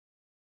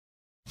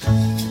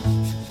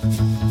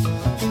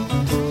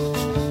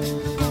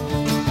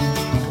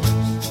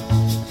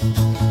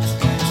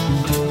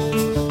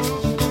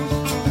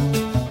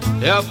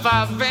If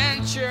I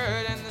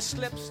ventured in the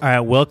slips. All right,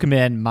 welcome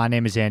in. My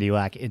name is Andy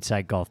Lack,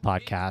 Inside Golf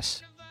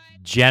Podcast,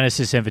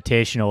 Genesis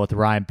Invitational with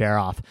Ryan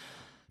Baroff.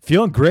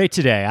 Feeling great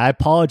today. I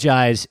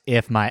apologize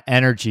if my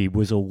energy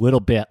was a little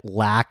bit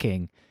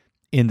lacking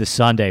in the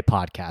Sunday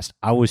podcast.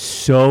 I was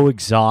so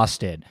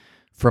exhausted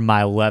from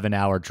my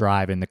 11-hour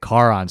drive in the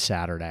car on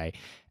Saturday,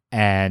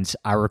 and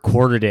I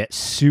recorded it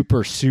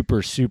super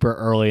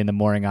early in the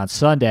morning on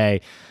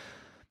Sunday.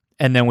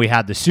 And then we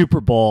had the Super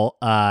Bowl,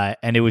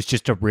 and it was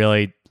just a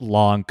really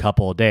long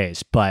couple of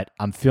days. But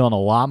I'm feeling a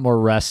lot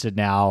more rested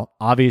now.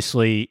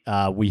 Obviously,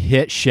 we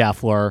hit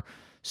Scheffler,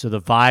 so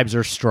the vibes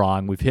are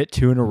strong. We've hit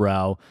 2 in a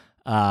row.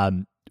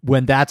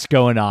 When that's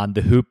going on,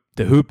 the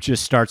hoop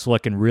just starts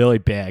looking really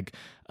big.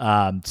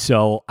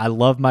 So I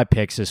love my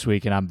picks this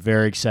week, and I'm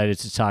very excited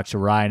to talk to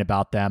Ryan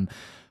about them.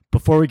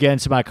 Before we get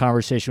into my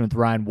conversation with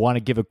Ryan, want to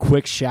give a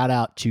quick shout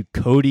out to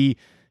Cody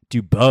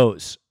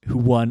Dubose, who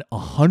won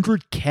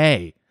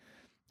 $100K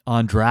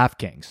on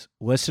DraftKings,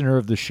 listener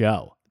of the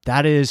show.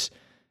 That is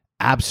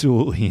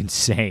absolutely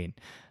insane.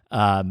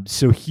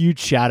 So huge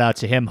shout out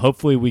to him.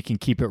 Hopefully we can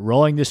keep it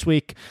rolling this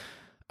week.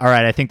 All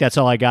right, I think that's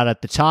all I got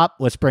at the top.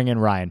 Let's bring in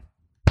Ryan.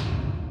 All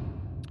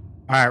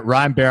right,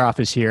 Ryan Baroff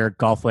is here,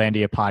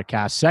 Golflandia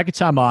podcast. Second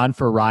time on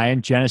for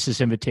Ryan, Genesis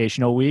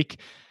Invitational Week.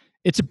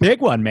 It's a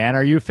big one, man.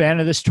 Are you a fan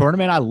of this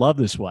tournament? I love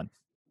this one.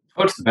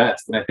 Oh, it's the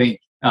best. And I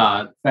think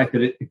the fact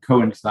that it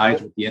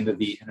coincides with the end of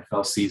the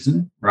NFL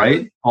season,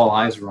 right? All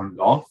eyes are on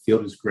golf.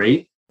 Field is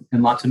great.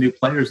 And lots of new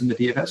players in the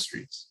DFS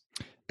streets.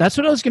 That's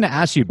what I was going to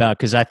ask you about,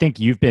 because I think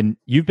you've been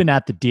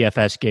at the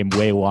DFS game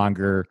way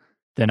longer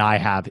than I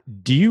have.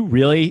 Do you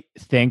really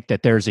think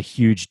that there's a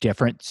huge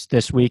difference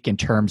this week in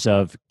terms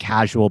of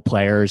casual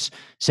players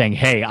saying,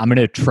 hey, I'm going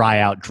to try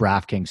out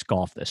DraftKings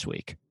golf this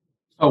week?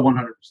 Oh,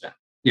 100%.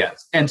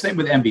 Yes. And same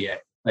with NBA.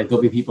 Like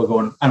there'll be people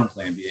going, I don't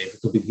play NBA,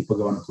 but there'll be people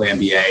going to play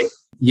NBA.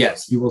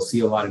 Yes, you will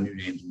see a lot of new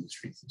names in the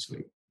streets this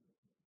week.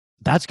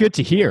 That's good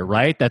to hear,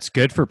 right? That's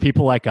good for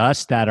people like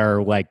us that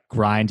are like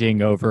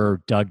grinding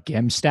over Doug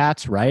Gim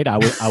stats, right? I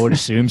would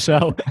assume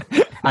so.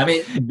 I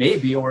mean,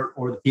 maybe, or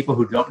the people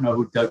who don't know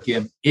who Doug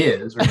Gim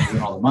is are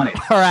making all the money.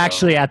 Are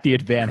actually at the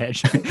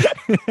advantage.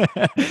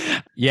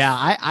 Yeah,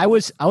 I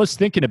was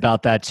thinking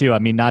about that too. I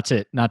mean, not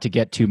to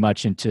get too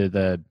much into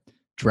the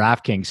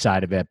DraftKings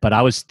side of it, but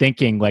I was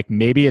thinking like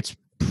maybe it's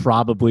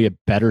probably a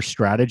better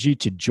strategy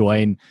to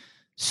join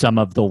some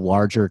of the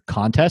larger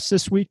contests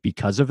this week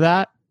because of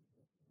that.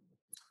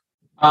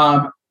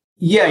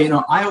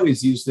 Yeah, I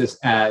always use this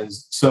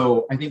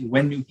so I think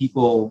when new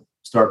people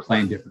start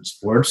playing different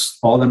sports,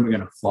 all of them are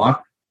going to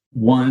flock.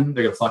 One,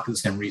 they're going to flock to the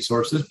same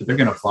resources, but they're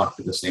going to flock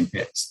to the same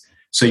picks.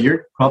 So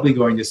you're probably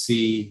going to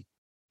see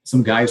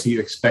some guys who you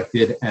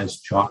expected as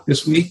chalk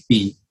this week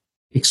be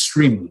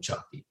extremely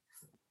chalky.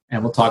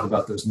 And we'll talk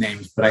about those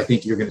names, but I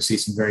think you're going to see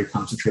some very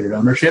concentrated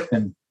ownership.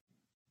 And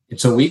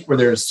it's a week where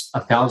there's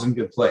 1,000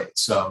 good plays.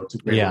 So it's a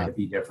great way to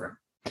be different.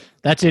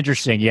 That's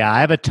interesting. Yeah,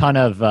 I have a ton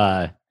of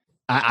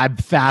I'm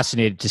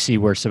fascinated to see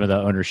where some of the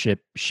ownership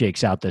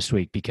shakes out this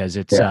week, because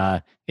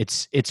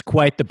it's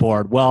quite the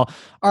board. Well,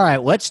 all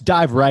right, let's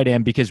dive right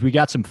in, because we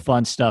got some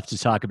fun stuff to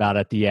talk about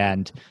at the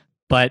end.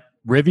 But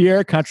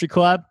Riviera Country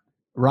Club,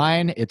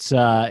 Ryan, it's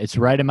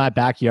right in my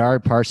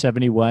backyard, par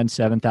 71,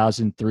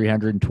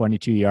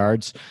 7,322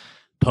 yards.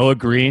 Poa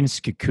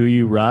Greens,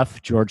 Kikuyu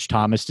Rough, George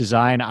Thomas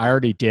design. I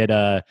already did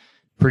a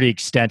pretty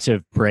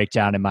extensive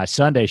breakdown in my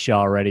Sunday show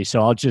already,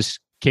 so I'll just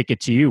kick it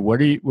to you.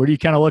 What are you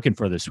kind of looking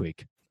for this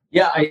week?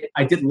 Yeah,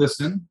 I did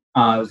listen. It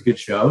was a good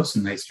show.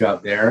 Some nice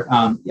job there.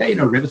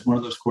 Riv is one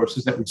of those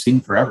courses that we've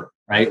seen forever,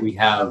 right? We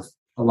have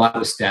a lot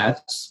of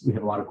stats. We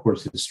have a lot of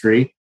course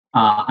history.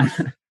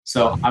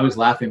 So I was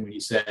laughing when you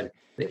said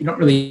that you don't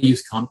really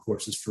use comp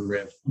courses for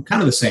Riv. I'm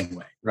kind of the same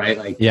way, right?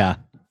 Like, yeah.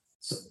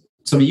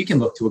 So you can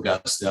look to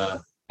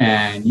Augusta,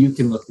 and you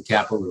can look to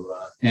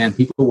Kapalua, and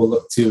people will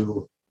look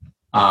to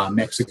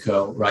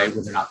Mexico, right,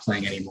 where they're not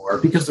playing anymore,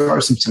 because there are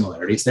some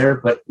similarities there,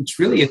 but it's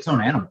really its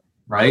own animal,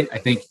 right? I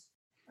think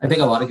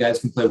a lot of guys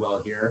can play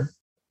well here.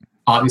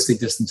 Obviously,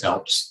 distance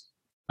helps.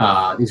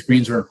 These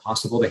greens are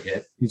impossible to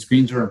hit. These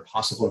greens are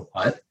impossible to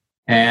putt.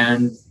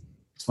 And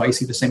that's why you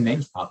see the same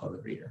names pop up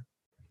every year.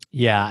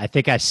 Yeah, I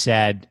think I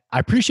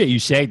appreciate you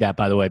saying that,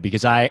 by the way,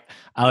 because I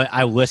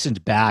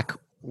listened back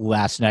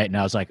last night and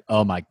I was like,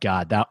 oh my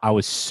God, that I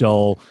was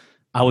so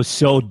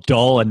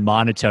dull and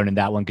monotone in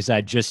that one, because I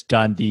had just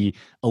done the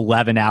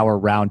 11-hour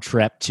round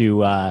trip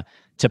to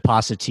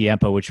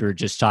Pasatiempo, which we were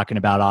just talking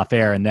about off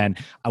air. And then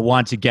I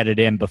wanted to get it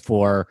in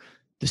before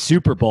the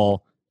Super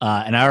Bowl.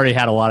 And I already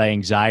had a lot of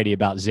anxiety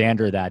about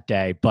Xander that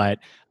day, but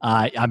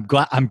I'm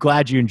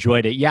glad you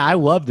enjoyed it. Yeah, I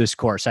love this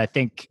course. I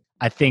think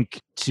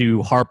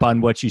to harp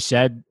on what you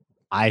said,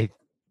 I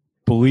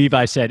believe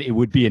I said it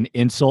would be an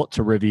insult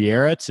to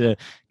Riviera to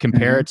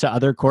compare it to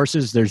other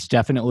courses. There's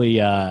definitely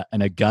an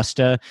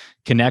Augusta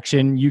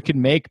connection you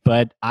can make,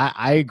 but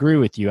I agree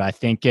with you. I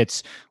think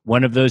it's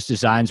one of those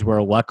designs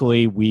where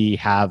luckily we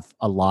have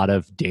a lot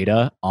of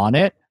data on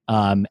it,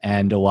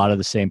 and a lot of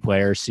the same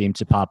players seem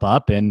to pop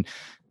up. And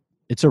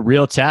it's a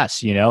real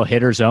test,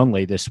 hitters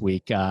only this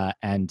week,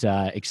 and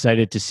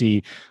excited to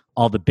see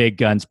all the big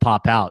guns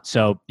pop out.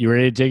 So you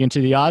ready to dig into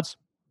the odds?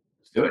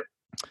 Let's do it.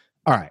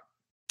 All right.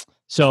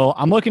 So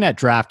I'm looking at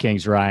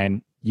DraftKings,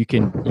 Ryan. You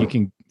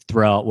can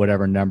throw out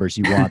whatever numbers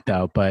you want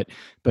though, but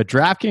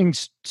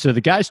DraftKings. So the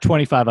guy's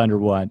 25 under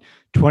 1,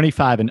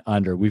 25 and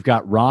under. We've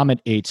got Rahm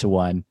at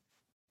 8-1,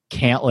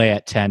 Cantlay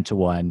at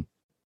 10-1,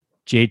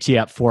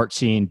 JT at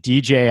 14,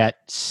 DJ at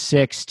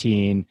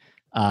 16,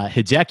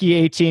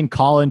 Hideki 18,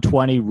 Colin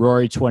 20,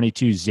 Rory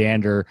 22,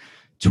 Xander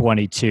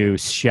 22,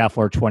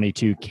 Scheffler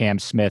 22, Cam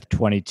Smith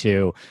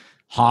 22,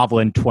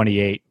 Hovland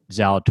 28,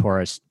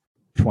 Zalatoris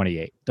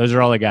 28. Those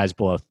are all the guys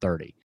below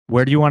 30.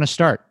 Where do you want to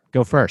start?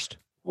 Go first.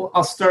 Well,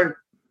 I'll start.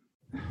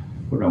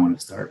 Where do I want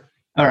to start?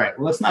 All right.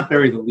 Well, let's not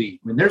bury the lead.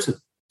 I mean, there's a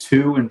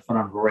 2 in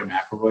front of Rory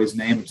McIlroy's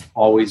name. It's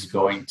always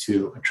going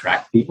to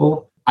attract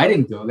people. I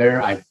didn't go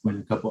there. I went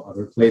a couple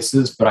other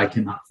places, but I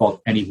cannot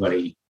fault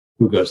anybody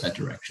who goes that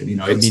direction.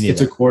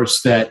 It's a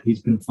course that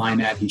he's been fine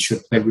at. He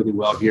should play really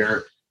well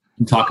here. You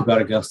can talk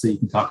about Augusta. You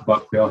can talk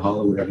about Quail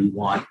Hollow, whatever you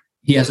want.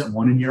 He hasn't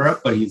won in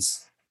Europe, but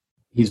he's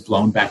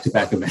blown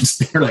back-to-back events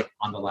there, like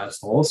on the last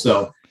hole.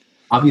 So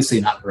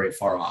obviously not very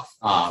far off.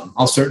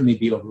 I'll certainly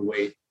be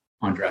overweight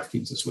on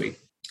DraftKings this week.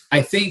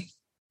 I think,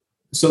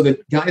 so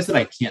the guys that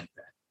I can't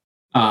bet,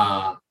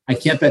 I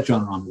can't bet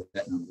Jon Rahm with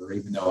that number,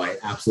 even though I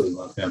absolutely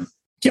love him.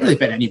 Can't really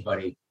bet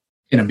anybody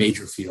in a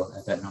major field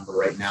at that number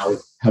right now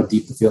with how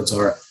deep the fields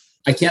are.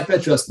 I can't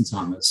bet Justin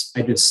Thomas.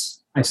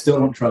 I still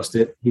don't trust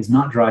it. He's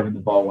not driving the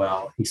ball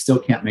well. He still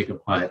can't make a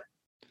putt.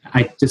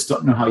 I just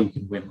don't know how you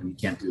can win when you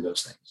can't do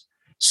those things.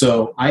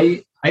 So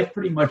I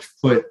pretty much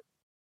put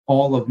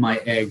all of my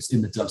eggs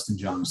in the Dustin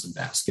Johnson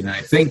basket, and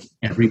I think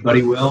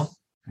everybody will.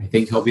 I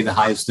think he'll be the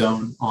highest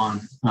owned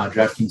on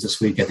DraftKings this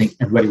week. I think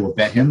everybody will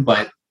bet him,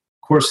 but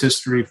course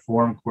history,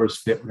 form, course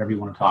fit, whatever you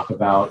want to talk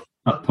about,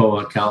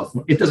 POA,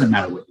 California, it doesn't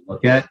matter what you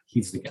look at.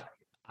 He's the guy.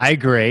 I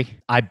agree.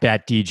 I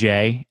bet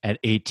DJ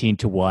at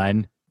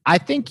 18-1. I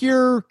think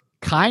you're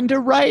kind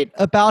of right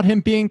about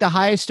him being the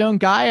highest owned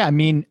guy. I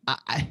mean,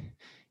 I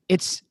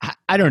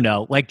don't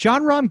know. Like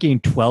Jon Rahm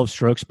gained 12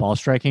 strokes ball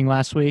striking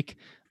last week.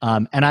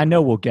 And I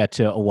know we'll get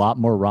to a lot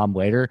more Rahm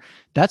later.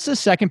 That's the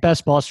second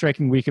best ball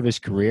striking week of his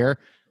career.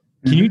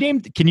 Can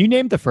you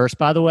name the first,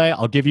 by the way?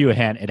 I'll give you a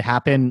hint. It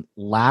happened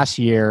last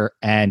year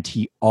and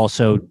he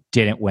also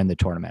didn't win the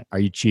tournament. Are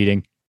you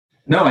cheating?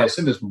 No, I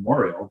assume it's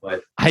Memorial,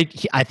 but I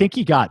think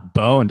he got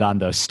boned on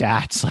those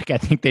stats. Like I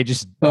think they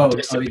just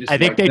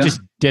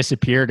just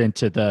disappeared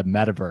into the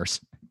metaverse.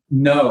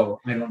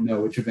 No, I don't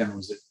know. Which event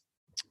was it?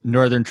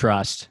 Northern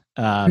Trust,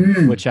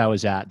 which I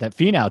was at. That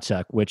Finau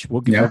took, which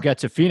we'll get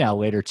to Finau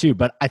later too.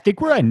 But I think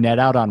where I net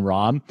out on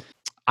Rahm,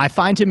 I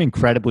find him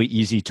incredibly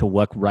easy to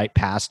look right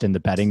past in the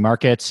betting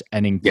markets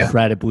and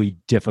incredibly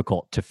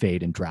difficult to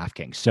fade in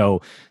DraftKings.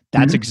 So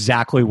that's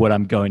exactly what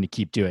I'm going to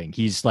keep doing.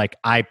 He's like,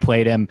 I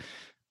played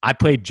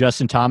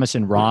Justin Thomas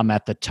and Rahm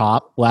at the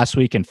top last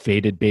week and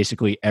faded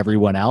basically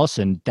everyone else,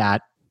 and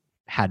that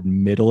had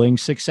middling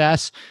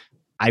success.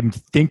 I'm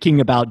thinking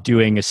about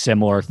doing a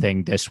similar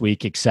thing this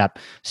week, except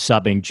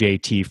subbing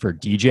JT for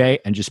DJ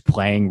and just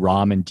playing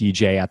Rahm and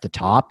DJ at the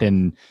top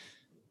and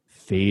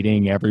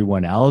fading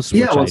everyone else.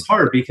 Yeah, well, it's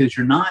hard because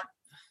you're not.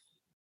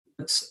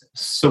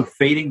 So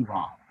fading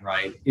Rahm,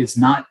 right, is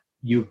not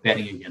you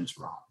betting against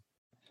Rahm.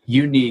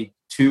 You need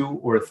 2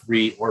 or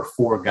 3 or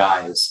 4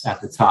 guys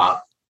at the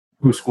top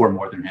who score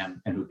more than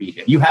him and who beat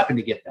him. You happened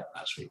to get that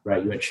last week,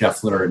 right? You had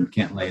Scheffler and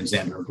Cantlay and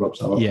Xander and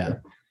Brooks all over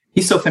there.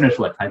 He still finished,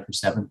 tied for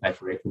 7th, tied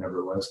for 8th, whatever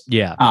it was.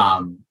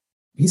 Yeah.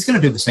 He's going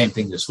to do the same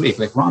thing this week.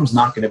 Like, Rahm's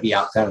not going to be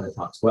outside of the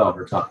top 12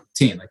 or top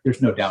 15. Like,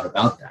 there's no doubt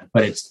about that.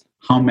 But it's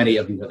how many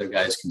of these other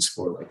guys can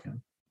score like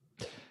him.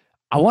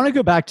 I want to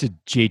go back to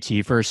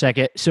JT for a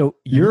second. So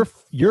you're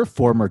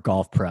former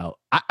golf pro.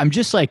 I'm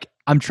just like,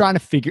 I'm trying to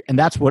figure, and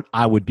that's what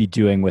I would be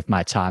doing with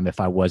my time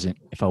if I wasn't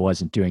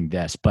doing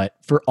this. But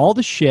for all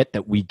the shit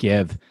that we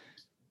give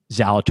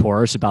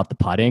Zalatoris about the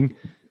putting,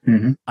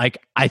 like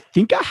I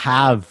think I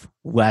have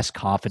less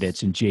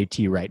confidence in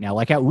JT right now.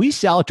 Like at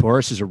least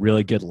Zalatoris is a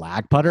really good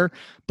lag putter,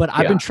 but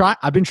I've been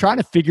trying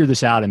to figure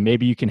this out, and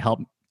maybe you can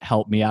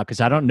help me out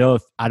because I don't know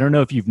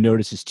if you've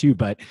noticed this too,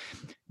 but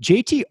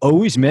JT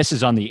always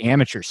misses on the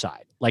amateur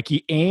side. Like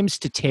he aims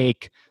to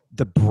take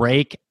the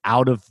break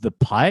out of the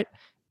putt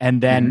and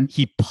then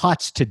he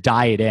putts to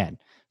die it in.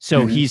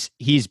 So he's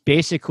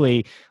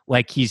basically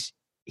like he's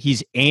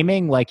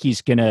aiming like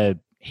he's going to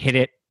hit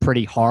it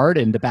pretty hard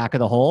in the back of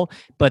the hole,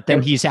 but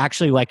then he's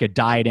actually like a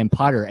die it in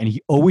putter and he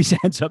always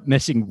ends up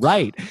missing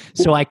right.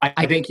 So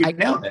I think you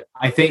nailed it.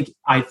 I think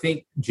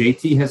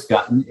JT has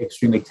gotten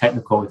extremely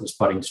technical with his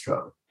putting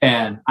stroke.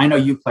 And I know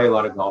you play a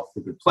lot of golf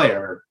with a good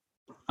player.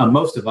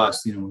 Most of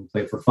us, when we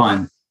play for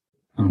fun,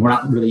 we're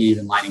not really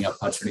even lining up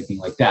putts or anything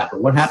like that.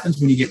 But what happens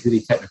when you get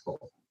really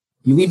technical?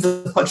 You leave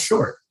the putts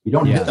short. You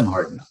don't hit them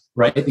hard enough,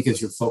 right?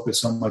 Because you're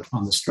focused so much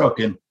on the stroke.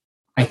 And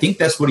I think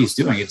that's what he's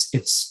doing.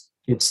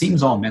 It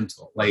seems all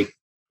mental. Like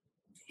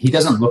he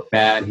doesn't look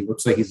bad. He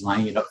looks like he's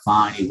lining it up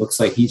fine. He looks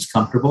like he's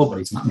comfortable, but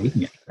he's not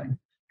making anything.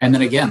 And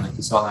then again, like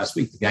you saw last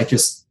week, the guy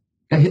hits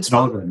it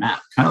all over the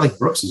map, kind of like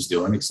Brooks is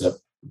doing, except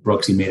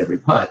Brooks, he made every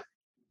putt.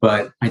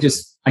 But I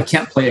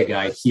can't play a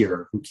guy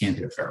here who can't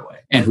hit a fairway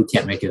and who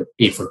can't make an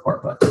 8-foot par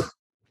putt. I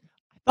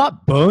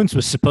thought Bones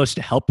was supposed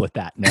to help with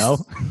that. No,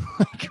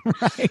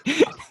 right?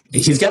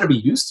 He's got to be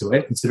used to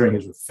it, considering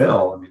he's with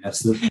Phil. I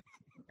mean,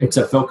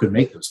 except Phil could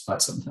make those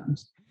putts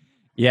sometimes.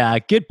 Yeah,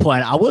 good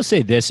point. I will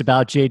say this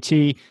about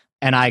JT,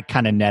 and I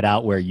kind of net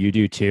out where you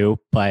do too,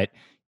 but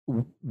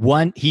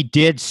one, he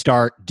did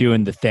start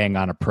doing the thing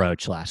on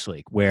approach last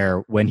week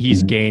where when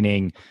he's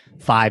gaining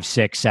 5,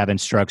 6, 7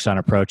 strokes on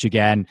approach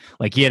again,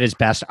 like he had his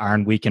best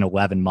iron week in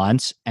 11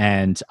 months.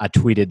 And I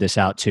tweeted this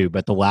out too,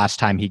 but the last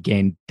time he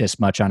gained this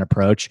much on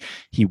approach,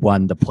 he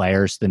won the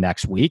Players the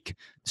next week.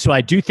 So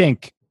I do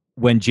think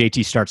when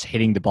JT starts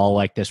hitting the ball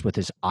like this with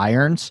his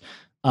irons,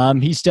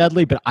 he's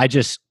deadly, but I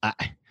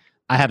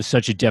have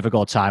such a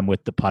difficult time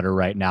with the putter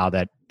right now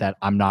that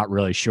I'm not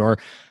really sure.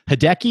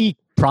 Hideki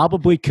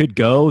probably could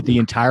go the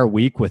entire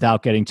week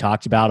without getting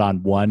talked about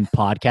on one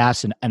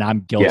podcast, and I'm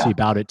guilty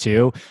about it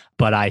too,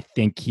 but I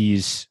think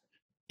he's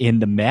in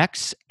the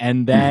mix.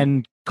 And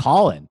then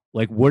Colin,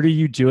 like, what are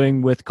you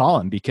doing with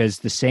Colin? Because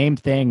the same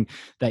thing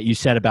that you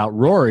said about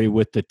Rory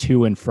with the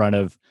 2 in front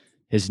of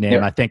his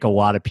name, I think a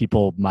lot of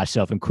people,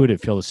 myself included,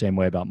 feel the same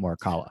way about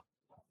Morikawa.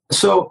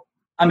 So,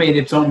 I mean,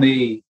 it's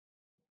only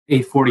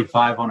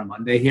 8:45 on a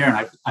Monday here,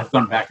 and I've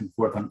gone back and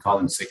forth on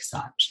Colin 6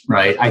 times,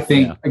 right? I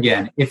think,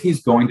 again, if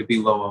he's going to be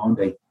low owned,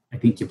 I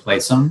think you play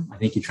some. I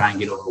think you try and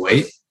get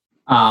overweight.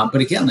 But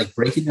again, like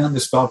breaking down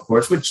this golf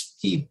course, which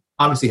he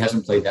obviously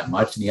hasn't played that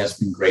much, and he hasn't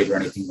been great or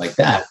anything like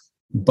that.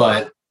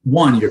 But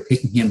one, you're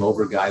picking him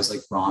over guys like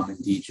Rahm and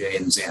DJ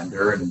and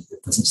Xander, and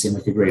it doesn't seem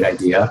like a great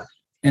idea.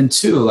 And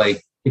two,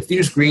 like if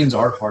these greens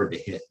are hard to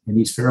hit and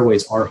these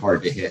fairways are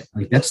hard to hit,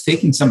 like that's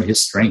taking some of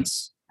his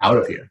strengths out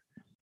of here.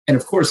 And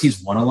of course,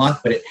 he's won a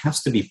lot, but it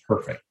has to be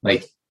perfect.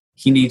 Like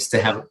he needs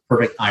to have a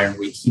perfect iron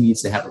week. He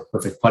needs to have a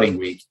perfect putting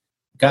week.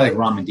 A guy like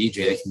Rahm and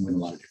DJ, they can win a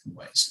lot of different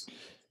ways.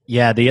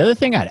 Yeah, the other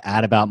thing I'd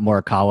add about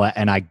Morikawa,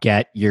 and I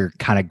get you're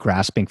kind of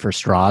grasping for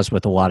straws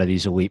with a lot of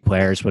these elite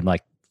players when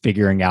like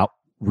figuring out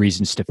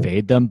reasons to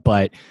fade them,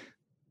 but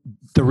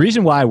the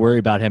reason why I worry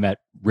about him at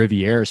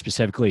Riviera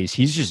specifically is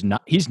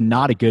he's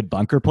not a good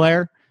bunker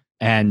player.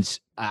 And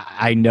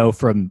I know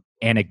from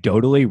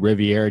anecdotally,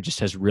 Riviera just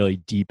has really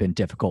deep and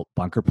difficult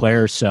bunker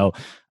players. So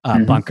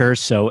bunkers.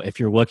 So if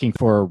you're looking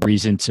for a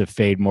reason to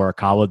fade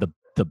Morikawa, the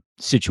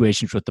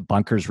situations with the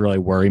bunkers really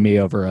worry me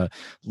over a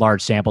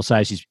large sample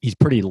size. He's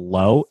pretty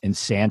low in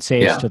sand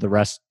saves to the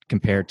rest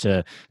compared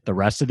to the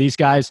rest of these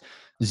guys.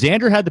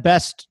 Xander had the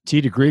best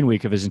tee to green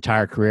week of his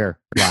entire career,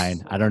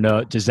 Ryan. I don't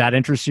know. Does that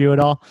interest you at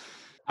all?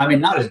 I mean,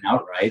 not as an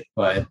outright,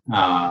 but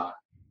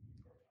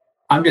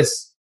I'm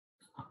just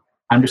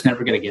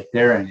never going to get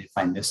there. And if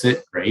I miss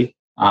it, great.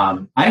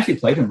 I actually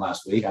played him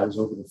last week. I was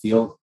over the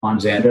field on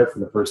Xander for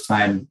the first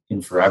time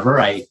in forever.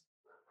 I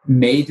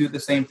may do the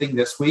same thing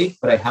this week,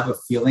 but I have a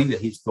feeling that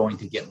he's going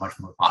to get much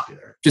more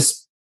popular.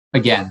 Just,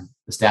 again,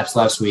 the stats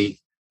last week,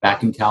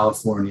 back in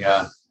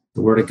California,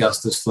 the word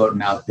Augusta's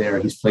floating out there.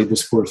 He's played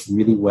this course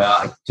really well.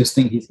 I just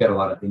think he's got a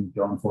lot of things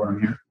going for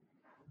him here.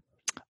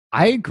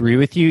 I agree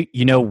with you.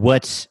 You know,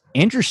 what's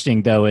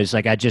interesting though is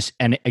like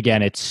and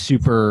again, it's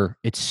super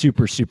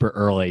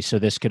early, so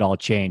this could all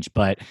change,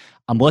 but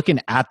I'm looking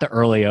at the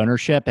early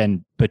ownership,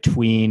 and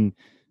between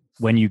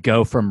when you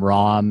go from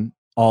Rahm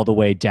all the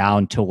way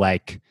down to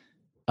like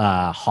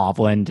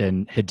Hovland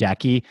and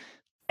Hideki,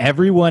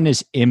 everyone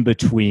is in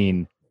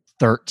between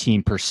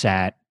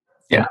 13%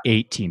 and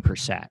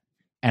 18%.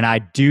 And I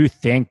do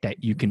think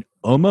that you can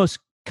almost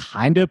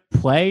kind of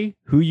play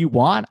who you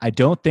want. I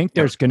don't think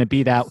there's going to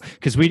be that,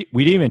 because we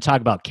didn't even talk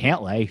about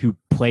Cantlay, who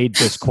played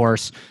this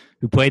course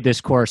at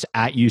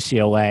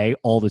UCLA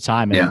all the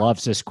time and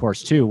loves this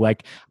course too.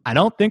 Like, I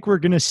don't think we're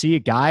going to see a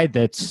guy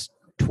that's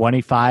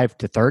 25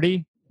 to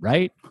 30,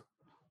 right?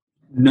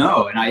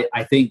 No, and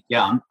I think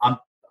I'm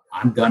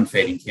done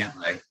fading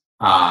Cantlay.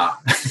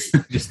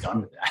 Just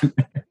done with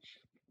that.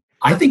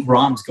 I think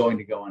Rahm's going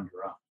to go under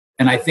Rahm.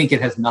 And I think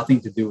it has nothing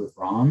to do with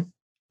Rahm.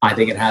 I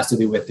think it has to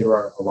do with there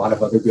are a lot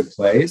of other good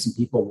plays, and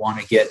people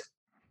want to get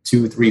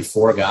 2, 3,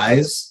 4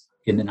 guys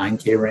in the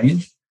 9K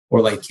range,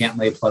 or like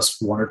Cantlay plus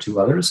 1 or 2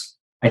 others.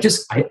 I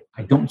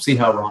don't see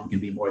how Rahm can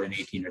be more than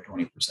 18 or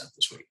 20%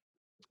 this week.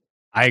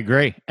 I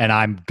agree. And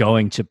I'm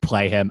going to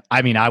play him.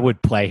 I mean, I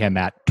would play him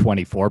at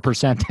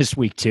 24% this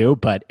week too,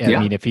 but I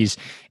mean, if he's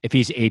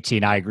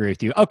 18, I agree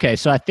with you. Okay.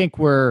 So I think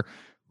we're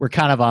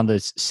kind of on the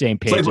same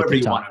page. Play whatever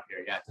you want up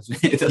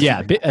here.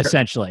 Yeah.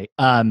 Essentially.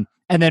 And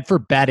then for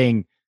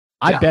betting,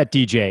 I bet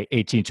DJ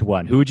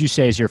 18-1. Who would you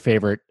say is your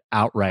favorite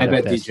outright? I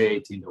bet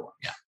DJ 18-1.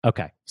 Yeah.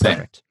 Okay.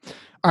 Perfect.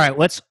 All right.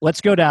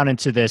 Let's go down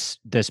into this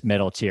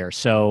middle tier.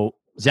 So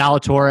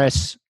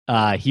Zalatoris,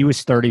 he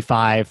was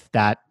 35.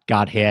 That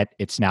got hit.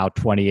 It's now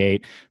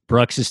 28.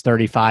 Brooks is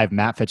 35.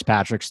 Matt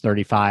Fitzpatrick's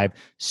 35.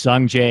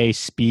 Sungjae,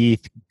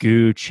 Spieth,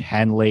 Gooch,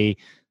 Henley,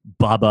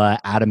 Bubba,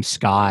 Adam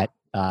Scott,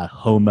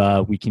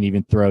 Homa. We can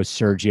even throw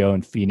Sergio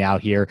and Finau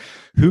here.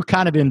 Who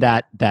kind of in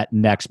that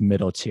next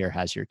middle tier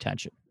has your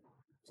attention?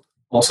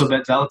 Also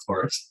bet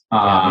Zalatoris.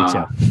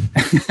 Yeah,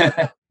 me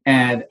too.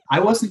 And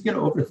I wasn't going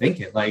to overthink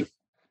it. Like,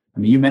 I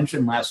mean, you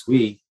mentioned last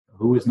week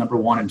who was number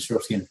one in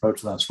Stroke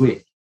approach last week.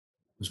 It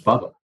was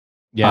Bubba.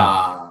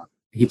 Yeah.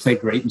 He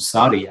played great in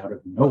Saudi out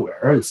of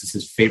nowhere. This is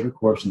his favorite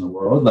course in the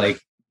world.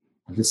 Like,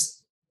 I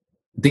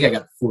think I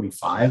got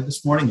 45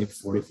 this morning, maybe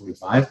 40,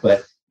 45,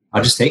 but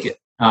I'll just take it.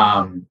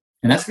 And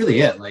that's really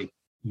it. Like,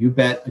 you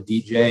bet a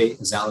DJ,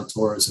 a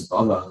Zalatoris, a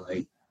Bubba,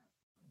 like,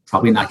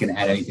 probably not going to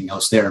add anything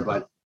else there.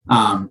 But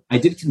I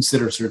did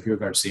consider Sergio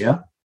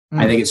Garcia.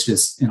 I think it's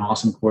just an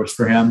awesome course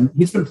for him.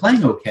 He's been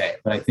playing okay,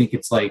 but I think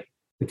it's like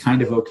the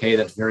kind of okay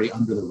that's very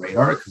under the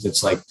radar because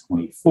it's like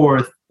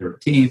 24th,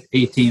 13th,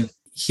 18th.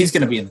 He's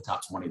going to be in the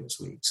top 20 this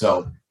week.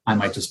 So I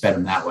might just bet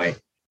him that way.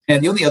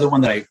 And the only other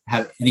one that I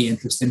have any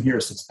interest in here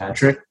is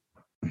Fitzpatrick.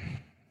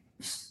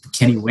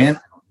 Can he win?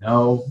 I don't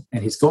know.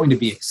 And he's going to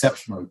be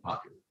exceptionally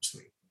popular this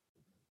week.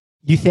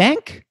 You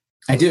think?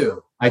 I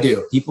do.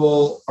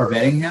 People are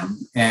betting him,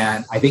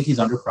 and I think he's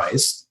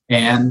underpriced,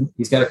 and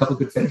he's got a couple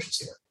good finishes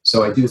here.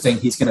 So I do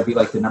think he's going to be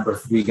like the number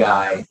 3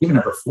 guy, even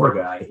number 4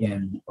 guy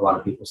in a lot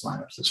of people's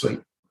lineups this week.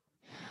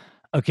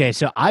 Okay,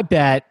 so I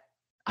bet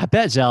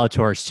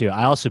Zalatoris too.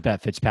 I also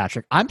bet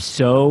Fitzpatrick. I'm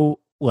so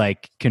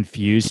like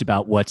confused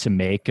about what to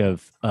make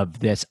of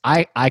this.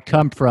 I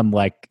come from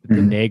like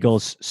the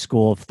Nagel's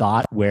school of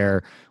thought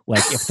where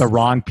like if the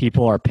wrong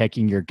people are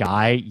picking your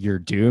guy, you're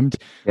doomed.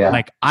 Yeah.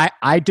 Like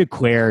I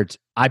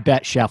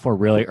bet Scheffler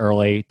really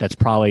early. That's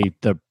probably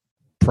the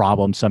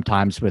problem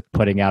sometimes with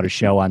putting out a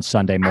show on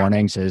Sunday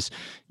mornings is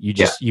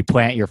you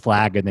plant your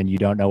flag and then you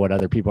don't know what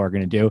other people are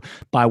going to do.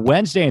 By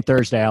Wednesday and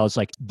Thursday, I was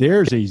like,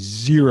 there's a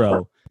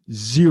 0%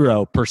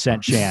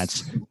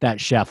 chance that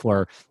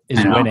Scheffler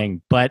is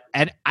winning. But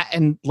and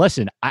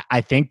listen,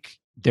 I think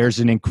there's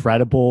an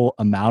incredible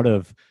amount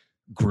of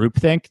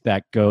groupthink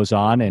that goes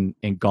on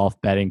in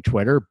golf betting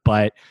Twitter,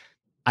 but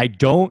I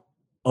don't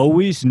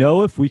always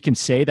know if we can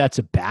say that's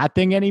a bad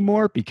thing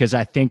anymore because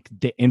I think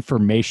the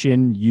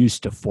information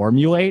used to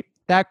formulate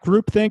that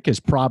groupthink is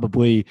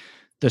probably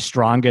the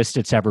strongest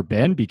it's ever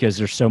been because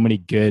there's so many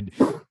good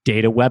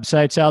data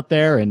websites out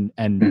there and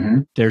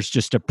there's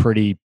just a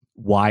pretty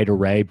wide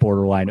array,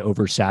 borderline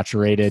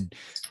oversaturated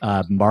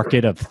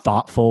market of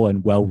thoughtful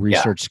and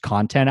well-researched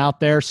content out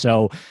there.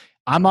 So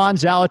I'm on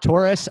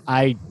Zalatoris.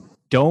 I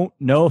don't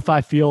know if I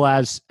feel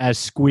as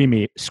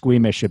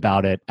squeamish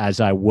about it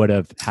as I would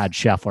have had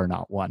Scheffler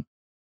not won.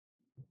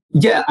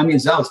 Yeah, I mean,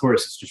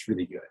 Zalatoris is just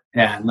really good.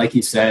 And like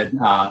you said,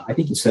 I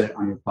think you said it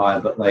on your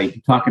pod, but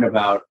like talking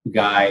about a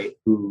guy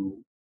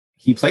who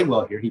he played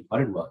well here, he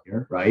putted well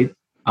here, right?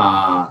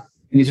 And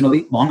he's an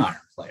elite long iron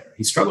player.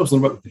 He struggles a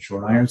little bit with the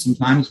short iron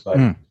sometimes, but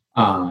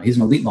he's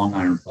an elite long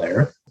iron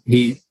player.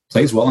 He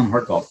plays well on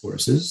hard golf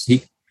courses.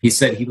 He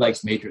said he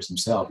likes majors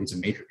himself. He's a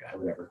major guy,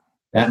 whatever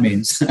that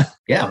means.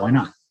 Yeah, why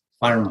not?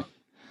 Fire him up.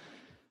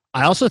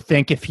 I also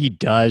think if he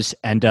does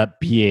end up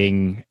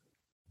being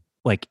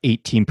like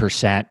 18%,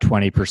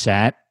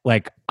 20%,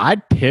 like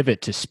I'd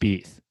pivot to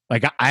Spieth.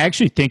 Like I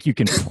actually think you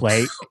can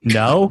play.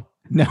 No,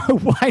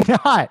 why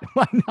not?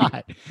 Why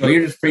not? Well,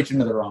 you're just preaching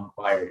to the wrong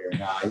choir here.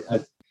 No,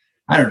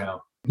 I don't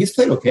know. He's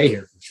played okay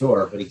here for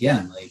sure, but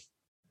again, like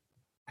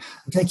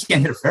the guy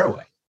can't hit a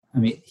fairway. I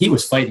mean, he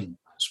was fighting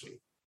last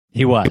week.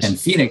 He was, and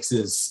Phoenix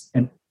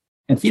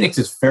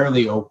is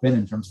fairly open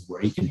in terms of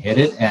where he can hit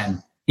it,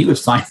 and he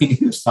was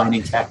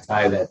finding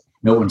cacti that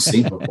no one's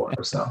seen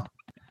before. So,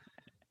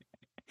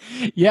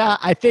 yeah,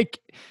 I think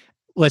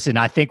with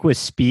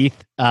Spieth,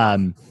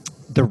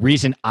 the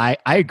reason I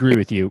agree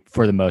with you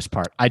for the most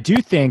part. I do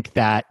think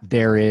that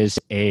there is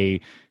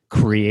a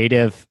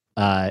creative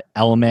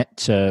element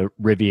to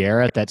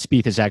Riviera that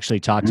Spieth has actually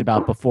talked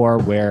about before,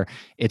 where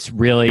it's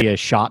really a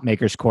shot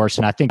maker's course,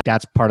 and I think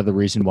that's part of the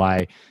reason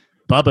why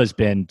Bubba's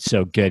been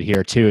so good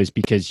here too, is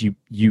because you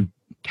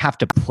have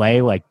to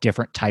play like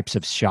different types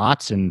of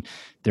shots, and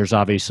there's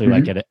obviously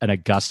like an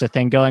Augusta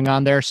thing going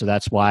on there. So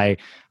that's why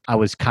I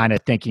was kind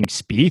of thinking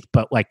Spieth,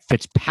 but like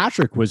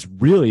Fitzpatrick was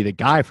really the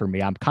guy for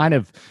me. I'm kind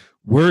of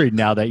worried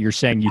now that you're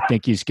saying you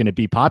think he's going to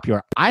be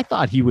popular. I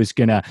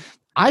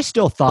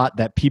still thought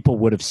that people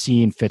would have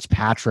seen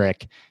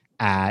Fitzpatrick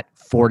at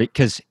 40,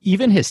 because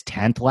even his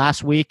 10th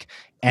last week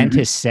and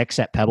his 6th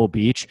at Pebble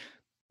Beach,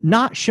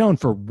 not shown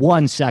for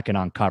 1 second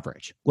on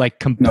coverage, like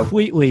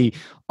completely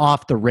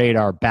off the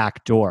radar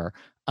back door.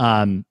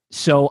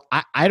 So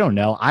I don't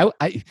know.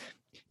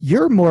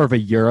 You're more of a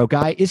Euro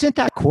guy. Isn't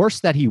that course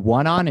that he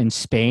won on in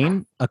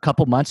Spain a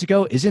couple months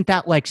ago? Isn't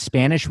that like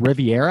Spanish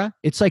Riviera?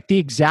 It's like the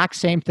exact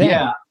same thing.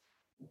 Yeah.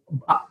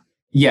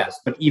 Yes,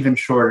 but even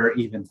shorter,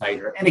 even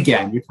tighter. And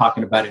again, you're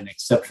talking about an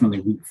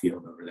exceptionally weak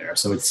field over there.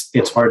 So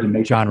it's hard to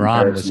make. Jon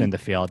Rahm was in the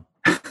field.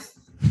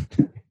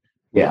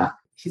 Yeah.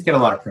 He's got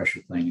a lot of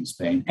pressure playing in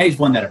Spain, and he's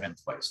won that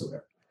event twice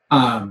over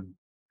there.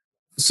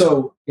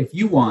 So if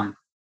you want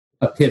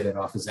a pivot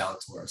off of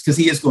Zalatoris, because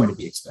he is going to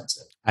be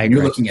expensive, and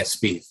you're looking at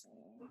Spieth,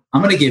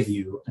 I'm going to give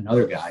you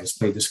another guy who's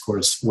played this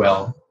course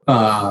well.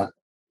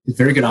 He's a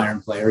very good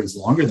iron player. He's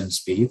longer than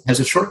Spieth. Has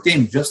a short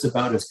game just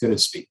about as good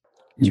as Spieth.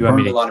 He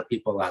burned a lot of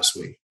people last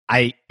week.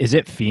 Is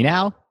it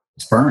Finau?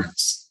 It's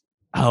Burns.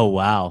 Oh,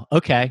 wow.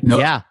 Okay. No,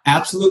 Yeah.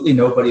 absolutely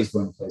nobody's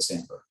going to play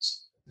Sam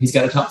Burns. He's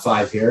got a top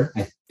 5 here.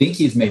 I think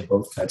he's made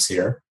both cuts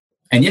here.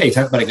 And yeah, you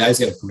talk about a guy who's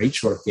got a great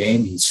short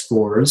game. He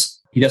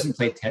scores. He doesn't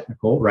play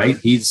technical, right?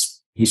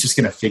 He's just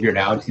going to figure it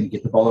out. He's going to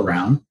get the ball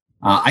around.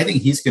 I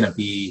think he's going to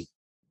be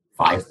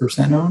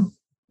 5% owned,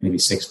 maybe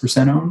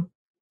 6% owned.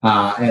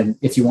 And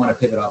if you want to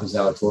pivot off of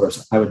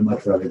Zalatoris, I would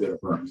much rather go to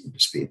Burns than to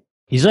Speed.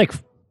 He's like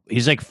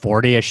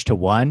 40-ish to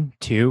 1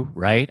 too,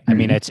 right? I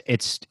mean,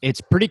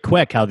 it's pretty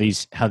quick how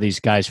these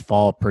guys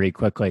fall pretty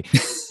quickly.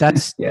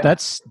 That's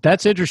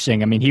that's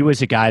interesting. I mean, he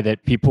was a guy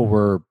that people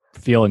were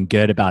feeling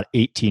good about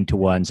 18 to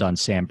 1s on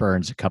Sam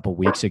Burns a couple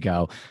weeks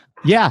ago.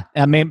 Yeah,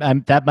 I mean,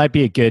 that might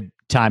be a good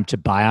time to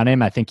buy on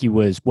him. I think he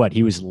was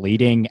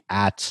leading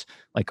at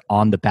like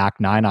on the back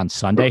 9 on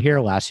Sunday here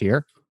last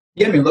year.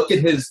 Yeah, I mean, look at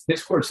his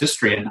course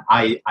history, and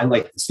I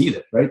like to see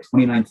this, right?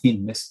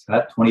 2019 missed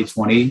cut,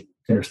 2020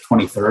 finished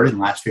 23rd, and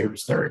last year he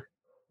was 3rd.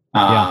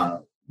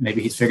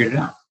 Maybe he's figured it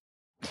out.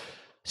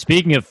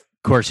 Speaking of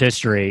course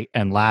history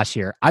and last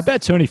year, I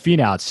bet Tony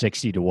Finau at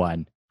 60 to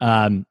 1.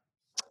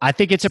 I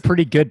think it's a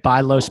pretty good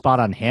buy low spot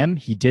on him.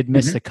 He did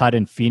miss the cut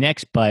in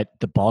Phoenix, but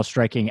the ball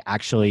striking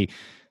actually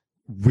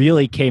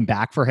really came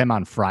back for him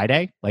on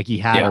Friday. Like he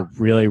had a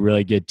really,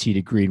 really good tee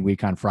to green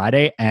week on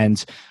Friday.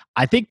 And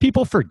I think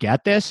people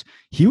forget this.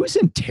 He was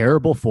in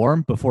terrible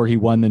form before he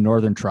won the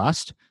Northern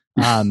Trust.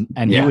 And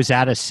he was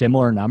at a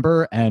similar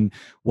number. And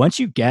once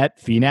you get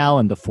Finau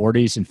in the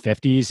 40s and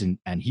 50s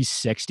and he's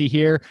 60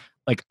 here,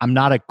 like I'm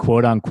not a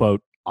quote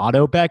unquote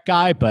auto bet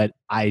guy, but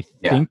I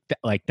think that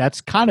like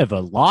that's kind of a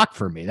lock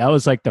for me. That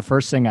was like the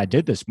first thing I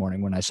did this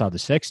morning when I saw the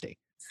 60.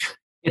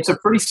 It's a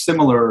pretty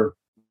similar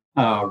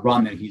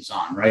run that he's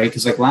on, right?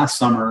 Because like last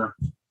summer,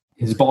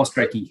 his ball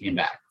striking came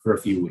back for a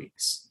few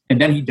weeks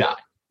and then he died,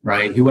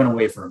 right? He went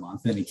away for a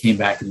month and he came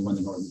back and he won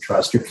the Northern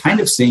Trust. You're kind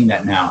of seeing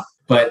that now.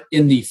 But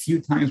in the few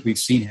times we've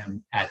seen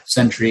him at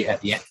Century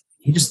at the end,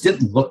 he just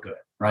didn't look good,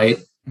 right?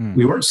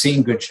 We weren't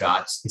seeing good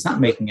shots. He's not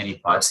making any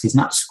putts. He's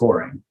not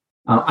scoring.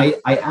 I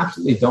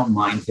absolutely don't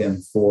mind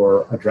him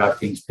for a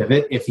DraftKings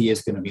pivot if he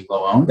is going to be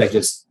low owned. I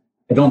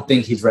don't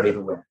think he's ready to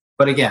win.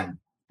 But again,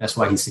 that's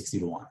why he's 60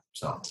 to 1.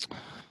 So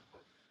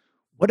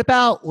what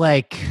about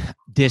like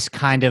this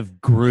kind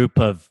of group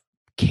of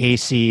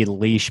Casey,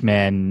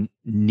 Leishman,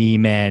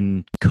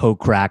 Neiman,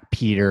 Kokrak,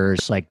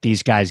 Peters, like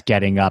these guys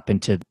getting up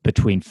into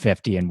between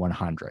 50 and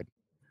 100?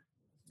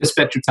 Just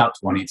bet your top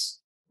 20s.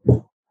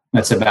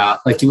 That's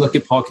about, like, you look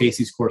at Paul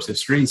Casey's course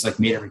history, he's like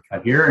made every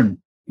cut here, and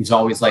he's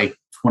always like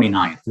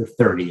 29th or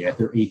 30th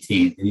or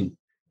 18th.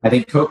 I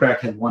think Kokrak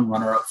had one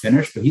runner-up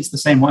finish, but he's the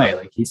same way.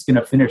 Like, he's going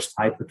to finish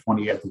tied for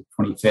 20th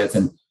or 25th.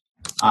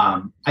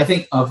 And I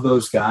think of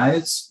those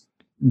guys,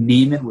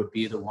 Neiman would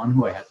be the one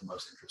who I had the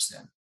most interest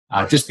in.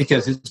 Just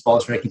because his ball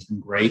striking's been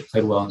great,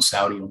 played well in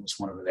Saudi, almost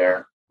won over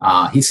there.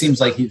 He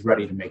seems like he's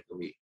ready to make the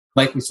leap.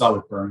 Like we saw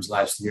with Burns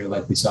last year,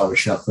 like we saw with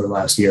Scheffler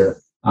last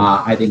year.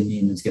 I think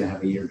Neiman's going to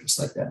have a year just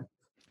like that.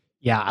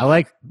 Yeah, I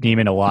like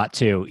Neiman a lot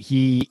too.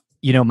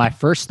 My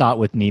first thought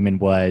with Neiman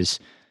was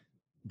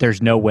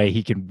there's no way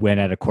he can win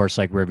at a course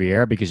like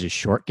Riviera because his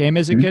short game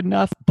isn't good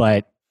enough.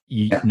 But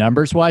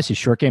numbers wise, his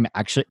short game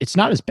actually, it's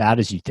not as bad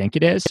as you think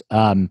it is.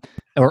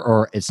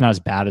 Or it's not as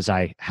bad as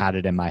I had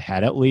it in my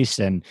head at least.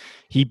 And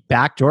he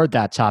backdoored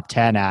that top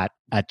 10 at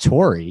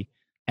Torrey,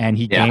 and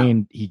he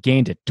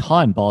gained a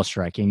ton ball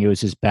striking. It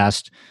was his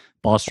best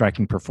ball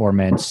striking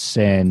performance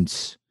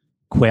since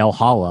Quail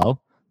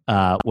Hollow,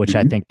 which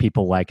I think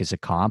people like as a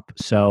comp.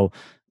 So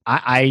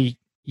I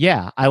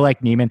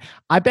like Neiman.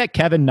 I bet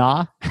Kevin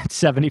Na at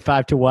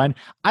 75 to 1.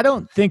 I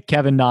don't think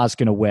Kevin Na is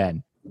going to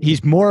win.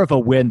 He's more of a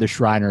win the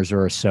Shriners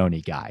or a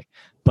Sony guy.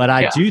 But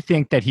I do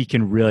think that he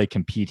can really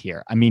compete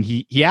here. I mean,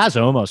 he has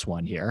almost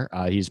won here.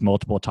 He's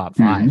multiple top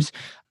fives.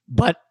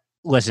 But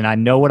listen, I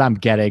know what I'm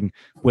getting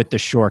with the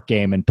short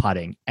game and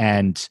putting.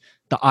 And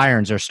the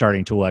irons are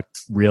starting to look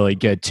really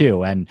good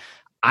too. And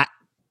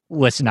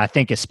I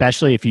think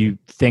especially if you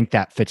think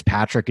that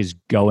Fitzpatrick is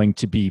going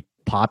to be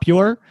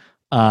popular,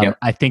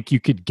 I think you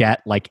could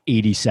get like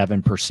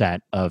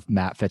 87% of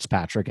Matt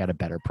Fitzpatrick at a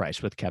better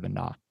price with Kevin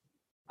Na.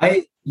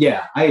 I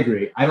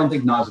agree. I don't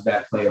think Na's a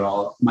bad play at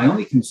all. My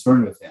only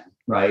concern with him,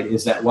 right,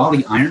 is that while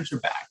the irons are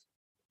back,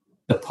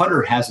 the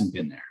putter hasn't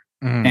been there.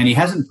 And he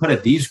hasn't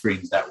putted these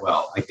greens that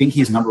well. I think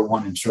he's number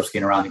one in strokes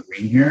gained around the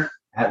green here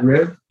at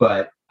Riv,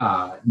 but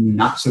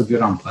not so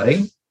good on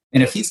putting.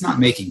 And if he's not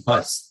making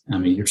putts, I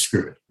mean, you're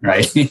screwed,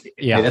 right?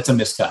 That's a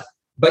miscut.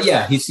 But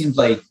yeah, he seems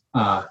like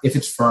if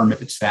it's firm,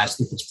 if it's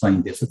fast, if it's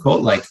playing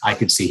difficult, like I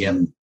could see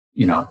him,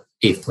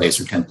 8th place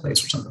or 10th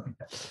place or something like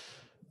that.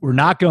 We're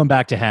not going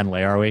back to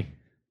Henley, are we?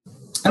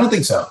 I don't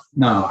think so.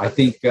 No, I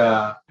think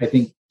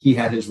he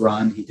had his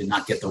run. He did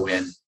not get the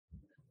win.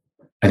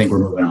 I think we're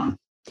moving on.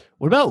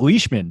 What about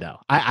Leishman though?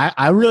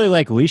 I really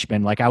like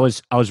Leishman. Like I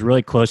was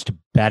really close to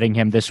betting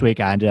him this week.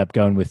 I ended up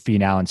going with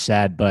Finau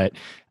instead, but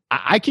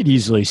I could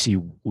easily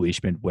see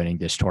Leishman winning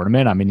this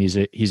tournament. I mean, he's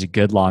a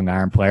good long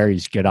iron player.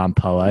 He's good on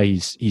POA.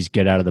 He's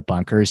good out of the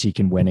bunkers. He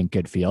can win in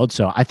good field.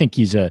 So I think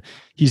he's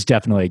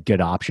definitely a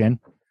good option.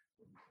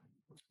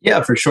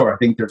 Yeah, for sure. I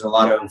think there's a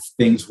lot of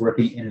things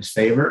working in his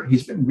favor.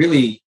 He's been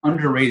really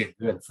underrated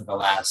good for the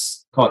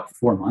last, call it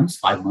 4 months,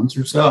 5 months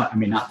or so. I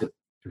mean, not that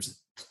there's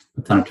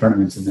a ton of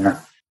tournaments in there.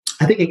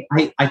 I think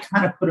I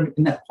kind of put him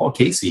in that Paul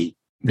Casey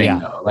thing,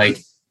 though. Like,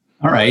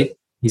 all right,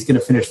 he's going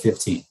to finish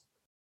 15th.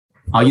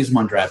 I'll use him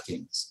on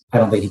DraftKings. I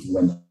don't think he can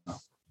win, though.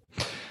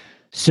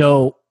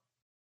 So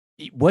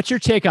what's your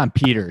take on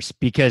Peters?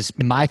 Because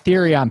my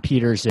theory on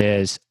Peters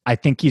is I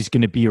think he's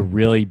going to be a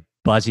really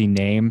buzzy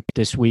name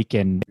this week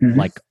in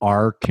like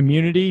our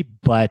community.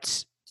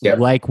 But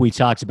like we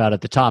talked about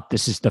at the top,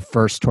 this is the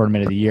first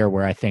tournament of the year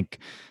where I think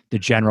the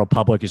general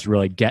public is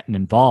really getting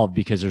involved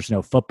because there's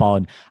no football.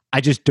 And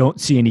I just don't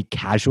see any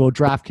casual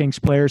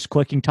DraftKings players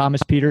clicking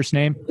Thomas Peters'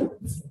 name. So,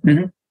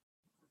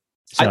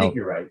 I think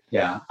you're right.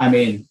 Yeah. I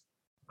mean,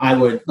 I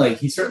would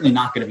he's certainly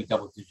not going to be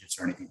double digits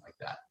or anything like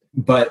that.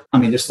 But I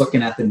mean, just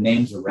looking at the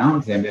names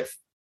around him, if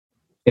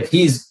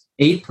he's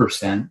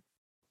 8%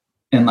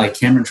 and like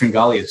Cameron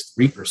Tringali is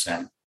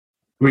 3%,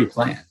 who are you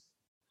playing?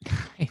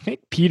 I think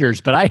Peters,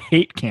 but I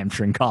hate Cam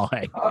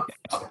Tringali.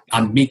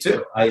 Me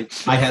too. I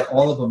had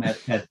all of them at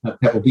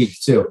Pebble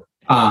Beach too.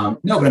 No,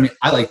 but I mean,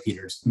 I like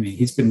Peters. I mean,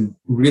 he's been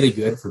really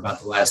good for about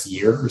the last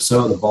year or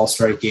so. The ball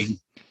striking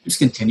just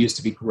continues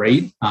to be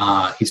great.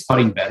 He's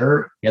putting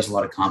better. He has a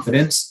lot of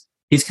confidence.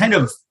 He's kind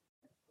of,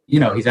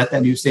 he's at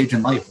that new stage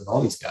in life with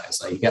all these guys.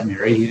 Like, he got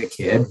married, he had a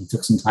kid, he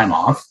took some time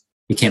off,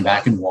 he came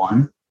back and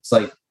won. It's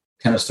like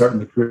kind of starting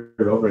the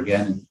career over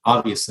again, and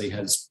obviously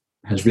has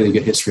really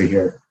good history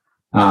here.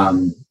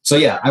 So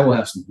yeah, I will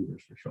have some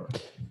Peters for sure.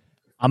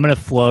 I'm going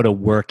to float a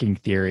working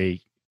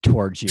theory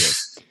towards you.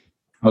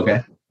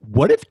 Okay.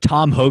 What if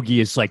Tom Hoagie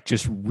is like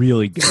just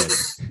really good?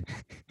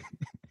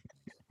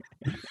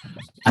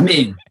 I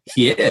mean,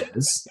 he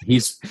is.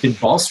 He's been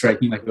ball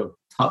striking like a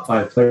top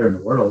 5 player in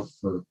the world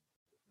for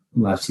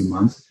the last few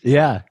months.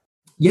 Yeah.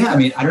 Yeah, I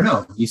mean, I don't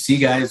know. You see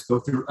guys go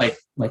through, like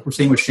we're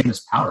saying with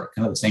Seamus Power,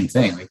 kind of the same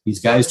thing. Like, these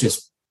guys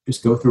just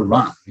go through a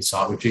run. We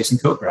saw it with Jason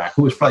Kokrak,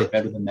 who was probably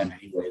better than them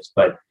anyways,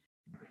 but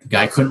the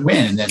guy couldn't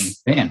win, and then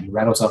bam, he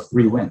rattles off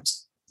 3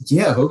 wins.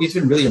 Yeah, Hoagie's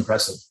been really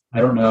impressive.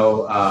 I don't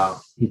know.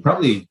 He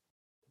probably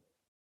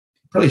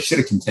should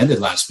have contended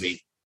last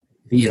week.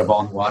 He hit a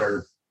ball in the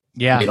water.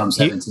 Yeah, on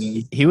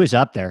 17. He was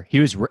up there. He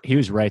was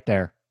right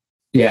there.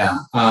 Yeah,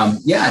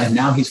 and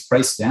now he's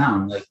priced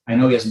down. Like, I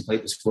know he hasn't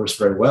played this course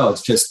very well.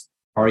 It's just,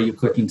 are you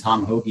clicking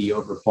Tom Hoagie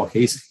over Paul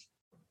Casey?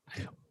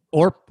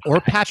 Or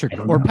Patrick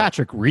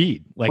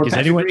Reed? Like,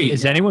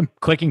 is anyone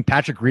clicking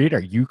Patrick Reed?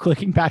 Are you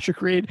clicking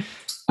Patrick Reed?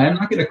 I'm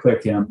not going to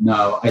click him.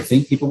 No, I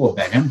think people will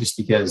bet him just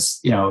because,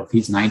 if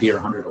he's 90 or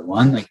 100 to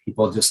 1, like,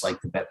 people just like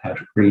to bet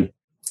Patrick Reed.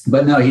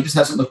 But no, he just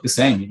hasn't looked the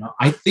same.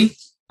 I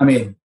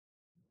mean,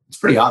 it's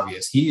pretty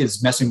obvious. He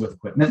is messing with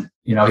equipment.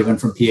 He went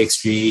from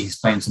PXG. He's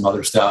playing some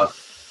other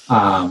stuff.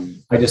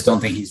 I just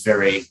don't think he's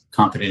very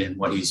confident in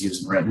what he's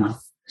using right now.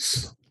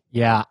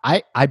 Yeah,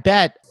 I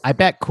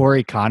bet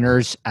Corey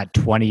Connors at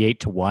 28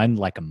 to 1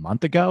 like a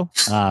month ago.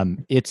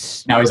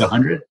 It's now he's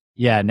 100.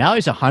 Yeah, now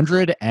he's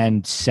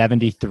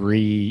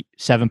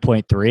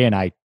 173.7.3, and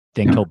I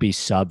think he'll be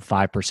sub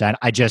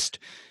 5%.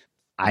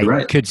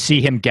 I could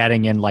see him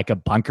getting in like a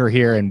bunker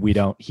here, and we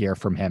don't hear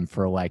from him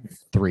for like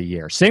 3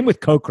 years. Same with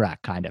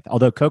Kokrak, kind of.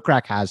 Although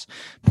Kokrak has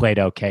played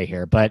okay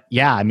here, but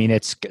yeah, I mean,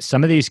 it's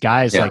some of these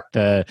guys like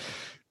the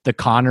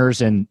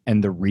Connors and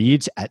the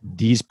Reeds at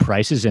these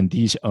prices and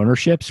these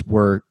ownerships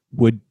would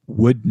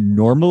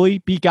normally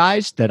be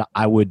guys that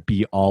I would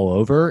be all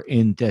over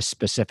in this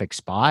specific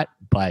spot,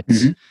 but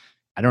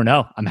I don't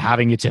know. I'm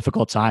having a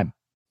difficult time.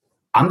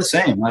 I'm the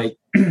same. Like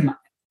you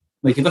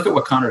look at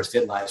what Connors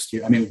did last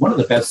year. I mean, one of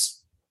the best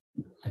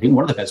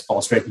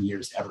ball striking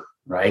years ever,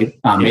 right?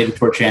 Made the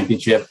Tour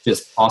Championship,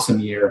 just awesome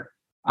year.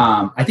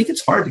 I think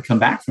it's hard to come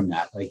back from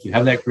that. Like, you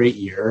have that great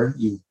year,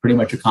 you pretty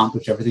much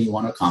accomplished everything you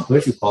want to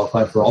accomplish. You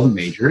qualified for all the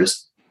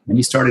majors, and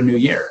you start a new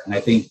year. And I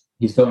think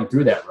he's going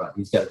through that run.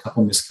 He's got a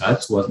couple missed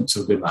cuts, wasn't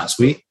so good last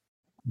week,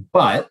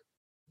 but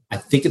I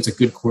think it's a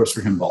good course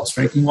for him ball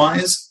striking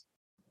wise.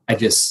 I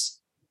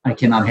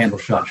cannot handle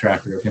shot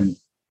tracker of him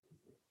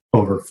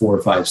over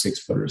 4, 5, 6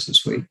 footers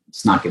this week.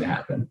 It's not going to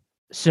happen.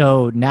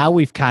 So now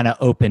we've kind of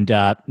opened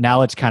up. Now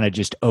let's kind of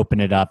just open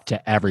it up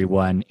to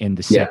everyone in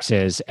the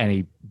sixes.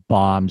 Any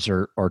bombs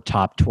or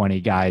top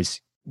 20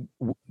 guys,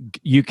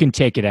 you can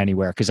take it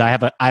anywhere, because I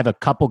have a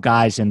couple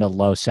guys in the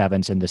low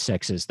 7s and the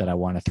 6s that I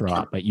want to throw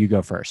out. But you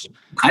go first.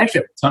 I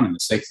actually have a ton in the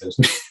 6s,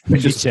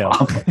 which is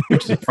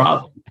a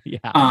problem. Yeah.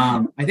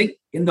 I think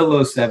in the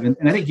low 7,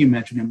 and I think you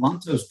mentioned him,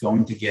 Lonzo's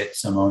going to get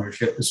some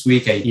ownership this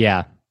week. I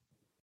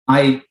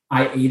ate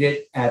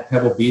it at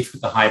Pebble Beach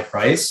with the high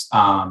price.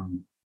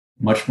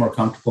 Much more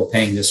comfortable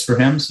paying this for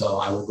him, so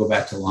I will go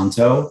back to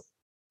Lonzo.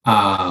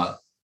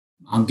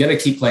 I'm going to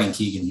keep playing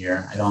Keegan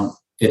here.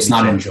 It's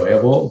not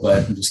enjoyable,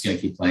 but I'm just going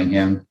to keep playing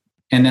him.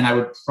 And then I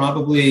would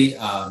probably,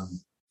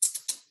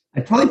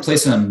 I'd probably play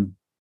some,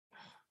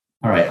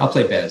 all right, I'll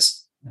play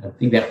Bez. I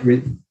think that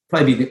would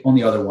probably be the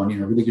only other one,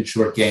 really good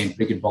short game,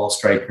 pretty good ball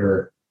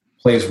striker,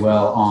 plays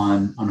well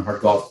on hard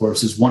golf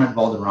courses. One at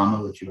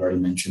Valderrama, which you already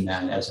mentioned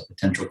that as a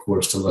potential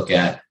course to look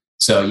at.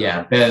 So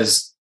yeah,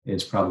 Bez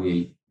is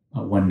probably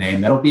one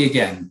name that'll be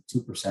again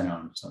 2%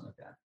 owned, something like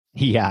that.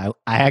 Yeah,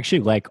 I actually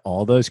like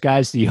all those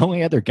guys. The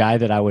only other guy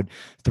that I would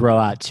throw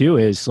out too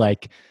is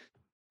like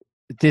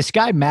this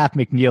guy Matt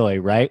McNeely,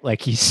 right?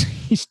 Like he's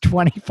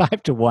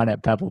 25-1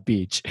 at Pebble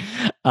Beach.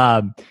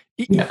 Um,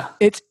 Yeah.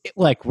 It's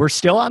like we're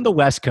still on the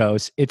West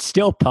Coast. It's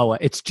still POA.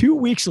 It's 2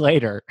 weeks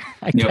later.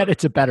 I get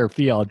it's a better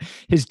field.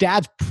 His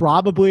dad's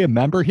probably a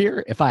member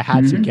here, if I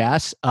had to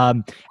guess.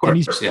 Of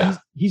course, and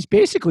he's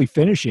basically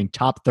finishing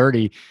top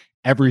 30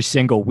 every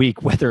single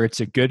week, whether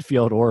it's a good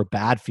field or a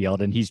bad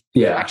field. And he's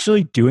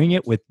actually doing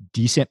it with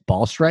decent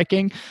ball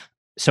striking.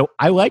 So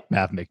I like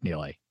Matt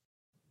McNeely.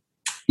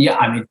 Yeah,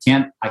 I mean,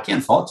 I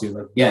can't fault you.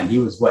 Like again, he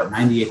was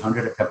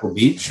 9,800 at Pebble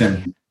Beach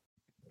and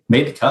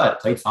made the cut,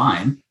 played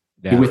fine.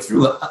 Yeah. He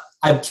withdrew.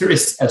 I'm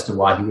curious as to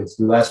why he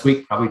withdrew last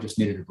week. Probably just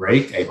needed a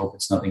break. I hope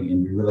it's nothing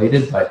injury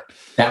related, but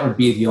that would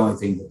be the only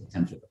thing to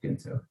potentially look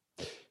into.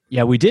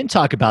 Yeah, we didn't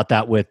talk about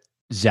that with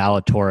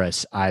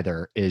Zalatoris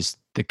either. Is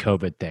the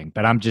COVID thing,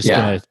 but I'm just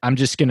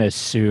gonna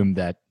assume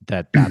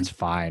that's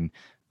fine.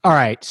 All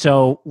right,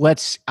 so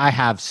I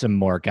have some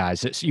more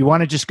guys. So you want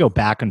to just go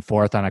back and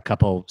forth on a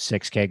couple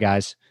 6K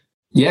guys?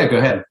 Yeah, go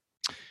ahead.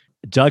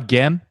 Doug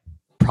Ghim.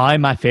 Probably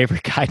my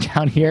favorite guy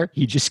down here.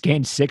 He just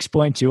gained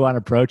 6.2 on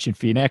approach in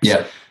Phoenix.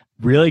 Yeah.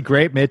 Really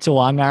great mid to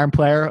long iron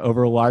player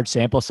over a large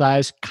sample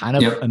size. Kind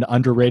of an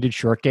underrated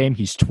short game.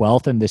 He's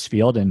 12th in this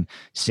field in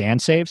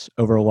sand saves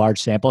over a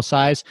large sample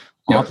size.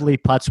 Awfully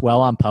putts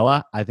well on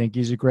POA. I think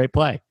he's a great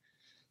play.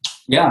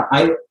 Yeah,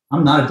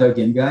 I'm not a Doug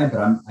Ghim guy, but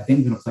I think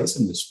I'm going to place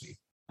him this week.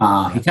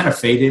 He kind of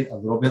faded a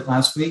little bit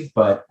last week,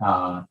 but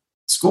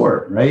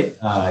scored, right?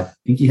 I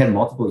think he had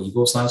multiple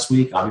eagles last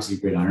week. Obviously a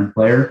great iron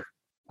player.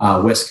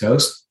 West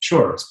Coast,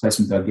 sure, let's play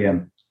some Doug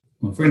Ghim.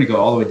 Well, if we're going to go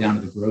all the way down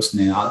to the gross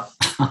name, I'll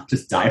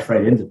just dive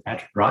right into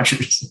Patrick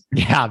Rogers.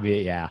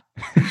 Yeah.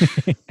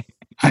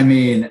 I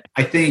mean,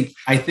 I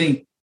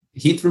think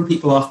he threw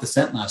people off the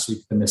scent last week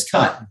with the missed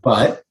cut,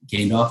 but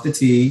gained off the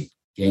tee,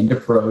 gained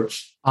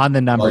approach. On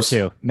the number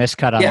too. Missed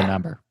cut on the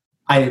number.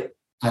 I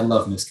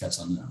love missed cuts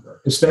on the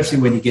number, especially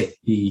when you get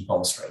the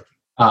ball striking.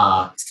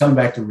 He's coming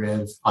back to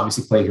Riv,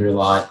 obviously played here a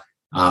lot,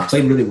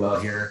 played really well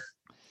here.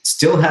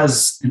 Still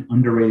has an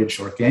underrated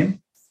short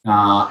game.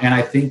 And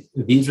I think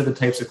these are the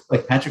types of,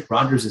 like Patrick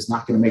Rogers is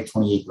not going to make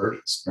 28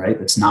 birdies, right?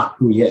 That's not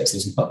who he is. He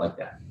doesn't putt like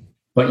that.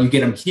 But you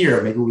get him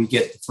here, maybe we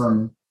get the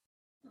firm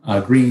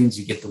greens,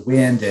 you get the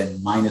wind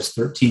and minus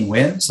 13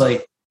 wins.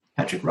 Like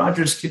Patrick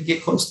Rogers could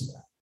get close to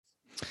that.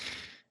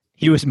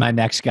 He was my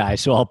next guy.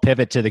 So I'll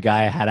pivot to the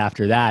guy I had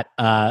after that.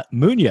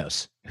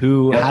 Munoz,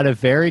 who had a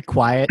very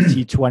quiet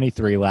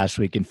T23 last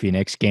week in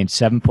Phoenix, gained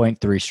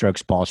 7.3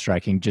 strokes ball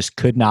striking, just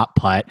could not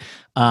putt.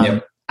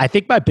 I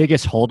think my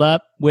biggest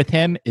holdup with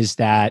him is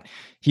that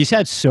he's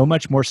had so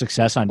much more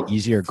success on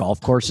easier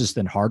golf courses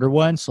than harder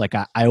ones. Like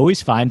I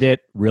always find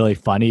it really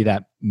funny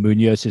that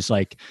Munoz is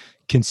like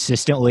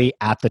consistently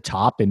at the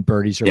top in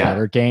birdies or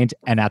better gained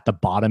and at the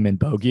bottom in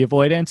bogey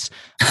avoidance.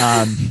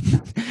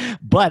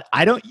 But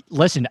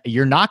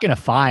you're not going to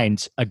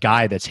find a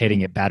guy that's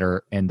hitting it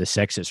better in the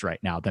sixes right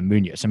now than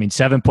Munoz. I mean,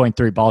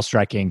 7.3 ball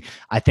striking.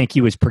 I think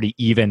he was pretty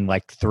even,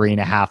 like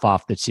 3.5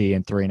 off the tee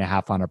and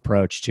 3.5 on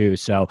approach too.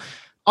 So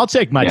I'll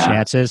take my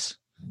chances.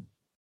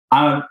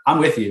 I'm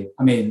with you.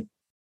 I mean,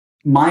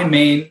 my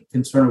main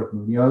concern with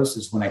Munoz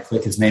is when I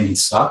click his name, he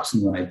sucks.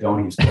 And when I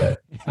don't, he's good.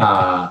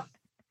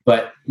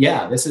 But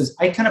yeah,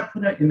 I kind of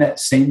put it in that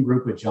same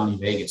group with Johnny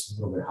Vegas,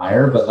 a little bit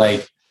higher, but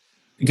like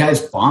the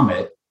guys bomb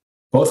it.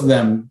 Both of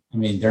them, I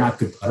mean, they're not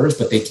good putters,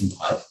 but they can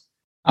putt.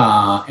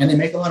 And they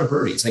make a lot of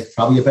birdies, like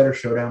probably a better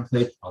showdown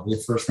play, probably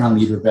a first round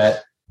leader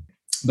bet.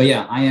 But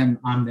yeah,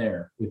 I'm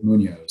there with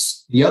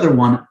Munoz. The other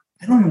one,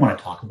 I don't even want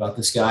to talk about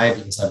this guy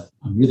because I'm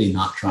really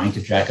not trying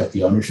to jack up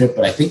the ownership,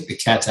 but I think the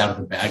cat's out of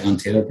the bag on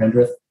Taylor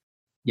Pendrith.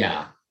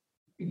 Yeah,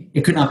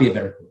 it could not be a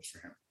better course for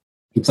him.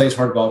 He plays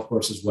hard golf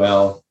course as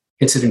well,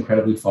 hits it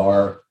incredibly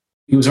far.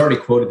 He was already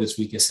quoted this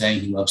week as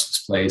saying he loves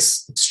this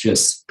place. It's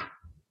just,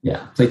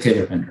 play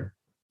Taylor Pendrith.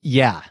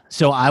 Yeah,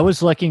 so I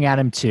was looking at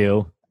him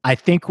too. I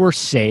think we're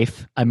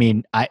safe. I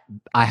mean, I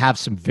have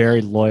some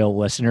very loyal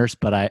listeners,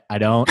 but I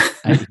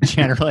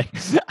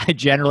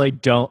generally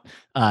don't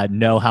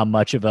know how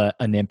much of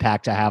an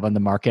impact I have on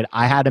the market.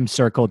 I had him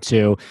circled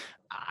too.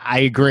 I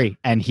agree,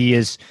 and he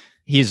is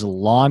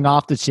long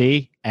off the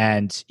tee,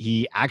 and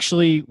he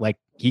actually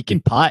he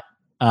can putt.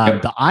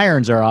 The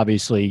irons are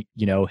obviously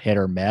hit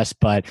or miss,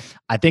 but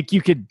I think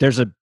there's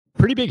a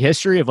pretty big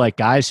history of like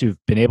guys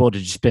who've been able to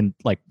just been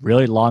like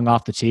really long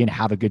off the tee and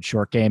have a good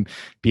short game,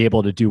 be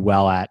able to do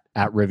well at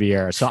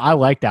Riviera. So I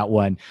like that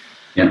one.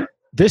 Yeah.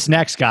 This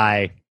next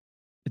guy,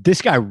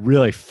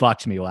 really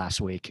fucked me last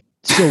week.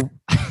 So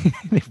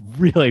it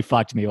really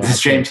fucked me last week. Is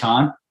this James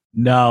Hahn?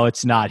 No,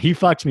 it's not. He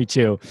fucked me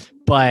too.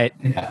 But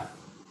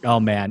oh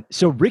man.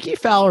 So Ricky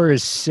Fowler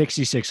is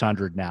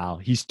 6,600 now.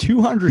 He's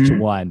 200 to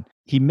 1.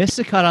 He missed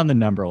the cut on the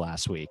number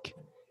last week.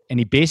 And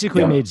he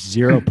basically made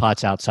 0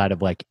 putts outside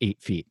of like 8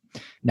 feet.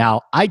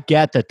 Now, I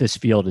get that this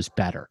field is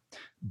better,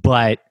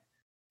 but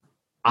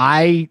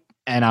I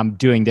and I'm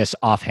doing this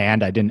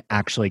offhand, I didn't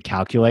actually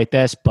calculate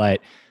this, but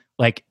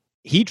like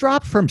he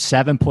dropped from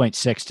 7.6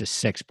 to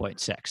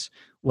 6.6.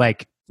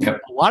 Like a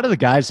lot of the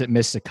guys that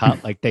missed the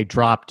cut, like they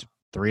dropped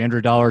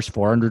 $300,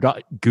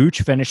 $400.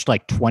 Gooch finished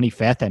like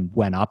 25th and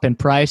went up in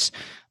price.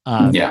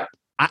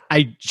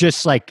 I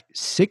just like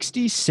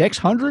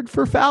 6,600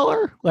 for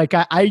Fowler. Like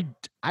I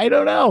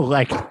don't know.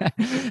 Like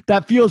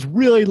that feels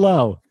really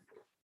low.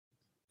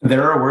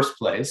 There are worse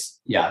plays.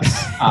 Yes.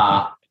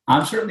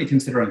 I'm certainly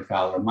considering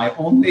Fowler. My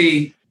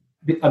only,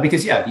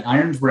 because the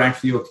irons were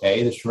actually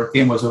okay. The short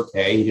game was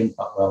okay. He didn't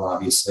putt well,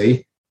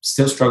 obviously.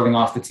 Still struggling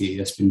off the tee.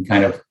 It's been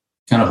kind of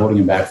holding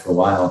him back for a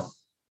while.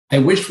 I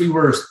wish we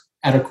were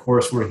at a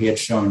course where he had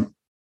shown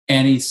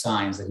any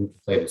signs that he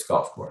could play this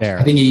golf course. Fair.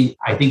 I think he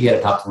had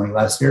a top 20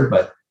 last year,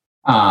 but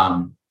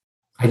I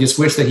just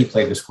wish that he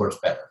played this course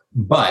better.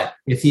 But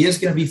if he is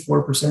going to be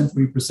 4%,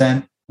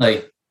 3%,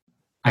 like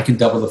I can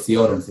double the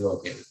field and feel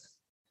okay with it.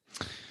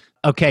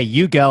 Okay,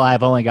 you go.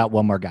 I've only got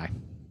one more guy.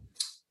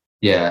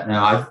 Yeah,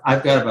 no,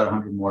 I've got about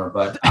 100 more,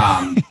 but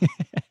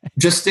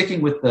just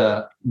sticking with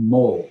the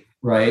mold,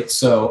 right?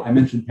 So I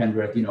mentioned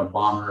Pendrith,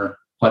 bomber,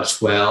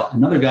 putts well.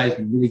 Another guy who's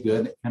been really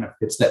good that kind of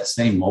fits that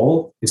same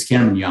mold is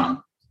Cameron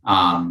Young.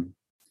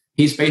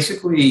 He's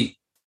basically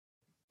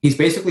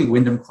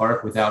Wyndham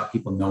Clark without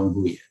people knowing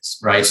who he is,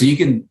 right? So you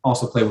can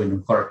also play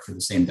Wyndham Clark for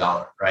the same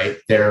dollar, right?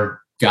 They're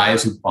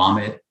guys who bomb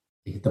it,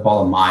 they hit the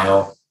ball a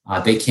mile.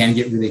 They can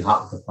get really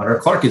hot with the putter.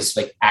 Clark is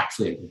like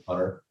actually a good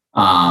putter,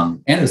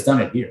 and has done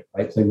it here,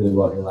 right? Played really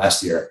well here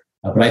last year.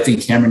 But I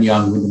think Cameron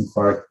Young, Wyndham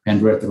Clark,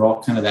 Pendrith, they're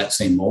all kind of that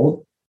same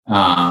mold.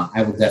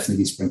 I will definitely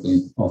be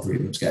sprinkling all three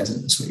of those guys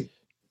in this week.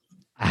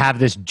 I have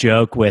this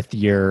joke with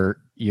your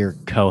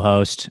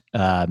co-host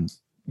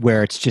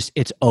where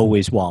it's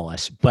always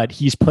Wallace, but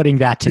he's putting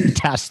that to the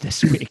test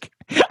this week.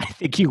 I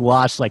think he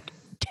lost like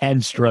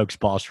 10 strokes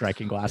ball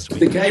striking last week.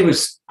 The guy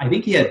I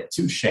think he had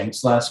 2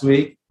 shanks last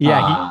week.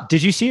 Yeah.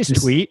 Did you see his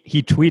tweet?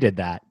 He tweeted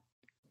that.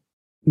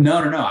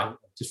 No.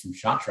 Just from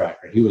Shot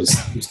Tracker. He was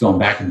going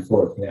back and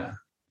forth. Yeah.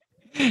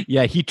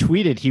 Yeah. He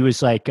tweeted, he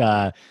was like,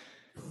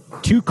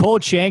 2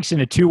 cold shanks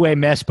and a 2-way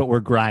miss, but we're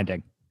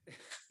grinding.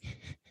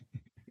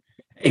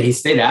 Hey, he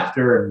stayed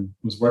after and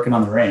was working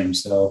on the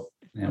range. So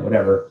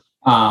whatever.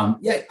 I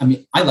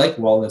mean, I like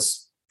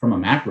Wallace from a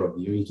macro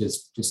view. He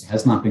just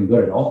has not been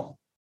good at all.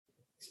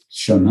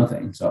 Shown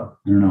nothing. So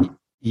I don't know.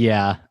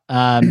 Yeah.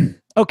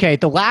 Okay.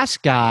 The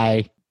last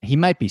guy, he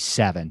might be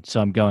 7, so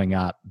I'm going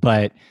up.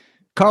 But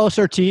Carlos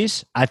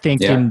Ortiz, I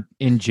think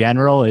in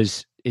general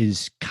is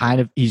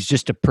kind of, he's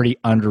just a pretty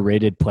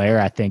underrated player.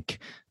 I think,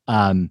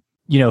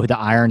 the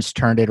irons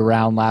turned it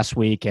around last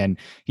week, and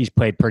he's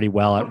played pretty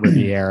well at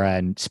Riviera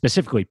and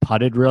specifically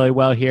putted really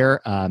well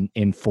here.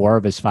 In 4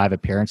 of his 5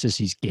 appearances,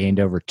 he's gained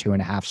over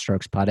 2.5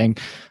 strokes putting.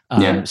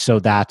 So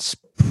that's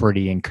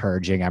pretty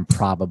encouraging. I'm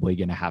probably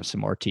going to have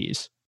some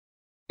Ortiz.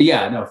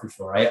 Yeah, no, for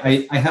sure.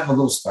 I have a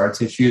little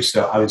starts issue.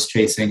 So I was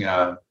chasing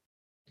a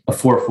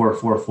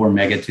 4-4-4-4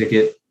 mega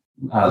ticket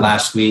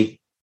last week,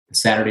 the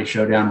Saturday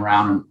Showdown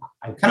round. And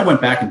I kind of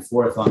went back and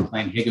forth on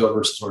playing Higo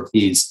versus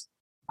Ortiz.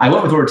 I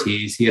went with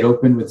Ortiz. He had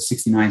opened with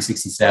 69,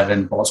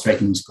 67. Ball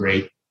striking was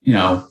great.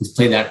 He's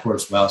played that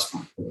course well. It's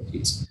fine for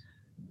Ortiz.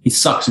 He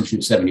sucks and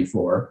shoots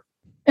 74.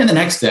 And the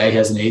next day he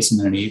has an ace and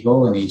then an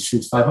eagle, and he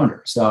shoots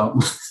 500. So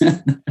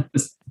it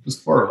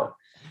was horrible.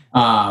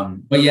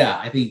 But yeah,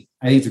 I think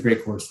it's a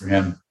great course for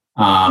him.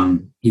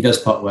 He does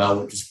putt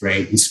well, which is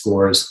great. He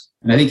scores.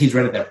 And I think he's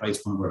right at that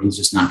price point where he's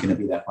just not going to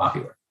be that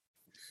popular.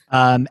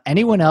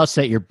 Anyone else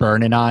that you're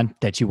burning on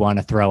that you want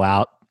to throw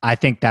out? I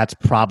think that's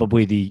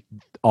probably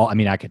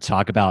I could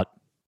talk about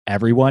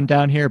everyone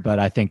down here, but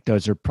I think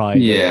those are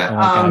probably the only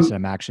guys that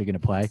I'm actually going to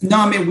play. No,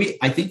 I mean,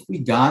 I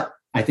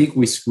think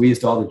we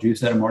squeezed all the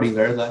juice out of Marty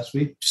Laird last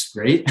week, which is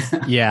great.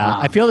 Yeah,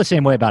 I feel the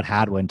same way about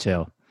Hadwin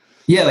too.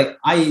 Yeah, like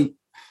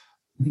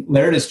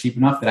Laird is cheap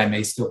enough that I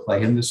may still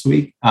play him this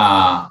week.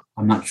 I'm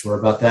not sure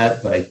about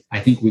that, but I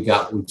think we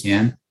got what we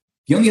can.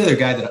 The only other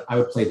guy that I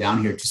would play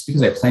down here, just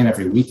because I play him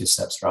every week, is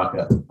Sepp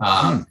Straka.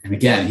 And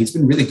again, he's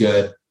been really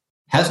good.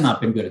 Has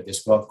not been good at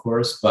this golf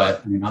course,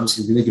 but I mean,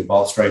 obviously, really good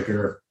ball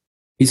striker.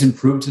 He's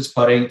improved his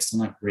putting. It's still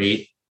not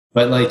great,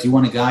 but like, you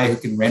want a guy who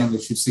can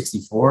randomly shoot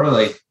 64?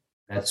 Like,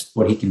 that's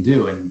what he can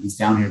do, and he's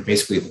down here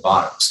basically at the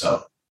bottom.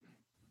 So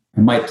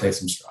I might play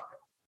some Straka.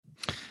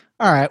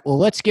 All right. Well,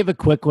 let's give a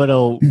quick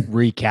little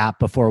recap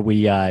before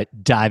we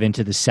dive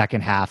into the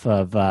second half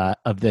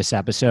of this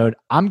episode.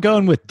 I'm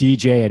going with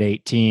DJ at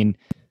 18,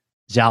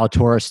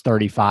 Zalatoris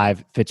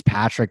 35,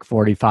 Fitzpatrick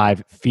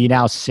 45,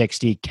 Finau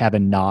 60,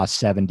 Kevin Na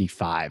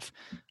 75.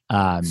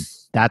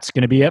 That's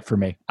going to be it for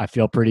me. I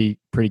feel pretty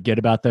good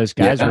about those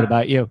guys. Yeah. What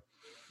about you?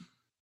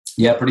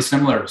 Yeah, pretty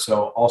similar.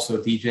 So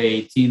also DJ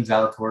 18,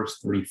 Zalatoris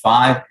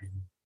 35,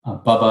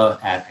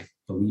 Bubba at, I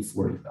believe,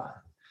 45.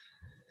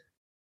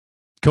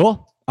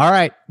 Cool. All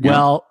right. Yeah.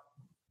 Well,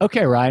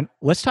 okay, Ryan,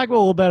 let's talk a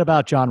little bit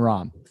about Jon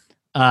Rahm.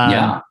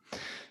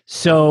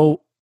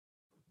 So,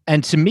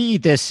 and to me,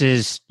 this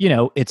is,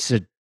 it's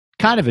a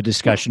kind of a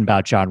discussion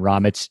about Jon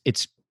Rahm.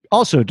 It's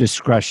also a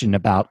discussion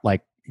about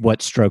like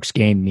what strokes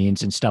gained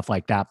means and stuff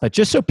like that. But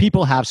just so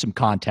people have some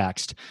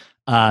context,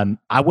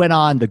 I went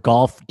on the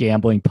Golf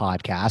Gambling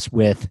Podcast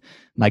with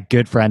my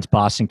good friends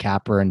Boston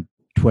Capper and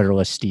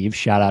Twitterless Steve.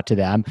 Shout out to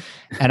them.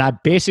 And I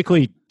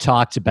basically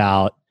talked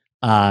about,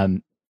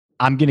 I'm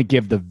going to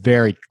give the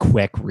very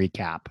quick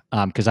recap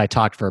because I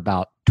talked for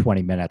about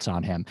 20 minutes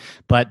on him.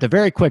 But the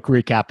very quick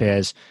recap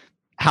is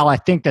how I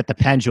think that the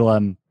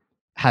pendulum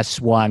has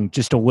swung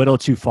just a little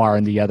too far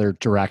in the other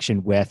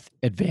direction with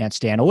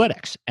advanced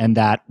analytics, and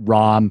that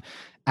Rahm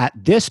at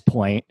this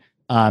point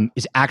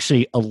is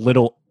actually a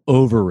little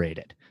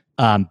overrated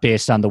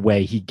based on the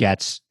way he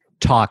gets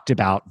talked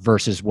about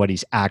versus what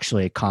he's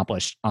actually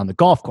accomplished on the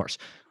golf course,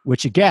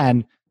 which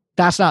again,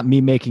 that's not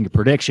me making a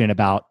prediction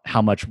about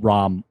how much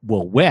Rahm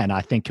will win.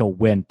 I think he'll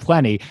win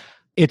plenty.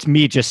 It's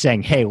me just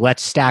saying, hey,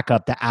 let's stack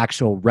up the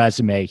actual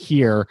resume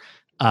here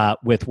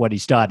with what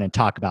he's done and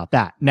talk about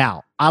that.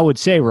 Now, I would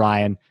say,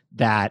 Ryan,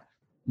 that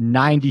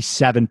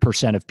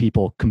 97% of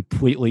people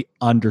completely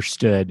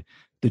understood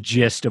the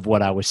gist of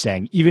what I was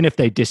saying, even if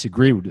they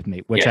disagreed with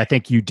me, which I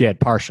think you did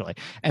partially.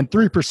 And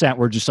 3%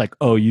 were just like,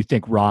 oh, you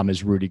think Rahm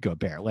is Rudy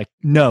Gobert. Like,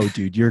 no,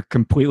 dude, you're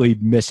completely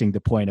missing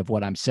the point of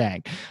what I'm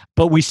saying.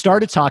 But we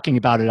started talking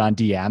about it on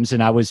DMs,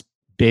 and I was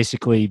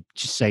basically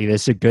just saying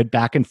this is a good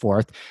back and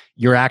forth.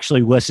 You're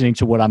actually listening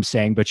to what I'm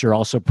saying, but you're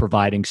also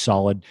providing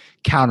solid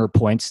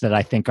counterpoints that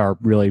I think are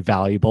really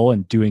valuable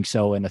and doing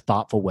so in a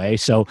thoughtful way.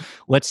 So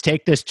let's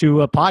take this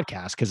to a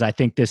podcast because I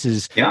think this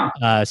is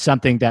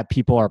something that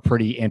people are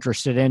pretty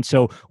interested in.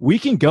 So we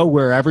can go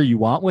wherever you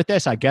want with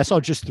this. I guess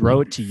I'll just throw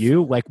it to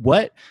you. Like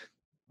what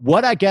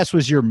I guess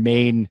was your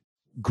main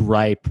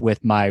gripe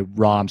with my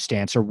Rahm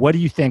stance, or what do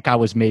you think I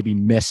was maybe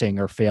missing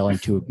or failing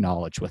to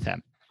acknowledge with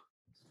him?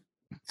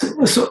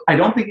 So I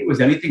don't think it was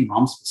anything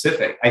Rahm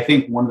specific. I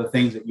think one of the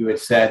things that you had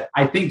said,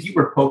 I think you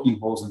were poking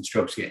holes in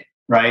strokes gained,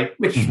 right?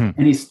 Which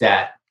any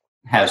stat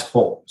has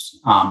holes.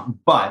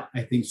 But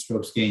I think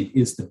strokes gained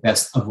is the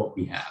best of what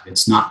we have.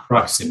 It's not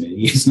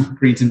proximity. It's not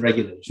greens in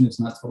regulation. It's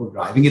not total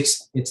driving.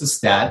 It's a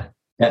stat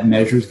that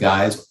measures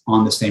guys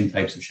on the same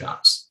types of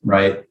shots,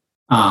 right?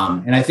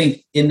 And I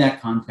think in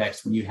that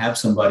context, when you have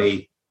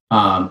somebody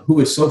who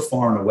is so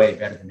far and away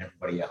better than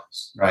everybody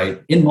else,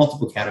 right, in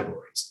multiple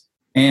categories,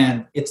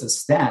 and it's a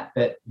stat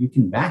that you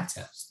can back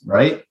test,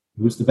 right?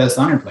 Who's the best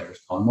iron player?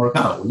 Collin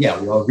Morikawa. Well, yeah,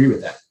 we all agree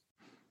with that.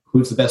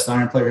 Who's the best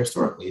iron player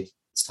historically?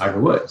 It's Tiger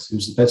Woods.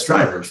 Who's the best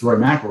driver? It's Rory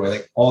McIlroy.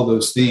 Like all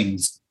those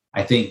things,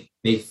 I think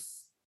they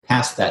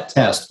pass that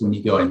test when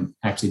you go and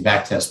actually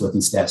back test what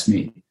these stats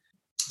mean.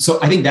 So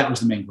I think that was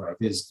the main gripe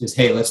is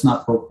hey, let's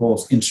not poke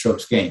holes in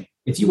strokes gained.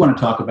 If you want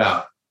to talk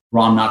about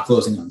Rahm not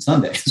closing on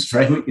Sundays,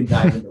 right? We can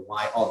dive into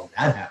why all of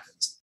that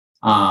happens.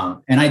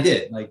 And I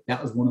did. Like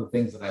that was one of the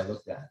things that I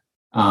looked at.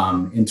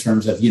 In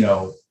terms of,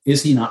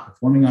 is he not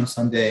performing on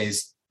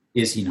Sundays?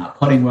 Is he not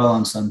putting well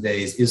on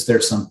Sundays? Is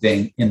there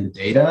something in the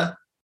data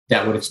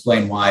that would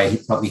explain why he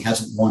probably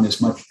hasn't won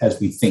as much as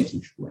we think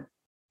he should win?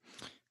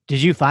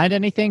 Did you find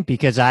anything?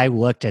 Because I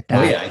looked at that.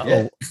 Oh,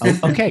 yeah, I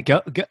did. Okay,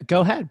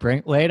 go ahead.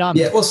 Lay it on.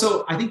 Yeah, well,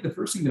 so I think the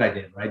first thing that I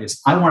did, right, is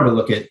I wanted to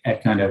look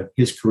at kind of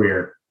his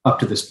career up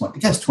to this point. The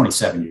guy's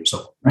 27 years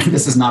old, right?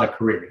 This is not a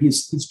career.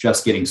 He's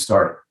just getting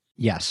started.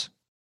 Yes.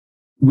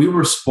 We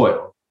were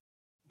spoiled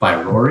by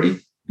Rory,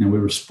 and we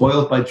were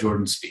spoiled by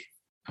Jordan Spieth,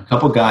 a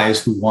couple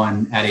guys who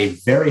won at a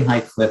very high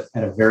clip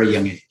at a very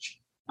young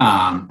age.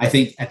 I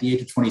think at the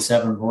age of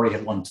 27, Rory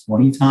had won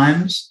 20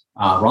 times.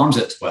 Rahm's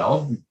at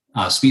 12.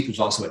 Spieth was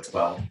also at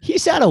 12.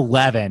 He's at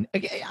 11.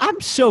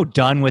 I'm so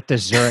done with the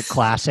Zurich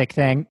Classic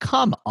thing.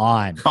 Come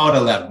on. Call it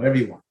 11, whatever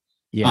you want.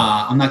 Yeah.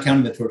 I'm not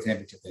counting the Tour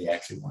Championship that he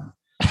actually won.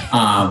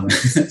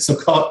 So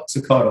call it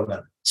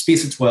 11.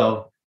 Spieth's at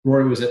 12.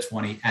 Rory was at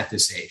 20 at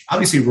this age.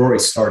 Obviously, Rory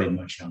started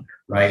much younger,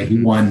 right?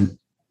 He won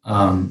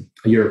a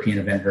European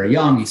event very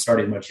young. He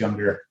started much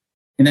younger.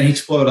 And then he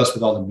exploded us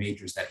with all the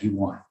majors that he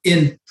won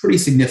in pretty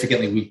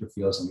significantly weaker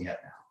fields than we have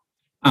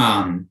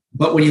now.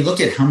 But when you look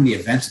at how many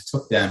events it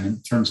took them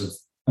in terms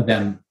of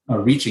them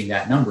reaching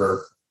that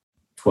number,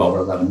 12 or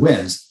 11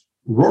 wins,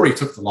 Rory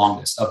took the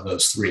longest of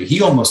those three.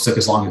 He almost took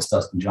as long as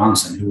Dustin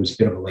Johnson, who was a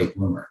bit of a late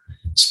bloomer.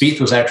 Spieth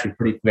was actually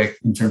pretty quick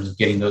in terms of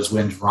getting those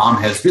wins. Rahm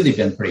has really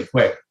been pretty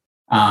quick.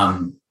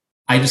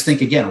 I just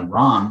think, again,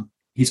 Rahm,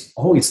 he's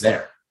always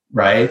there,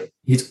 right?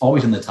 He's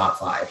always in the top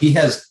 5. He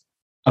has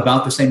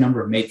about the same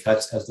number of made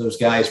cuts as those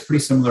guys,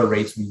 pretty similar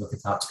rates when you look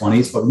at top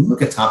 20s. But when you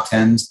look at top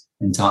 10s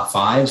and top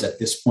 5s at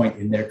this point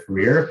in their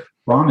career,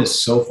 Rahm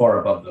is so far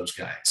above those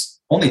guys.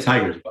 Only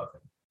Tiger's above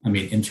him. I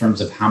mean, in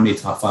terms of how many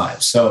top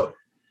 5s. So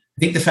I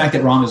think the fact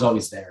that Rahm is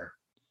always there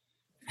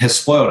has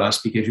spoiled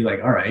us because you're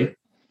like, all right,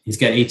 he's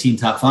got 18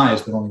 top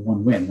 5s, but only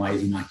one win. Why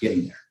is he not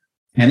getting there?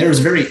 And there was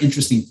a very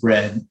interesting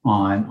thread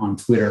on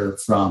Twitter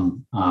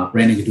from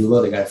Brandon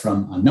Gadula, the guy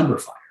from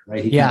Numberfire,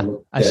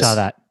 right? I saw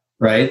that.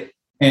 Right.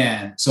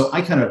 And so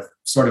I kind of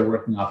started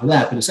working off of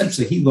that. But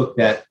essentially, he looked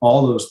at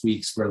all those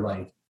weeks where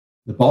like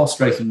the ball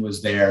striking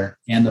was there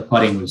and the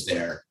putting was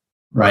there,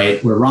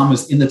 right? Where Rahm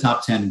was in the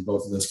top 10 in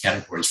both of those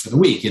categories for the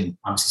week. And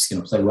obviously, he's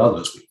going to play well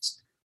those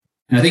weeks.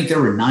 And I think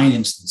there were 9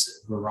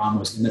 instances where Rahm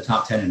was in the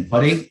top 10 in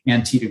putting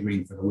and tee to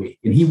green for the week.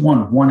 And he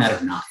won 1 out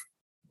of 9,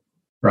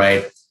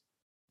 right?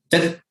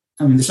 There's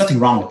nothing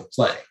wrong with the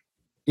play.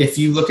 If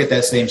you look at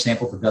that same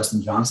sample for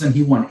Dustin Johnson,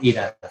 he won 8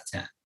 out of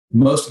 10.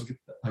 Most of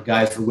the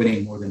guys were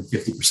winning more than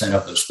 50%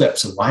 of those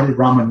clips. So why did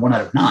Rahm win 1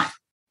 out of 9?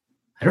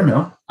 I don't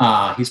know.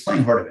 He's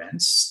playing hard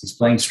events. He's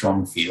playing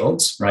strong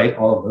fields, right?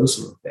 All of those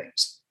sort of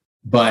things.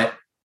 But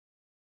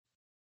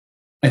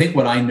I think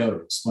what I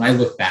noticed when I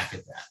look back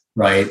at that,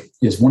 right,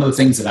 is one of the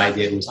things that I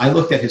did was I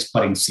looked at his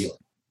putting ceiling.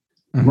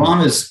 Mm-hmm.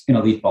 Rahm is an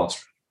elite ball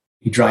striker.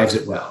 He drives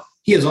it well.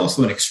 He is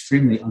also an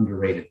extremely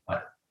underrated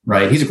putter,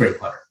 right? He's a great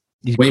putter.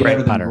 He's way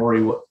better than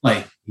Rory.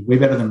 Way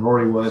better than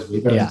Rory was. Way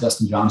better than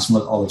Dustin Johnson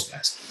was. All those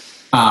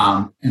guys.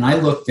 And I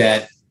looked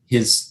at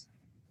his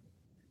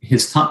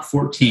top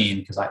 14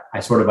 because I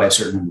sorted by a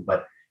certain number,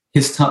 but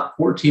his top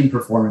 14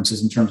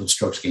 performances in terms of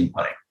strokes gained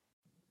putting.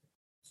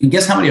 And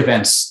guess how many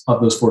events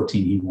of those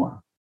 14 he won?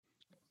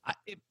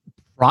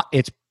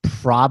 It's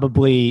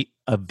probably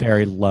a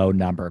very low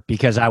number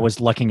because I was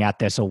looking at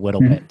this a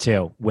little bit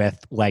too with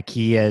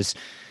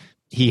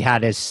he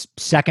had his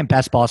second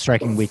best ball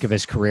striking week of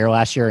his career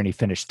last year and he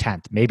finished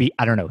 10th. Maybe,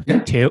 I don't know,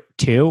 two?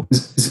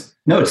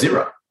 No, it's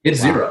 0. It's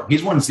 0.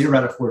 He's won 0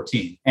 out of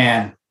 14.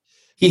 And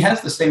he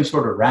has the same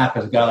sort of rap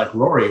as a guy like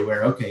Rory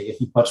where, okay, if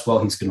he putts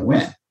well, he's going to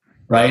win,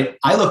 right?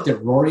 I looked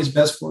at Rory's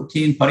best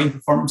 14 putting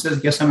performances.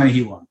 Guess how many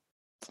he won?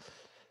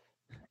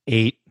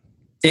 8.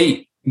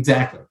 8,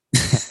 exactly.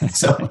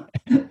 So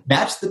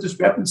that's the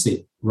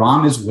discrepancy.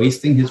 Rahm is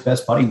wasting his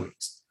best putting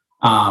weeks.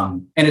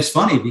 And it's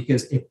funny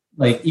because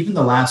even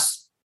the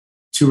last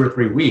 2 or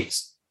 3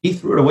 weeks, he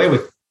threw it away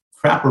with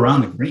crap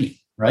around the green,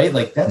 right?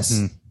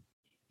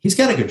 He's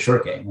got a good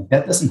short game.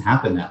 That doesn't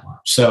happen that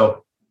much.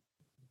 So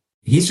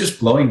he's just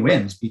blowing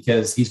wins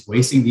because he's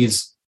wasting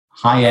these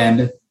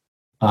high-end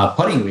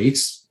putting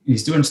weeks.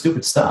 He's doing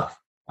stupid stuff.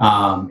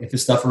 If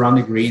it's stuff around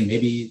the green,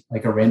 maybe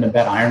like a random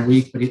bad iron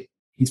week, but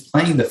he's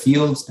playing the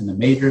fields and the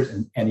majors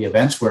and the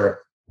events where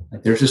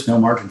there's just no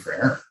margin for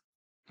error.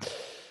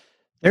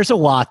 There's a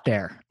lot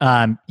there.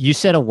 You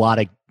said a lot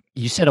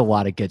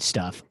of good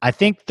stuff. I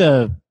think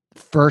the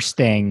first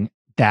thing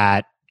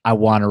that I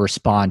want to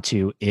respond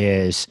to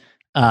is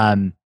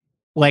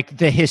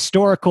the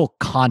historical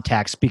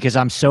context, because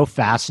I'm so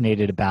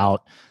fascinated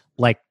about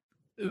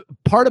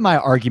part of my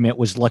argument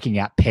was looking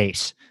at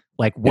pace.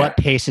 What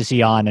pace is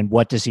he on and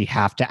what does he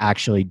have to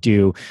actually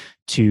do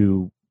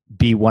to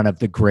be one of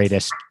the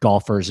greatest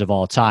golfers of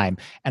all time?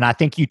 And I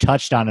think you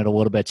touched on it a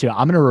little bit too.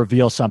 I'm going to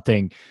reveal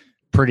something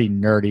pretty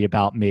nerdy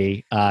about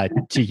me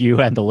to you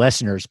and the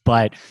listeners,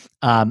 but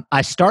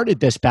I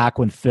started this back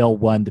when Phil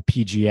won the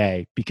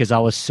PGA because I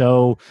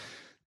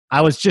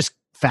was just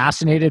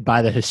fascinated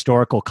by the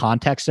historical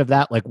context of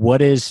that.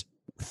 What is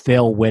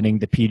Phil winning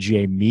the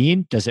PGA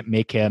mean? Does it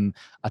make him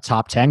a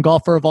top 10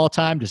 golfer of all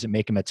time? Does it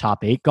make him a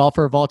top 8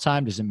 golfer of all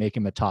time? Does it make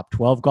him a top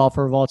 12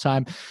 golfer of all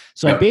time?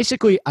 So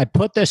I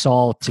put this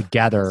all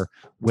together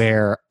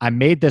where I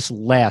made this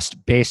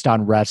list based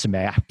on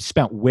resume. I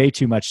spent way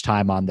too much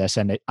time on this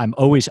and I'm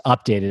always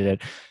updating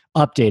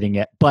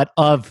it, but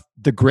of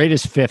the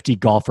greatest 50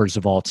 golfers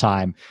of all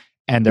time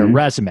and their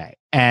resume.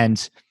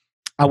 And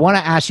I want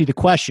to ask you the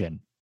question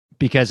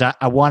because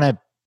I want to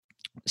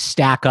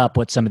stack up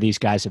what some of these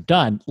guys have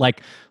done.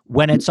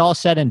 When it's all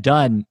said and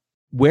done,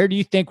 where do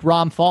you think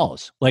Rahm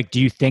falls?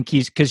 Do you think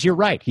because you're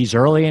right, he's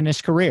early in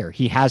his career.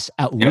 He has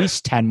at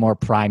least 10 more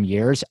prime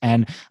years.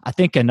 And I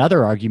think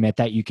another argument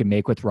that you can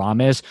make with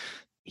Rahm is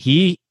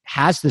he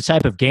has the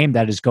type of game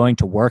that is going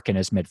to work in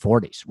his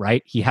mid-40s,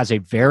 right? He has a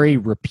very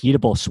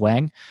repeatable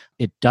swing.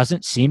 It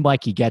doesn't seem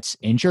like he gets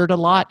injured a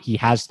lot. He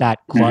has that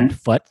clubbed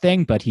foot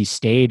thing, but he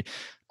stayed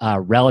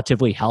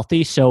relatively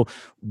healthy. So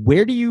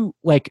where do you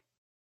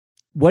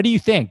what do you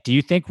think? Do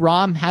you think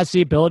Rahm has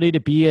the ability to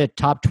be a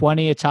top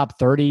 20, a top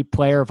 30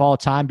 player of all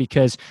time?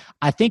 Because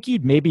I think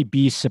you'd maybe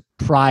be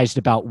surprised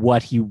about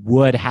what he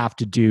would have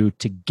to do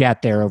to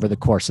get there over the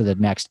course of the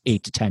next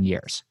 8 to 10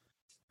 years.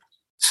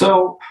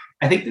 So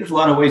I think there's a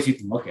lot of ways you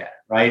can look at it,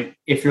 right?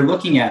 If you're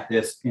looking at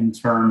this in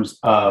terms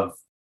of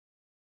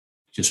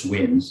just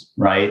wins,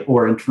 right?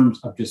 Or in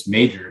terms of just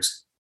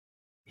majors,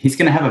 he's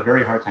going to have a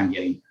very hard time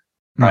getting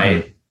there,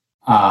 right?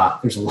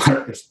 There's a lot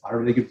of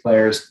really good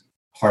players.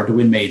 Hard to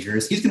win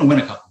majors. He's going to win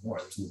a couple more.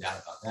 There's no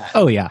doubt about that.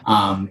 Oh, yeah.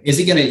 Is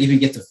he going to even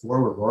get to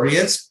 4 where Rory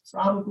is?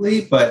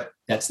 Probably, but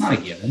that's not a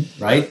given,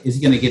 right? Is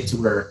he going to get to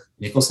where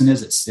Nicholson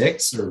is at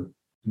 6?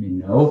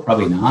 No,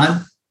 probably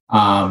not.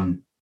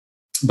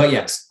 But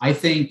yes, I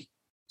think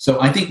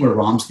where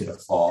Rahm's going to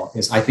fall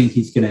is I think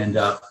he's going to end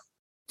up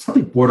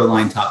probably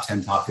borderline top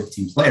 10, top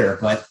 15 player,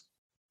 but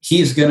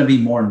he's going to be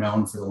more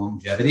known for the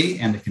longevity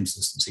and the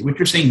consistency, which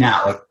you're seeing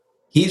now.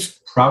 He's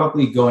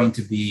probably going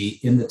to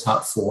be in the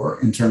top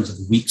 4 in terms of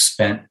weeks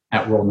spent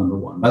at roll number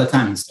 1 by the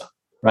time he's done,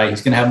 right?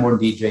 He's going to have more than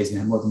DJ. He's going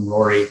to have more than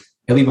Rory.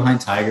 He'll be behind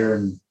Tiger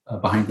and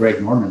behind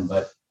Greg Norman,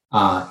 but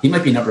he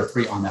might be number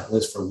 3 on that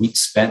list for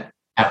weeks spent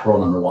at roll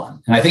number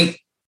 1. And I think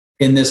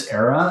in this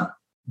era,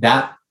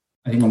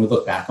 when we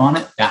look back on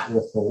it, that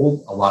will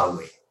hold a lot of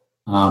weight.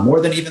 more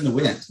than even the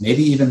wins,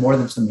 maybe even more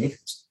than some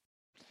majors.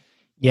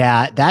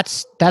 Yeah,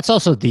 that's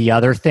also the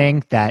other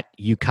thing that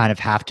you kind of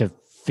have to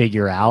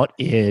figure out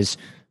is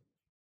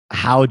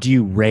how do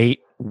you rate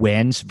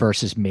wins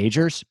versus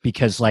majors?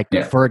 Because, like,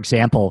 for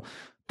example,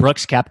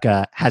 Brooks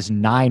Koepka has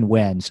 9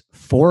 wins.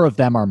 4 of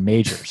them are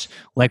majors.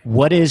 Like,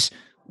 what is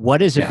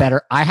a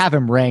better? I have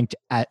him ranked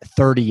at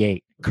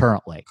 38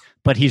 currently,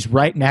 but he's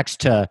right next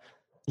to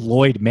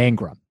Lloyd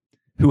Mangrum,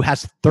 who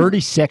has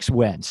 36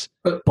 wins,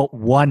 but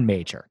 1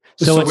 major.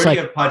 So it's where like,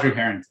 do you have Padraig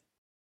Harrington?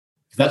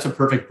 That's a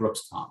perfect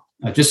Brooks comp.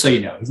 Just so you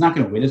know, he's not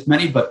going to win as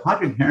many, but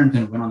Padraig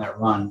Harrington went on that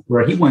run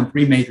where he won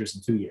 3 majors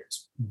in 2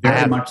 years,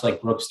 very much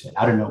like Brooks did,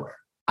 out of nowhere.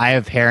 I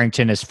have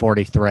Harrington as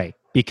 43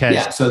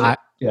 because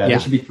they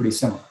should be pretty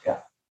similar.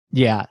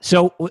 Yeah.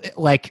 So,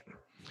 like,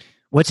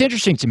 what's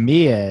interesting to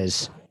me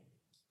is,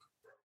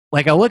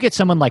 like, I look at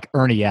someone like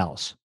Ernie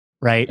Els,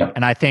 right? Yep.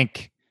 And I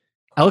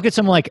look at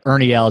someone like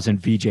Ernie Els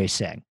and Vijay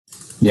Singh.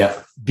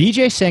 Yeah.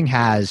 Vijay Singh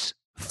has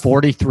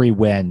 43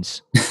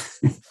 wins.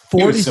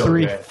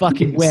 43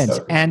 fucking wins.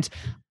 So and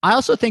I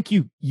also think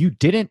you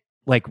didn't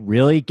like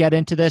really get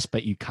into this,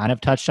 but you kind of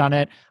touched on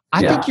it.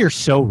 I think you're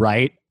so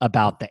right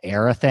about the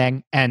era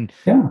thing. And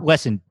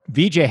listen,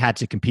 Vijay had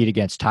to compete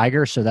against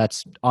Tiger, so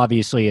that's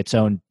obviously its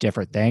own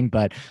different thing.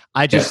 But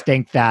I just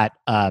think that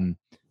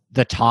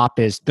the top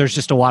there's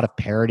just a lot of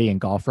parity in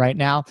golf right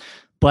now.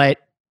 But,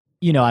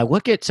 you know, I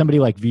look at somebody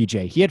like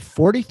Vijay. He had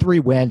 43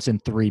 wins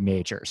and 3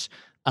 majors.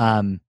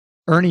 Ernie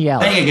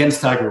Els. Playing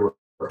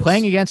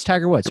against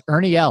Tiger Woods.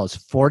 Ernie Els,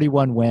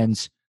 41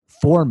 wins,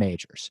 4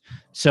 majors.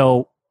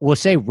 So we'll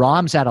say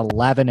Rahm's at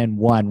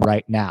 11-1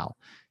 right now.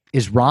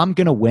 Is Rahm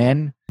going to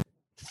win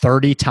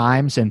 30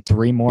 times and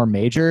 3 more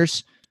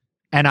majors?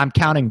 And I'm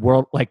counting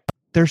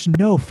there's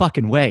no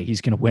fucking way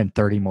he's going to win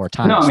 30 more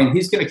times. No, I mean,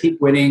 he's going to keep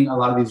winning a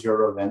lot of these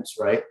Euro events,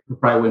 right? He'll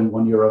probably win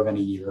 1 Euro event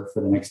a year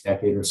for the next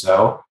decade or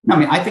so. No, I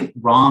mean, I think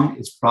Rahm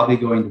is probably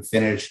going to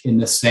finish in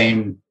the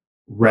same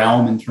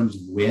realm in terms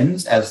of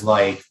wins as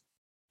like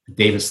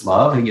Davis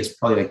Love. I think it's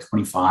probably like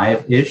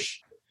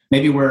 25-ish.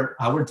 Maybe where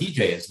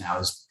DJ is now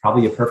is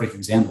probably a perfect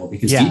example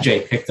because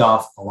DJ picked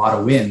off a lot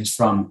of wins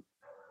from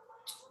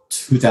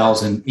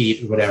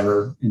 2008 or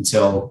whatever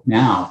until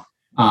now.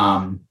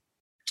 I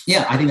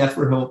think that's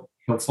where he'll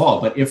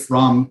fall. But if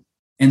Rahm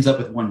ends up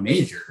with 1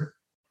 major,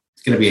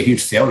 it's going to be a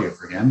huge failure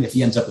for him. If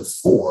he ends up with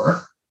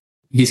 4,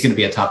 he's going to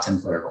be a top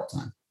 10 player of all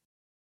time.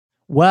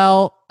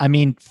 Well, I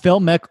mean,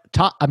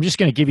 I'm just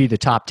going to give you the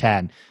top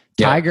 10.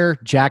 Tiger,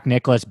 Jack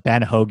Nicklaus,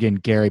 Ben Hogan,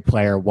 Gary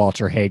Player,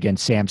 Walter Hagen,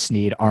 Sam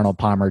Snead, Arnold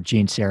Palmer,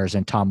 Gene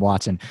Sarazen, Tom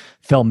Watson,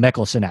 Phil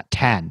Mickelson at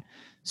 10.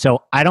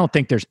 So I don't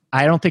think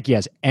he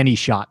has any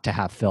shot to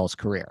have Phil's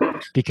career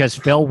because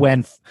Phil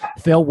won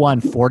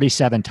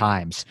 47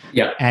 times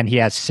and he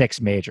has 6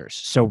 majors.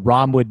 So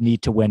Rahm would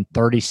need to win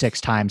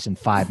 36 times and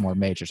 5 more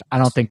majors. I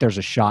don't think there's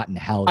a shot in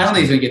hell. I don't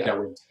think he's going to get that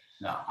win.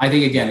 No, I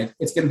think, again,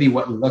 it's going to be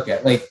what we look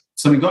at. Like,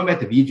 so going back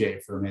to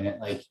VJ for a minute,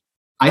 like,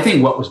 I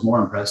think what was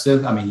more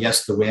impressive, I mean,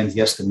 yes, the wins,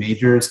 yes, the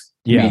majors.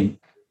 Yeah. I mean,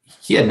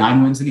 he had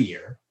 9 wins in a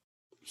year.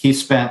 He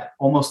spent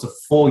almost a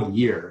full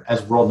year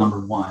as world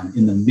number 1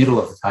 in the middle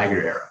of the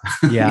Tiger era.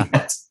 Yeah.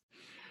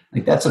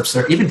 that's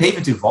absurd. Even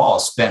David Duval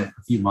spent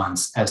a few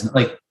months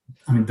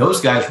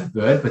those guys were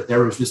good, but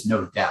there was just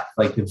no depth.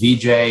 Like the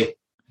VJ,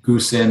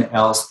 Goosen,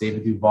 Els,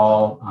 David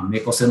Duval,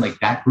 Mickelson, like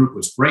that group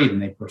was great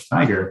and they pushed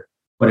Tiger.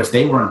 But if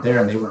they weren't there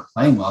and they weren't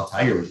playing well,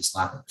 Tiger would just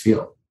slap at the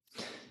field.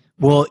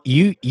 Well,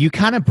 you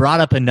kind of brought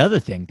up another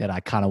thing that I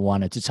kind of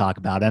wanted to talk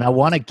about, and I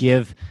want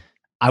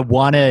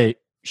to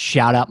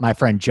shout out my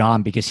friend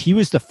John because he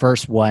was the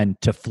first one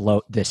to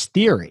float this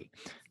theory.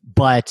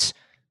 But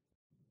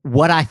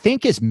what I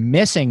think is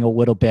missing a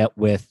little bit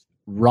with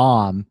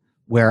Rahm,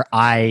 where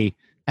I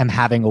am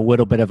having a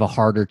little bit of a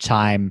harder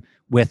time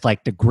with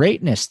like the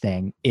greatness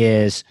thing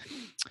is,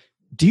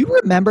 do you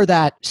remember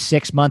that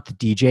 6-month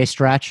DJ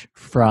stretch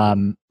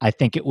from, I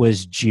think it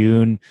was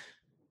June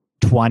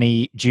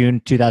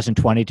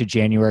 2020 to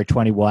January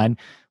 21,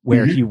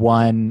 where he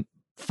won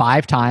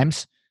 5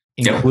 times,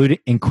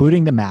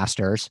 including the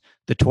Masters,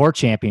 the Tour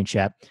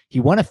Championship. He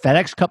won a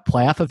FedEx Cup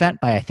playoff event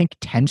by, I think,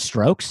 10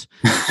 strokes.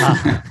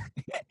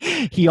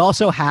 He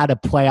also had a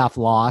playoff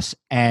loss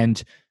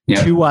and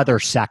 2 other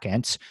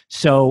seconds.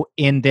 So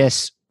in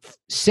this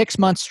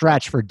 6-month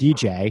stretch for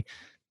DJ,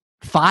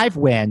 5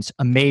 wins,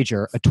 a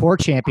major, a Tour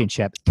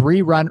Championship,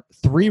 3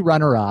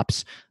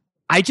 runner-ups.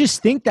 I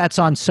just think that's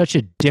on such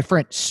a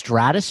different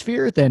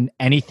stratosphere than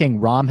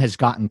anything Rahm has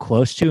gotten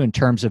close to in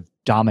terms of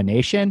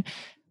domination.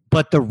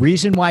 But the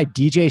reason why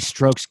DJ's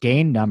strokes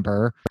gain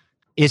number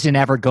isn't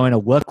ever going to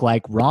look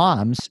like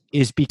Rahm's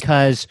is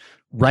because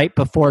right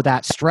before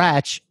that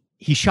stretch,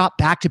 he shot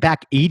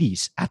back-to-back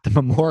 80s at the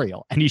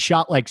Memorial, and he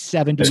shot like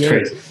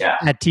 78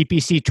 at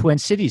TPC Twin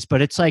Cities.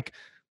 But it's like,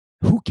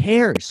 who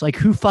cares? Like,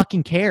 who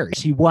fucking cares?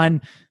 He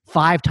won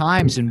 5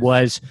 times and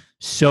was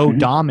so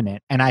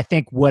dominant. And I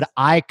think what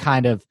I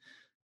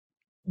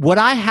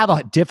have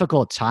a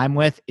difficult time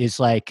with is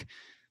like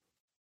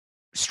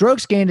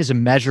strokes gained is a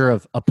measure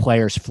of a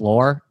player's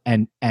floor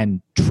and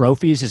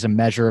trophies is a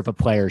measure of a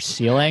player's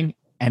ceiling.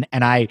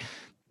 And I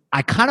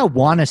kind of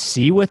want to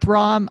see with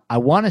Rahm, I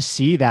want to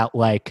see that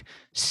like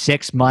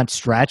 6-month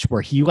stretch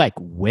where he like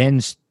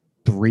wins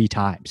 3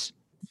 times.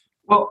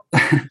 Well,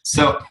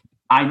 so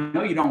I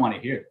know you don't want to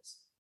hear this,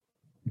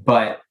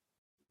 but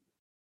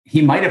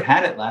he might have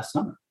had it last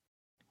summer.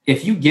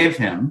 If you give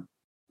him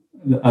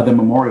the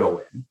Memorial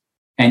win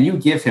and you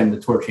give him the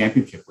Tour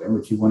Championship win,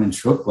 which he won in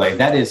stroke play,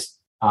 that is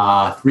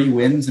 3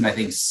 wins and I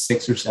think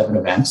 6 or 7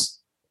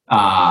 events.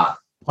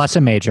 Plus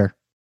a major.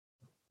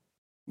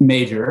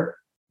 Major.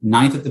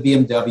 9th at the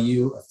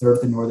BMW, a 3rd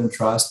at the Northern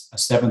Trust, a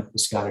 7th at the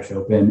Scottish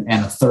Open,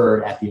 and a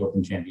 3rd at the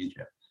Open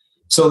Championship.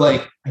 So,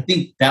 like, I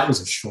think that was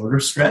a shorter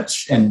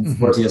stretch. And of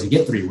course, he doesn't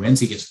get 3 wins,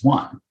 he gets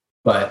 1.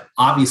 But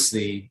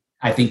obviously,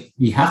 I think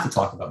we have to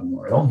talk about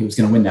Memorial. He was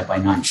going to win that by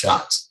 9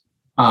 shots.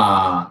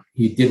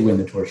 He did win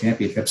the Tour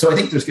Championship. So I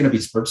think there's going to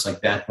be spurts like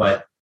that.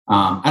 But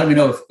I don't even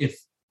know if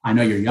I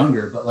know you're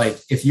younger, but like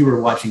if you were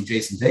watching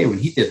Jason Day when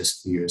he did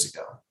this 2 years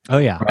ago. Oh,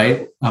 yeah.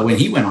 Right? When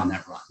he went on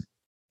that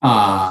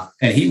run.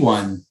 And he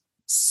won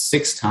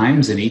 6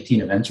 times in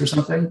 18 events or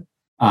something.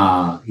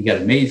 He got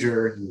a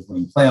major. He was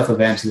winning playoff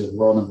events. He was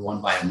world number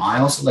 1 by a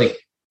mile. So, like,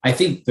 I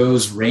think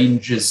those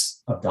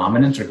ranges of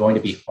dominance are going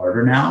to be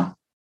harder now.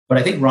 But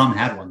I think Rahm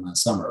had one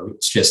last summer.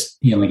 It's just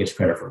he only gets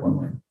credit for 1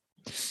 win.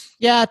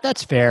 Yeah,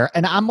 that's fair.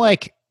 And I'm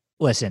like,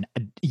 listen,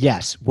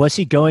 yes, was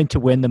he going to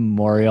win the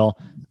Memorial?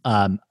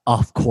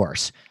 Of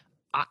course.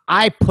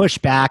 I push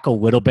back a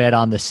little bit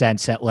on the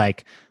sense that,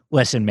 like,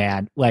 listen,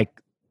 man, like,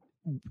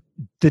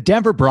 the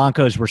Denver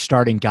Broncos were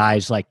starting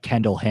guys like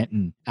Kendall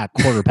Hinton at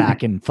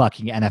quarterback in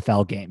fucking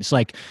NFL games.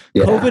 Like,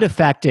 COVID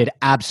affected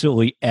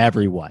absolutely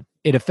everyone.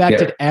 It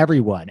affected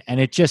everyone. And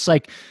it just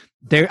like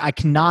I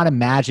cannot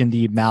imagine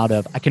the amount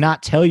of, I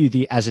cannot tell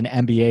you as an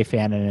NBA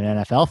fan and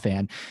an NFL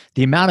fan,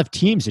 the amount of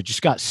teams that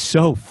just got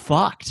so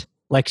fucked,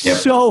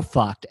 so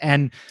fucked.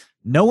 And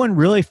no one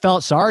really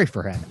felt sorry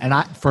for him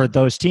for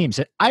those teams.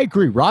 I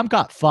agree. Rahm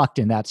got fucked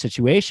in that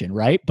situation.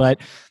 Right. But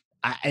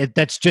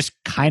that's just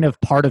kind of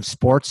part of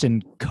sports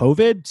and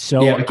COVID.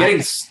 So but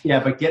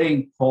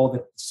getting pulled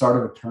at the start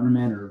of a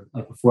tournament or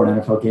like before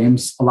an NFL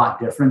game's a lot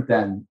different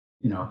than,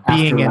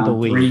 being in the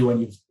league 3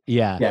 when you've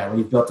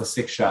built a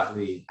 6-shot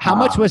lead. How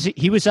much was it?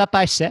 He was up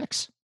by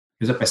 6.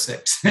 He was up by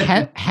 6.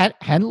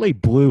 Henley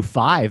blew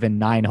 5 in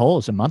 9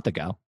 holes a month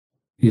ago.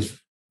 He's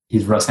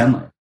Russ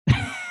Henley,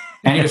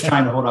 and he was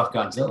trying to hold off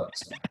Godzilla.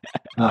 So.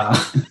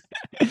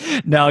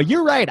 No,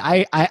 you're right.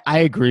 I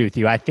agree with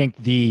you. I think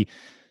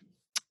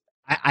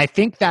I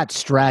think that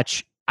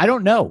stretch, I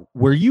don't know.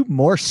 Were you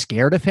more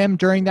scared of him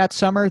during that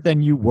summer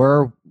than you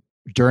were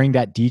during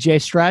that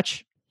DJ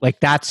stretch? Like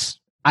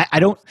I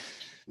don't.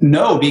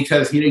 No,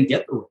 because he didn't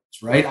get the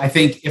wins, right? I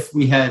think if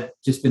we had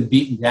just been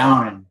beaten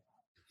down and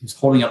he's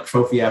holding up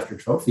trophy after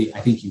trophy,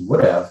 I think he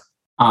would have.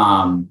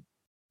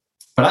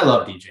 But I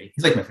love DJ.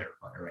 He's like my favorite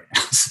player right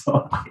now.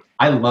 So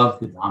I love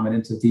the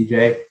dominance of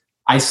DJ.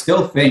 I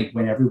still think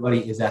when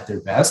everybody is at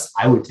their best,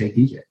 I would take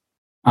DJ.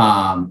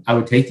 I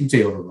would take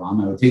DJ over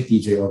Rahm. I would take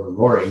DJ over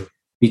Rory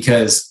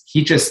because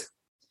he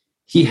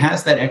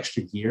has that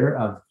extra gear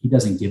of he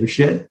doesn't give a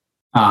shit.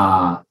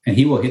 And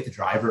he will hit the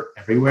driver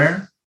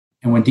everywhere.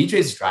 And when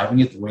DJ's driving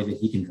it the way that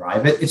he can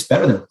drive it, it's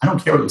better than, I don't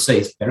care what you say,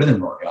 it's better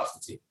than Rory off the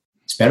tee.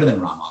 It's better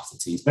than Rahm off the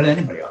tee. It's better than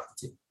anybody off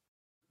the tee.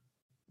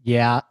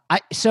 Yeah.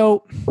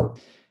 All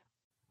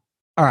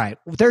right.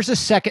 There's a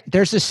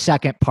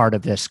second part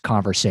of this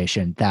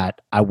conversation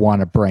that I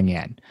want to bring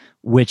in,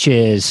 which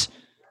is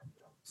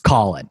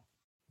Colin.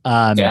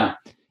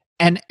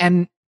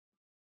 And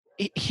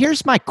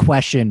here's my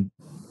question.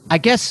 I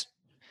guess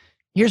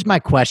here's my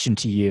question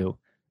to you.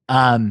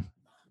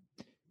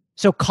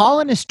 So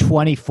Colin is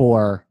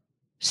 24,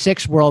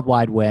 6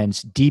 worldwide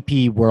wins,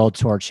 DP World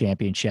Tour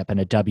Championship, and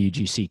a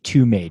WGC,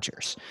 2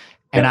 majors.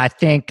 And I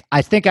think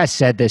I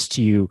said this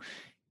to you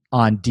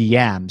on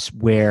DMs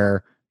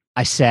where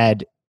I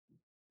said,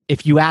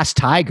 if you ask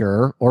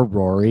Tiger or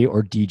Rory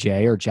or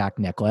DJ or Jack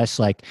Nicklaus,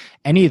 like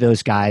any of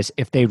those guys,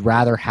 if they'd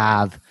rather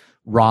have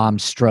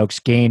Rahm's strokes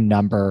gain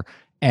number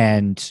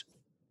and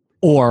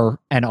all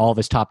of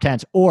his top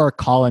 10s or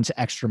Colin's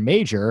extra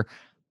major,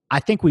 I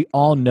think we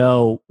all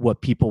know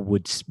what people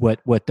would,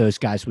 what those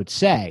guys would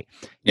say.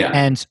 Yeah.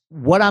 And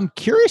what I'm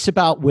curious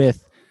about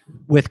with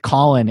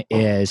Colin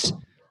is,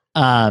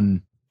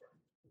 the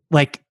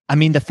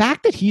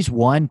fact that he's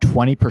won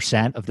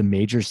 20% of the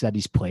majors that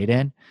he's played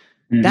in,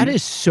 that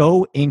is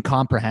so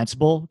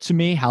incomprehensible to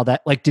me. How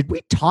that, did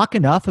we talk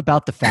enough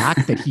about the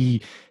fact that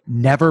he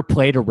never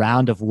played a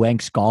round of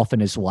links golf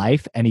in his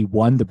life and he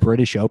won the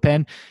British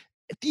Open?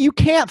 You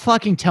can't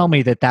fucking tell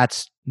me that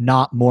that's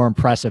not more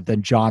impressive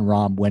than Jon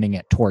Rahm winning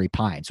at Torrey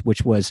Pines,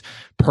 which was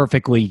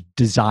perfectly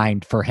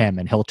designed for him.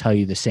 And he'll tell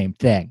you the same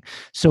thing.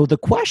 So the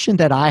question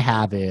that I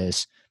have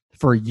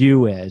for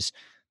you is,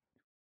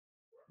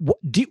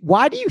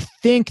 why do you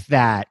think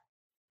that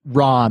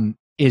Rahm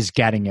is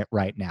getting it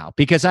right now.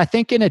 Because I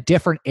think in a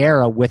different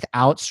era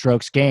without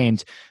strokes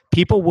gained,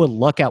 people would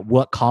look at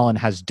what Colin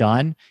has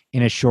done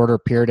in a shorter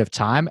period of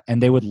time,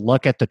 and they would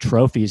look at the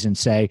trophies and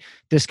say,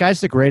 this guy's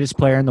the greatest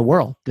player in the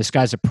world. This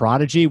guy's a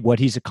prodigy. What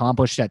he's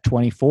accomplished at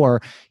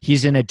 24,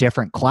 he's in a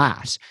different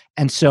class.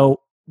 And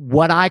so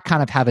what I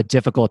kind of have a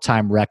difficult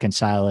time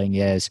reconciling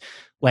is,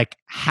 like,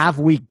 have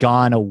we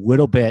gone a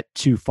little bit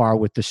too far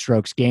with the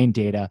strokes gain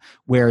data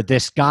where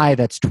this guy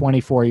that's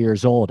 24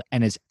 years old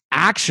and is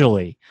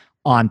actually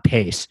on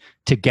pace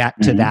to get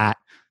to that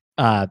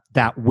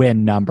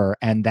win number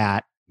and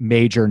that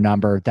major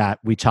number that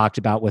we talked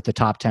about with the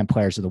top 10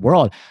 players of the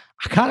world?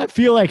 I kind of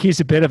feel like he's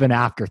a bit of an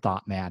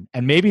afterthought, man.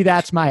 And maybe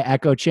that's my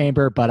echo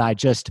chamber, but I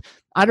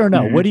don't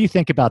know. What do you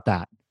think about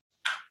that?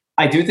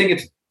 I do think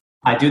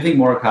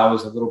Morikawa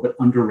is a little bit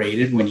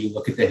underrated when you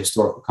look at the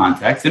historical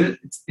context. And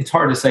it's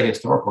hard to say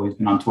historical. He's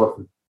been on tour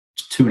for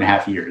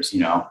 2.5 years,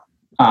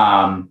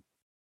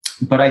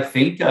 but I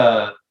think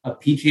a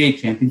PGA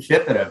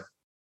championship at a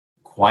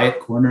quiet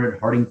corner at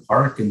Harding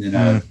Park and then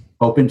a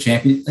Open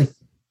champion, like,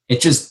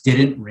 it just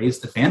didn't raise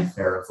the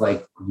fanfare of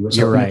like US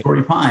Open at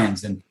Torrey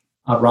Pines. And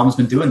Rahm's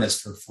been doing this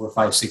for 4,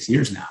 5, 6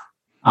 years now.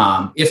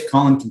 If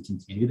Colin can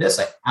continue this,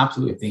 I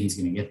absolutely think he's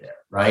going to get there,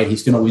 right?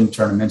 He's going to win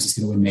tournaments. He's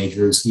going to win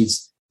majors.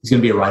 He's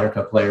going to be a Ryder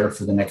Cup player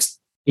for the next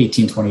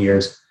 18, 20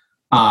 years.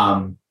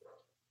 But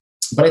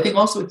I think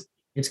also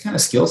it's kind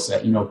of skill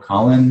set.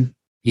 Colin,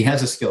 he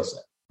has a skill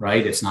set,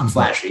 right? It's not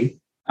flashy.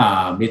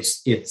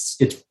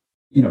 It's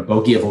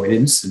bogey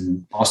avoidance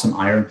and awesome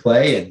iron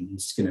play, and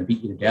he's going to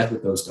beat you to death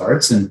with those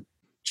darts. And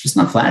it's just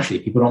not flashy.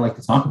 People don't like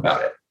to talk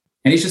about it.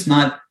 And he's just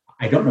not,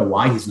 I don't know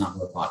why he's not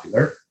more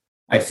popular.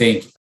 I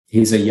think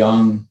he's a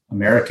young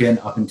American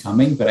up and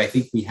coming, but I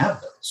think we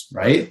have those,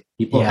 right?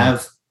 People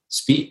have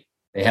speed.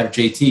 They have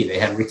JT. They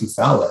had Ricky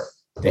Fowler.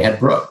 They had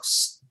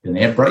Brooks. And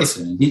they had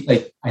Bryson.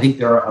 And I think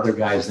there are other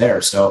guys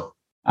there. So,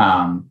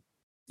 but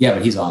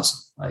he's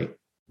awesome.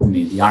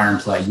 The iron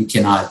play, you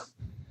can't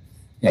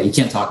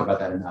talk about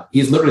that enough.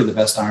 He's literally the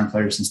best iron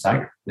player since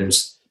Tiger.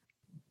 There's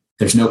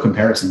no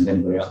comparison with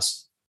anybody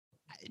else.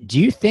 Do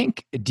you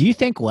think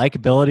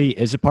likability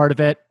is a part of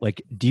it?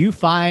 Like, do you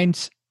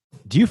find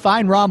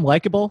Rahm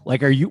likable?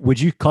 Like, would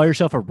you call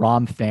yourself a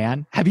Rahm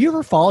fan? Have you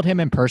ever followed him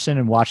in person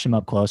and watched him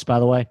up close, by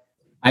the way?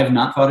 I have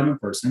not followed him in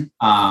person.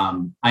 I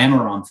am a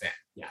Rahm fan.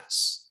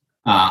 Yes.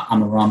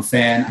 I'm a Rahm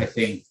fan. I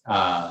think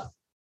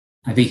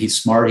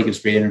he's smart. He gives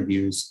great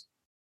interviews.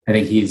 I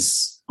think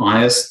he's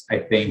honest. I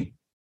think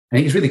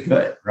he's really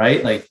good,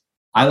 right? Like,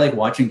 I like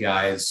watching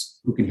guys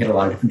who can hit a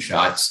lot of different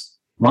shots.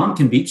 Rahm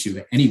can beat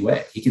you any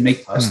way. He can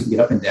make putts. He can get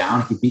up and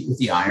down. He can beat with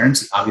the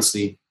irons.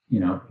 Obviously, he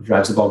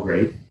drives the ball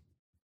great.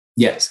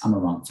 Yes, I'm a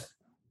Rahm fan.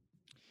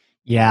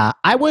 Yeah,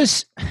 I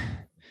was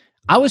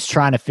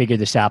trying to figure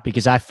this out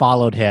because I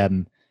followed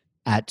him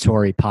at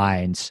Torrey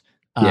Pines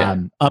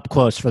up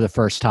close for the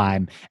first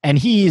time, and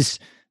he's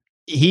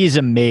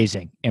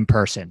amazing in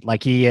person.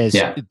 Like, he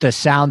is the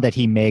sound that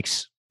he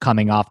makes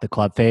coming off the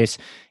club face.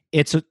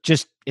 It's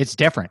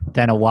different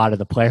than a lot of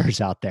the players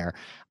out there.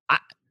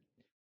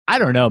 I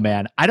don't know,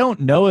 man. I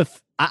don't know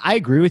if I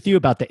agree with you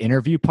about the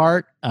interview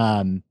part.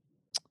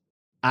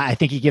 I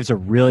think he gives a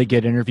really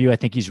good interview. I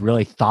think he's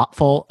really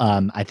thoughtful.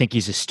 I think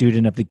he's a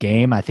student of the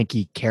game. I think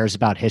he cares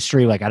about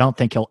history. Like, I don't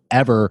think he'll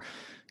ever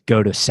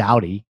go to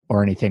Saudi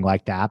or anything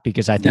like that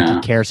because I think he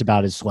cares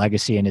about his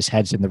legacy and his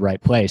head's in the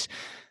right place.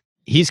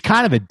 He's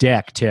kind of a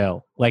dick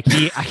too. Like,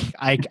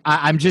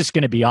 I'm just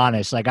going to be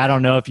honest. Like, I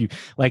don't know if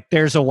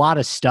there's a lot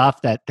of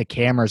stuff that the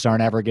cameras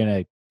aren't ever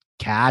going to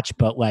catch,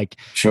 but like,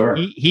 sure.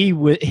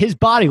 His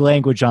body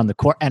language on the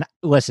court. And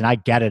listen, I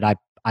get it.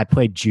 I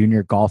played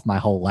junior golf my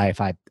whole life.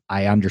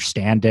 I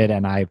understand it.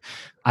 And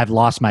I've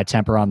lost my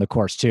temper on the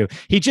course too.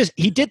 He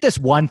did this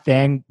one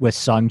thing with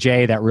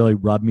Sungjae that really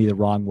rubbed me the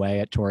wrong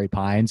way at Torrey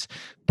Pines.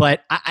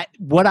 But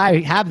what I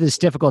have this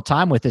difficult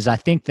time with is I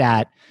think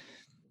that,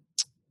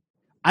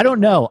 I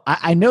don't know.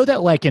 I know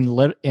that like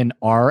in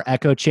our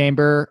echo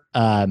chamber,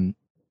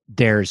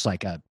 there's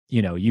like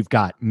you've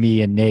got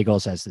me and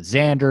Nagels as the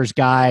Xanders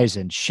guys,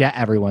 and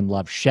everyone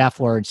loves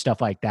Scheffler and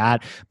stuff like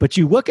that. But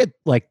you look at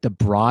like the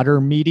broader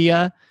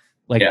media,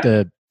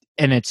 and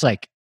it's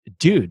like,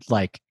 dude,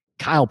 like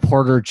Kyle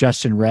Porter,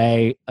 Justin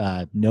Ray,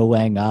 No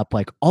Laying Up,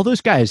 like all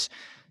those guys,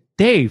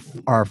 they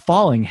are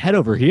falling head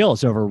over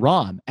heels over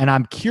Rahm. And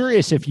I'm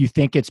curious if you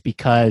think it's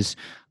because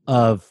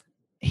of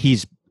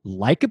he's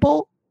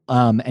likable,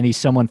 and he's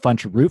someone fun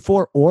to root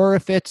for, or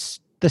if it's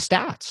the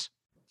stats.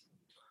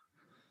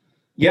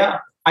 Yeah,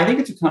 I think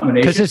it's a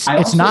combination. Because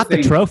it's not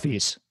the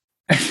trophies.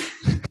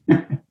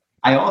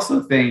 I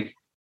also think,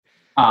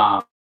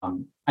 I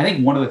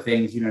think one of the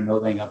things, No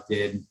Laying Up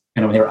did,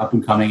 and when they were up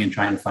and coming and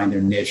trying to find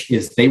their niche,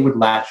 is they would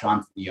latch on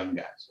to the young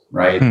guys,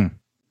 right?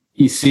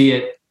 You see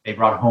it. They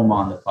brought Home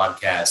on the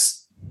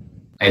podcast.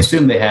 I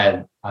assume they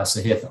had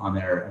Sahith on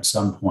there at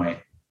some point.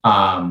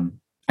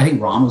 I think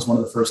Rahm was one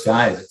of the first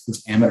guys,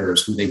 first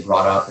amateurs who they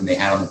brought up and they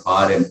had on the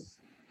pod, and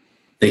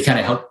they kind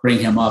of helped bring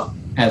him up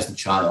as the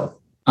child.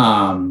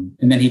 And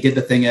then he did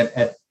the thing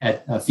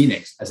at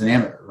Phoenix as an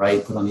amateur,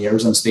 right? Put on the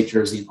Arizona State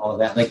jersey and all of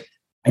that. Like,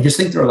 I just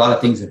think there are a lot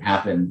of things that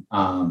happen.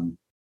 And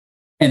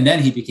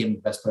then he became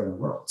the best player in the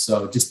world.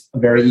 So just a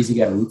very easy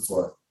guy to root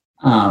for.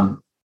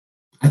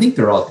 I think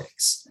they're all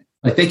dicks.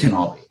 Like, they can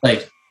all be.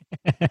 Like,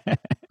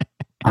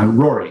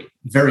 Rory,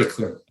 very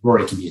clearly,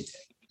 Rory can be a dick.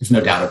 There's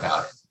no doubt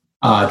about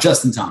it.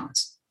 Justin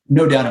Thomas,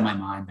 no doubt in my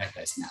mind, that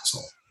guy's an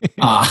asshole.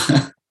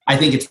 I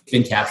think it's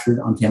been captured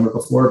on camera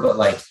before, but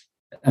like,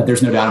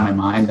 there's no doubt in my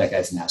mind that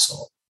guy's an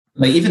asshole.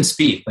 Like, even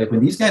Speed, like, when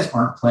these guys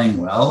aren't playing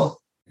well,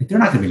 like, they're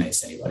not going to be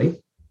nice to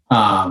anybody.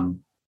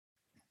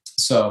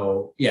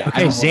 So yeah.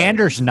 Okay,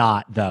 Xander's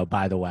not, though,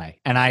 by the way,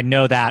 and I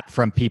know that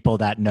from people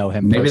that know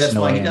him. Maybe that's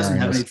why he doesn't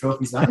have any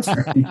trophies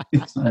either.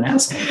 He's not an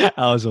asshole. That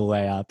was a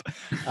way up.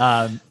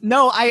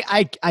 No,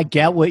 I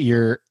get what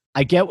you're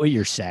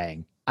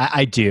saying.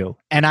 I do,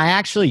 and I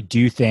actually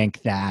do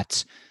think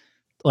that,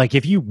 like,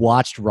 if you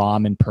watched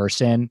Rahm in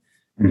person,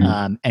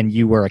 and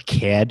you were a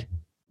kid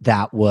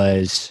that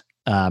was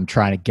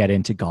trying to get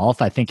into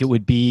golf, I think it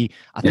would be.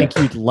 I think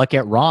you'd look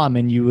at Rahm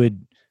and you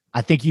would.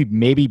 I think you'd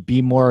maybe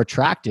be more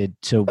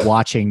attracted to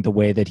watching the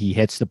way that he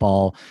hits the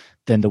ball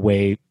than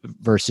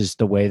versus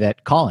the way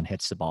that Colin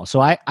hits the ball.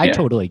 So I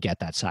totally get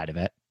that side of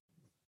it.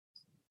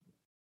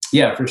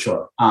 Yeah, for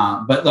sure.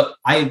 But look,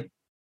 I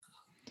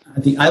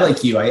think I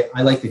like you.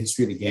 I like the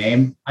history of the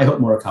game. I hope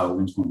Morikawa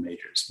wins more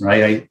majors,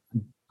 right?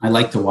 I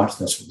like to watch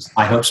this.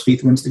 I hope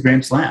Spieth wins the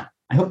Grand Slam.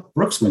 I hope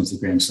Brooks wins the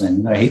Grand Slam.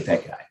 And I hate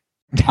that guy.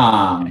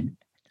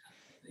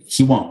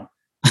 He won't.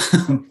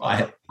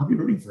 But I'll be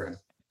rooting for him.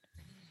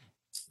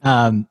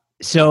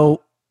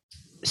 So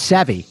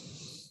Seve,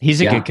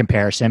 he's a good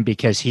comparison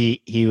because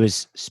he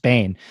was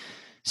Spain.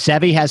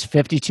 Seve has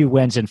 52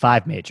 wins in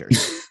 5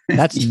 majors.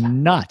 That's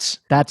nuts.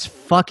 That's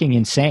fucking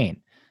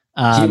insane.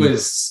 He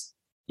was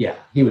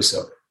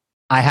so good.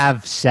 I have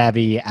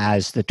Seve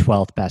as the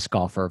 12th best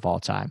golfer of all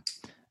time.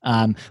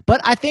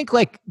 But I think,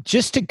 like,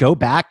 just to go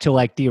back to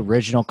like the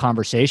original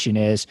conversation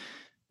is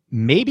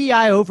maybe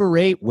I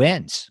overrate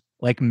wins.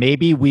 Like,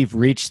 maybe we've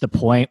reached the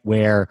point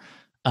where,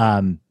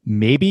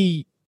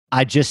 maybe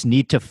I just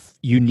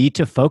you need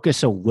to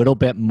focus a little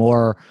bit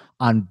more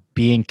on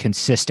being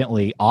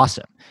consistently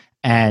awesome.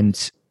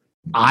 And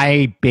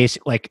I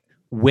basically, like,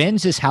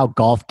 wins is how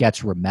golf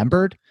gets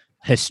remembered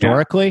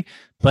historically,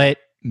 but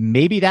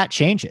maybe that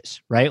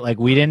changes, right? Like,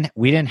 we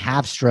didn't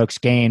have strokes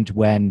gained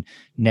when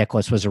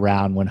Nicklaus was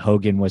around, when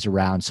Hogan was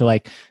around. So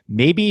like,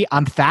 maybe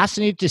I'm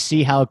fascinated to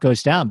see how it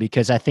goes down,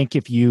 because I think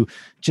if you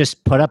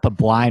just put up a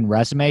blind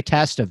resume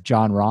test of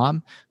Jon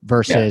Rahm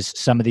versus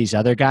some of these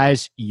other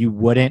guys, you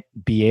wouldn't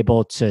be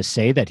able to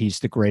say that he's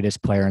the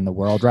greatest player in the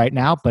world right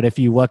now. But if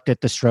you looked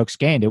at the strokes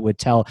gained, it would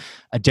tell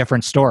a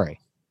different story.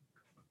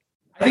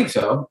 I think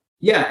so.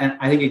 Yeah. And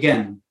I think,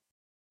 again,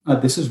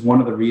 this is one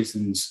of the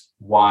reasons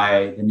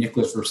why the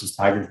Nicklaus versus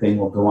Tiger thing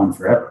will go on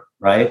forever,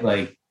 right?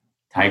 Like,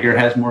 Tiger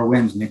has more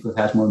wins, Nicklaus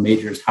has more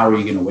majors. How are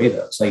you going to weigh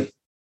those? Like,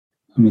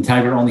 I mean,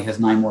 Tiger only has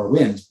 9 more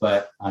wins,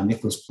 but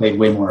Nicklaus played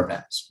way more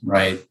events,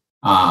 right?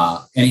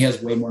 And he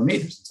has way more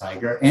majors than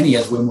Tiger, and he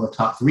has way more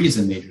top 3s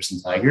than majors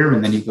than Tiger.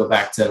 And then you go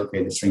back to,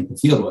 okay, the strength of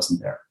field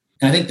wasn't there.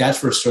 And I think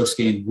that's where strokes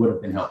gained would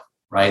have been helpful,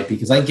 right?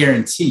 Because I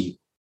guarantee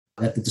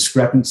that the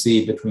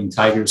discrepancy between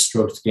Tiger's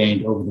strokes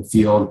gained over the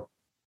field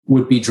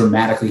would be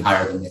dramatically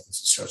higher than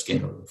Nicklaus's strokes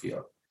gained over the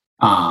field.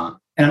 And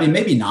I mean,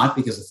 maybe not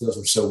because the fields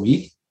were so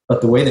weak,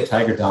 but the way that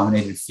Tiger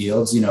dominated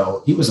fields, you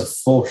know, he was a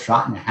full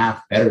shot and a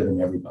half better than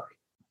everybody.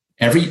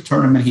 Every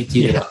tournament he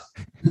teed it up,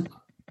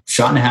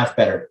 shot and a half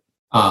better.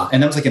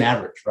 And that was like an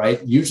average,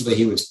 right? Usually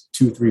he was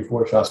 2, 3,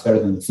 4 shots better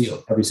than the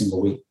field every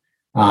single week.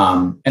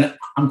 And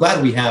I'm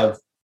glad we have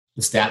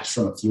the stats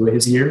from a few of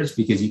his years,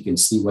 because you can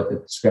see what the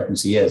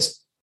discrepancy is.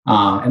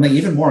 And like,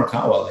 even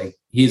Morikawa, like,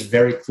 he's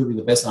very clearly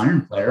the best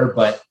iron player,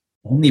 but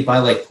only by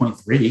like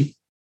 0.3,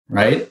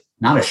 right?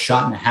 Not a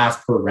shot and a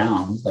half per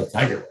round like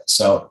Tiger was.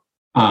 So,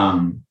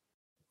 I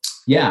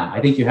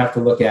think you have to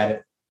look at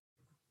it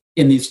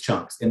in these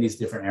chunks, in these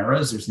different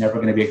eras. There's never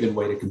going to be a good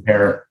way to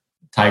compare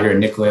Tiger and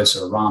Nicklaus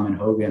or Rahm and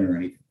Hogan or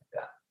anything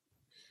like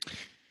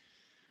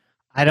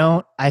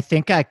that. I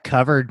think I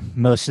covered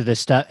most of this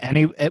stuff.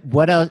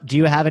 What else? Do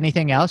you have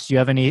anything else? Do you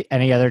have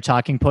any other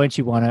talking points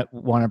you want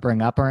to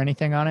bring up or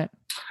anything on it?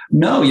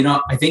 No, you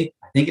know, I think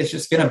it's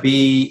just going to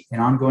be an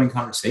ongoing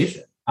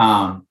conversation.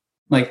 I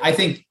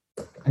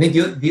think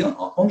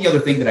the only other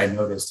thing that I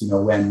noticed, you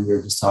know, when we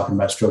were just talking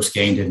about strokes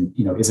gained and,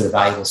 you know, is it a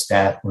valuable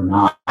stat or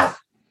not?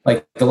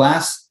 Like, the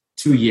last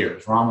 2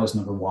 years, Rahm was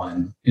number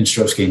 1 in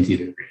strokes gained tee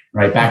to green,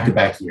 right?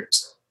 Back-to-back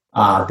years.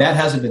 That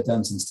hasn't been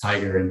done since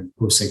Tiger in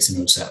 06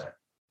 and 07,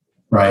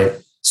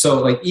 right? So,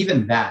 like,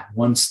 even that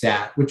one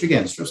stat, which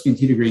again, strokes gained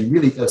tee to green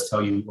really does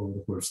tell you over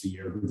the course of the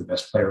year who the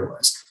best player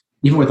was.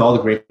 Even with all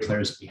the great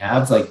players that we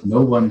have, like,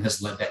 no one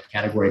has led that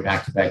category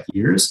back-to-back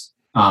years.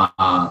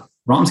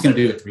 Rahm's going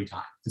to do it 3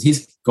 times, because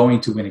he's going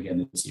to win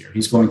again this year.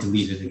 He's going to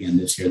lead it again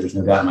this year. There's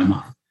no doubt in my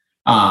mind.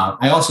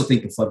 I also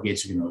think the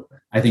floodgates are going to open.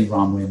 I think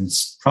Rahm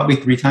wins probably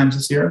 3 times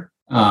this year.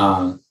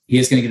 He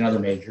is going to get another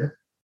major.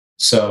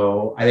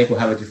 So I think we'll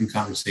have a different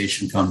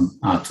conversation come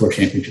tour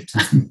championship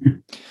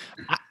time.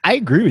 I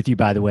agree with you,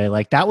 by the way.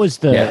 Like that was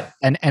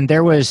and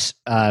there was,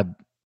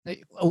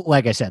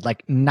 like I said,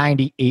 like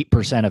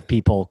 98% of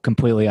people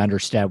completely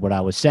understood what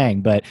I was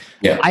saying. But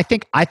I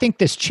think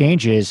this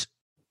changes.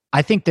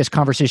 I think this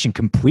conversation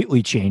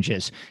completely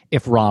changes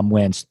if Rahm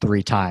wins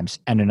 3 times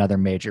and another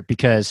major,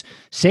 because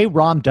say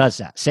Rahm does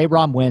that, say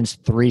Rahm wins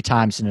 3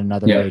 times in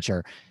another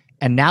major,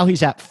 and now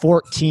he's at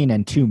 14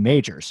 and 2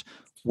 majors.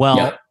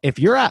 Well, if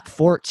you're at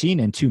 14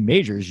 and 2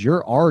 majors,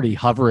 you're already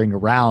hovering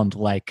around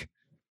like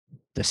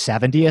the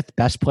 70th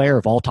best player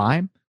of all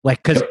time.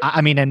 Like, cause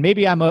I mean, and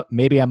maybe I'm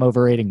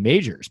overrating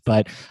majors,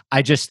 but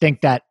I just think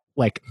that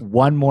like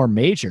one more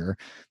major,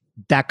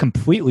 that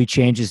completely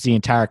changes the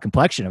entire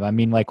complexion of, I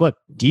mean, like, look,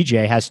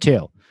 DJ has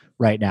 2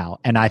 right now.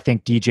 And I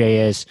think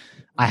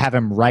I have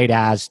him right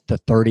as the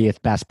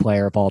 30th best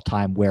player of all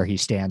time where he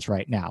stands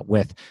right now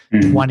with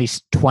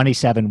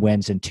 27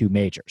 wins and 2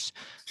 majors.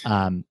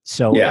 I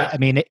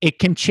mean, it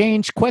can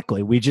change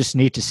quickly. We just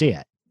need to see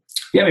it.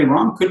 Yeah. I mean,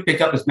 Rahm could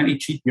pick up as many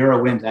cheap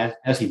Euro wins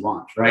as he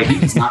wants, right? He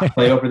does not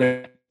play over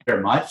there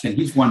much. And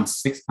he's won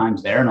 6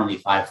 times there and only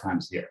 5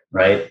 times here.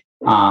 Right.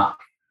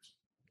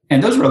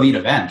 And those were elite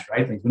events,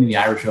 right? Like winning the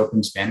Irish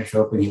Open, Spanish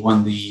Open. He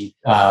won the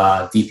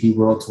DP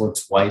World Tour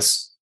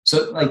twice.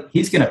 So like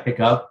he's going to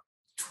pick up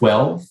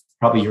 12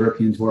 probably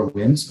European Tour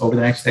wins over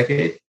the next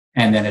decade.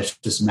 And then it's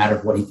just a matter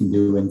of what he can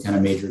do in kind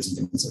of majors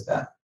and things like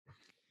that.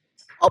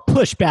 I'll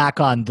push back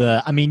on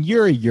I mean,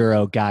 you're a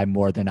Euro guy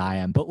more than I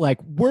am, but like,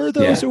 were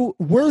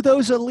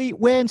those elite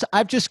wins?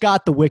 I've just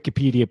got the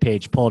Wikipedia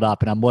page pulled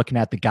up and I'm looking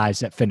at the guys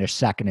that finished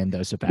second in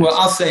those events. Well,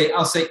 I'll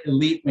say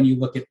elite when you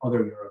look at other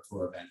Euro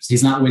Tour events.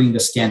 He's not winning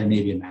the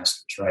Scandinavian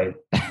Masters, right?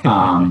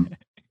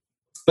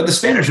 But the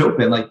Spanish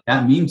Open, like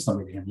that means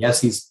something to him.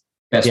 Yes, he's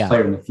best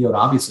player in the field,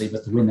 obviously,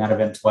 but to win that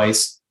event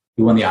twice,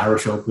 he won the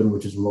Irish Open,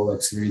 which is a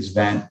Rolex Series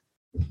event.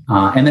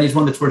 And then he's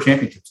won the Tour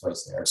Championship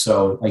twice there.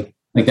 So like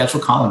that's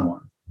what Colin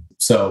won.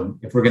 So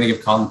if we're going to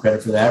give Colin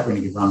credit for that, we're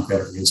going to give Rahm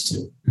credit for his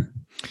too.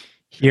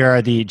 Here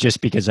are just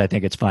because I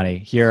think it's funny,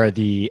 here are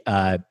the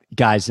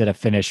guys that have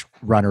finished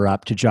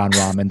runner-up to Jon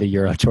Rahm in the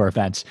Euro Tour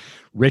events.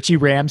 Richie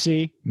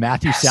Ramsey,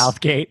 Matthew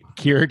Southgate,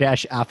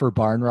 Kiradech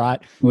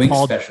After-Barnrot,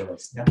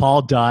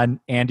 Paul Dunn,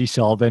 Andy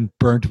Sullivan,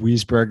 Bernd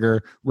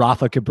Wiesberger,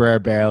 Rafa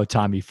Cabrera-Bello,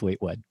 Tommy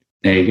Fleetwood.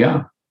 There you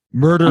go.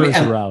 Murderers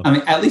row. I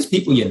mean, at least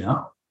people you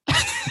know.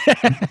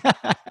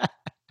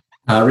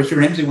 Richie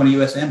Ramsey won a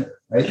U.S. Amateur,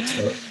 right?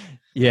 So.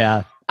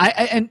 Yeah.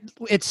 I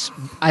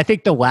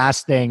think the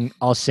last thing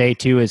I'll say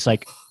too is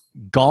like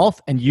golf,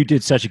 and you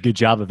did such a good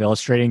job of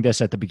illustrating this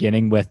at the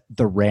beginning with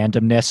the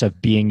randomness of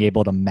being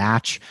able to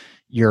match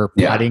your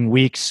putting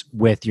weeks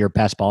with your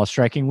best ball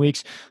striking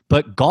weeks.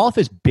 But golf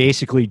is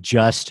basically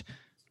just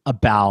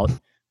about,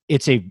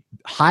 it's a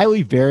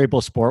highly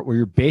variable sport where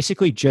you're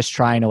basically just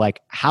trying to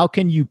like, how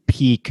can you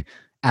peak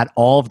at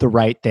all of the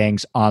right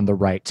things on the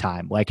right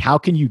time? Like, how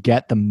can you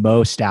get the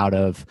most out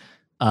of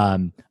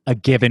a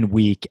given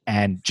week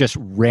and just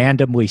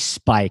randomly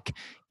spike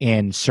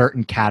in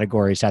certain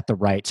categories at the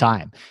right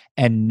time?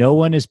 And no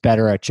one is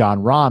better at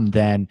Jon Rahm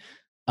than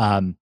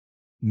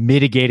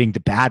mitigating the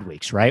bad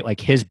weeks, right? Like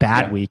his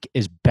bad week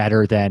is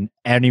better than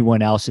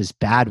anyone else's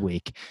bad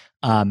week.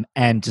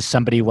 And to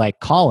somebody like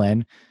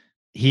Colin,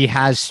 he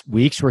has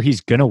weeks where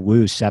he's going to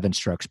lose 7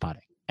 strokes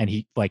putting. And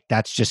he like,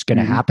 that's just going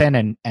to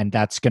happen. And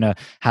that's going to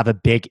have a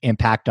big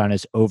impact on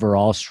his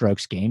overall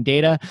strokes gain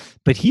data.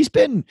 But he's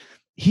been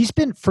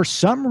for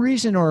some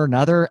reason or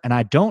another, and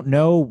I don't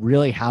know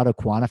really how to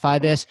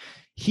quantify this,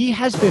 he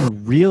has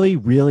been really,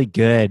 really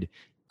good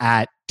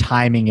at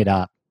timing it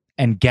up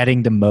and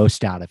getting the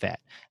most out of it.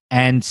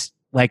 And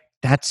like,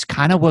 that's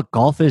kind of what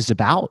golf is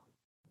about.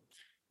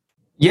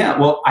 Yeah.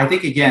 Well, I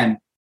think again,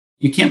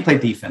 you can't play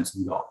defense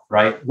in golf,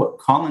 right? What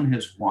Colin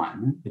has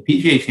won, the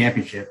PGA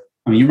Championship,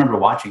 I mean, you remember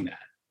watching that.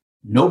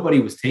 Nobody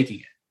was taking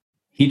it.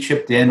 He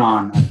chipped in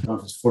on, I don't know if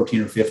it was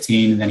 14 or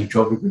 15, and then he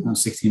drove on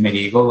 16, made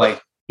eagle.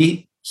 Like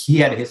he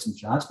had to hit some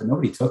shots, but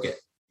nobody took it.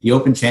 The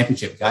Open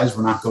Championship, guys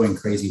were not going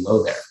crazy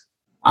low there.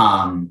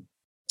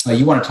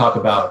 You want to talk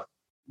about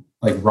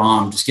like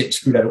Rahm just getting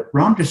screwed out.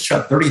 Rahm just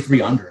shot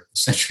 33 under at the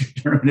Century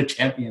Tournament of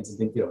Champions and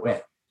didn't get a win.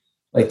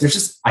 Like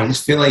I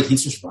just feel like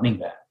he's just running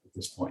that at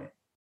this point.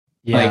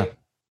 Yeah.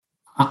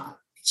 Like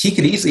he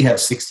could easily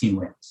have 16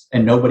 wins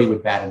and nobody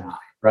would bat an eye,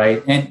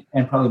 right? And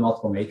probably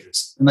multiple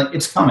majors. And like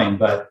it's coming,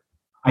 but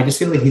I just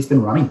feel like he's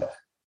been running that.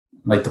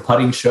 Like the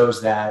putting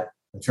shows that,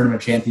 the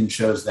Tournament of Champions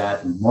shows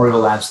that, the Memorial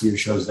last year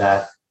shows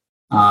that.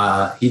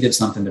 He did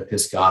something to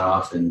piss God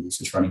off, and he's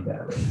just running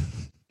that.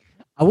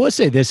 I will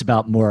say this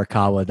about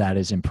Morikawa that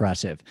is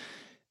impressive.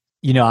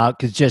 You know,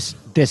 because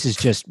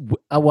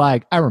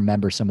I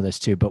remember some of this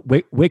too, but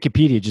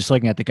Wikipedia, just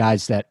looking at the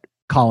guys that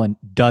Colin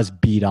does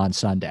beat on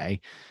Sunday,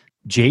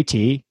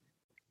 JT,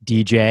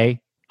 DJ,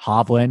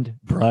 Hovland,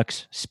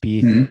 Brooks,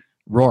 Spieth,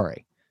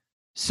 Rory.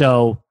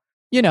 So,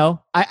 you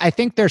know, I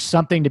think there's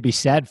something to be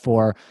said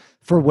for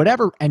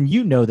whatever, and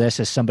you know this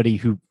as somebody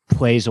who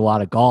plays a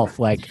lot of golf.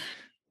 Like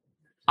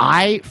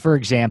I, for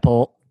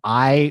example,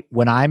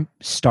 when I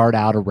start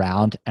out a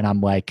round and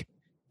I'm like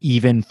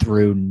even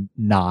through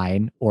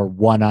 9 or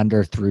 1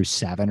 under through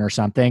 7 or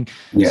something,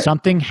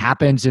 something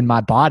happens in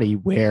my body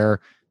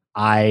where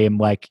I am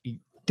like,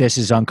 this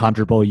is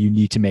uncomfortable. You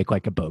need to make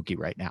like a bogey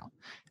right now.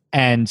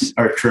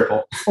 Or a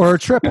triple. Or a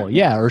triple,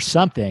 yeah, or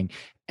something.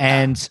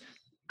 And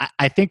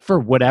I think for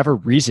whatever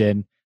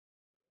reason,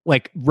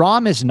 like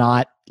Rahm is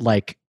not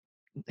like,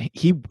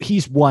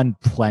 he's won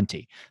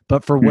plenty,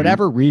 but for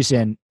whatever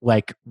reason,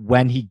 like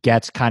when he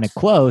gets kind of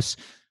close,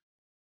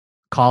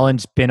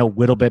 Colin's been a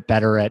little bit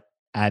better at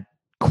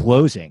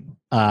closing.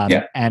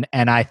 And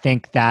I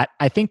think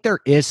there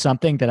is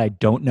something that I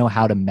don't know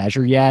how to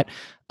measure yet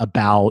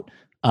about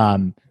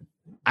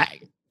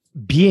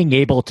being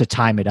able to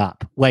time it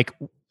up. Like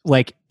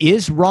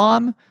is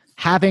Rahm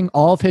having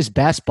all of his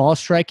best ball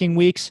striking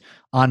weeks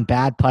on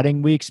bad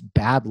putting weeks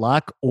bad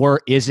luck,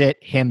 or is it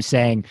him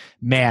saying,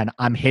 man,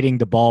 I'm hitting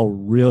the ball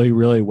really,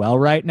 really well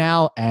right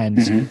now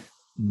and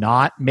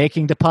not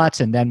making the putts,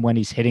 and then when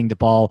he's hitting the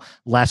ball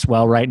less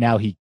well right now,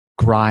 he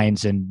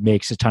grinds and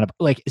makes a ton of,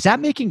 like, is that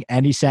making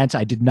any sense?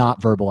 I did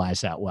not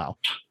verbalize that well.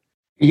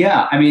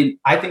 Yeah, I mean,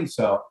 I think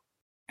so.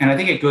 And I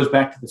think it goes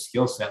back to the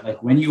skill set.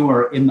 Like when you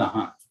are in the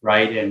hunt,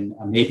 right? And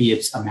maybe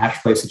it's a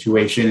match play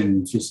situation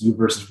and it's just you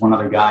versus one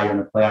other guy, you're in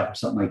a playoff or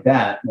something like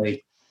that.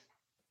 Like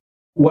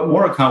what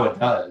Morikawa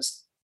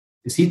does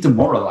is he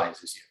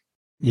demoralizes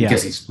you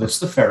because he splits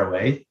the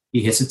fairway,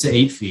 he hits it to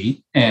 8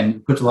 feet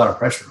and puts a lot of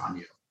pressure on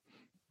you.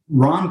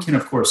 Rahm can,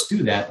 of course,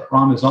 do that, but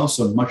Rahm is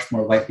also much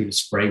more likely to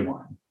spray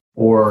one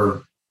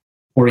or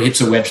he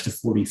hits a wedge to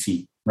 40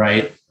 feet,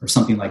 right? Or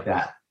something like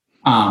that.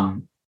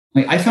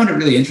 Like I found it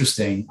really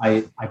interesting.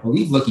 I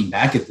believe looking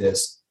back at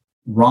this,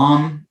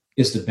 Rahm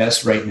is the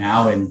best right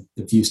now in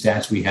the few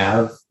stats we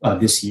have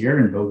this year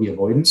in bogey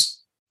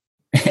avoidance.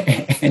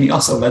 And he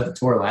also led the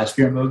tour last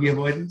year in bogey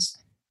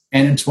avoidance.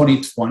 And in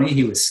 2020,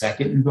 he was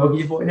second in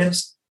bogey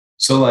avoidance.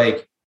 So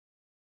like,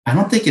 I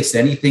don't think it's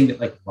anything that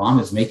like Rahm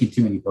is making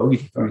too many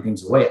bogeys, throwing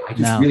things away. I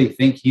just really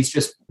think he's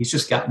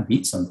just gotten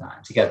beat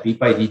sometimes. He got beat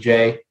by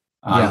DJ. He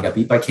got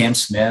beat by Cam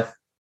Smith.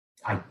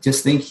 I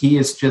just think he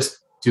is just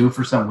due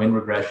for some win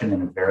regression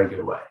in a very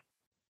good way.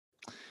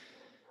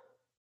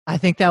 I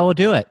think that will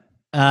do it.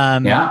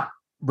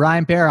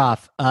 Ryan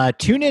Baroff,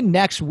 tune in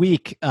next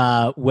week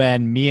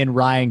when me and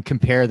Ryan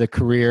compare the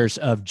careers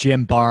of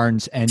Jim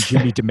Barnes and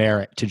Jimmy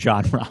Demerit to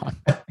Jon Rahm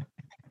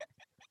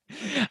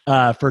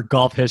for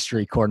Golf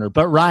History Corner.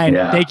 But Ryan,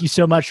 thank you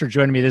so much for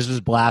joining me. This was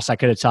a blast. I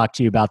could have talked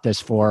to you about this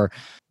for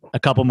a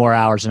couple more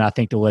hours, and I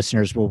think the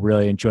listeners will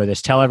really enjoy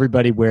this. Tell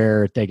everybody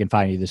where they can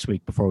find you this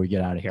week before we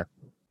get out of here.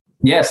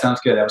 Yeah, sounds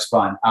good. That was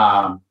fun.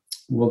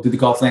 We'll do the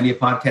Golflandia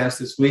podcast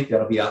this week.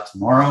 That'll be out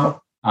tomorrow.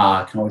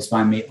 You can always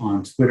find me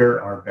on Twitter,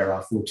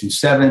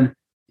 rbaroff427.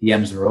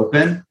 DMs are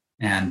open.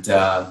 And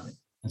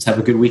let's have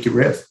a good week at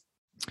Riv.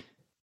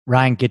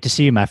 Ryan, good to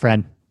see you, my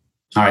friend.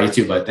 All right, you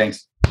too, bud.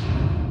 Thanks.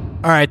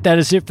 All right, that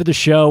is it for the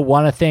show.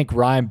 Want to thank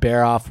Ryan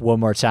Baroff one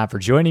more time for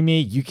joining me.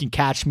 You can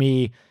catch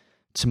me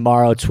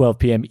tomorrow, 12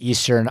 p.m.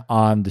 Eastern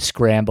on The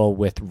Scramble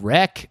with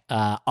Rick.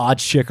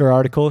 Odds Checker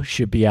article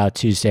should be out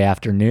Tuesday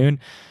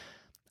afternoon.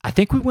 I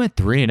think we went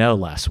 3-0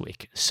 last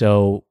week,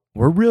 so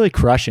we're really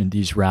crushing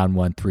these round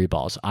 1 3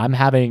 balls. I'm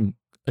having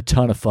a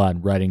ton of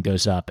fun writing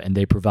those up, and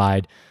they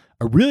provide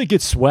a really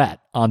good sweat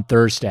on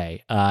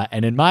Thursday.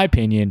 And in my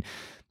opinion,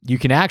 you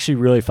can actually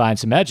really find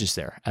some edges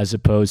there as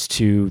opposed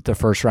to the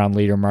first round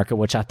leader market,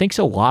 which I think is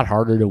a lot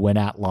harder to win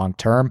at long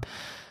term.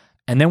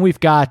 And then we've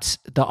got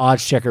the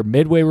Odds Checker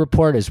Midway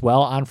Report as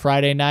well on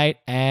Friday night,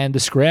 and the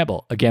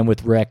Scramble again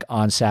with Rick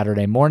on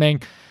Saturday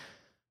morning.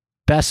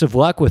 Best of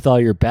luck with all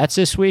your bets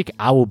this week.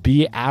 I will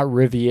be at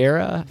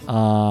Riviera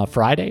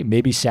Friday,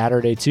 maybe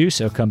Saturday too,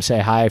 so come say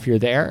hi if you're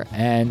there,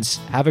 and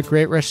have a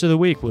great rest of the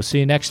week. We'll see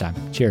you next time.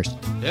 Cheers.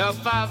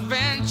 If I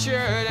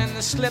ventured in the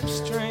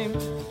slipstream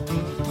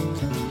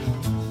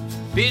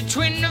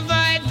between the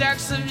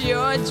viaducts of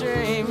your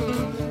dream,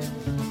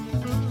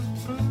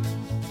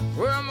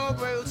 where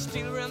mobile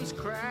steel rims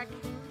crack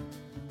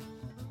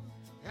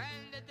and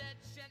the dead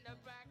center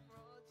back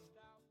road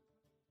stop.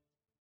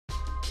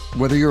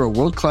 Whether you're a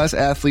world-class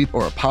athlete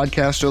or a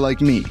podcaster like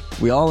me,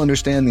 we all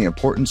understand the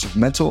importance of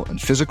mental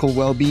and physical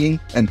well-being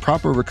and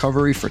proper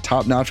recovery for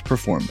top-notch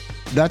performance.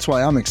 That's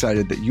why I'm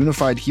excited that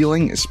Unified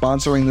Healing is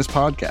sponsoring this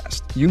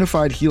podcast.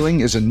 Unified Healing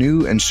is a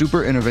new and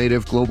super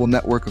innovative global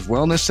network of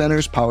wellness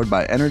centers powered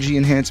by Energy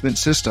Enhancement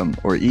System,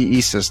 or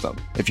EE System.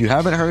 If you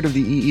haven't heard of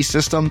the EE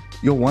System,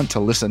 you'll want to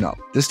listen up.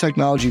 This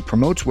technology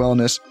promotes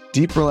wellness,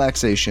 deep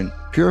relaxation,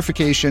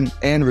 purification,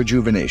 and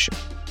rejuvenation.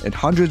 In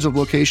hundreds of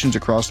locations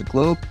across the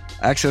globe,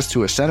 access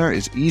to a center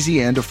is easy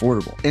and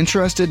affordable.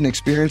 Interested in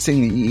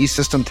experiencing the EE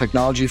System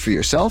technology for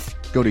yourself?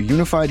 Go to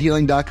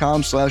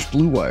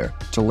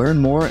unifiedhealing.com/bluewire to learn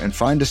more and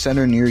find a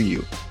center near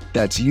you.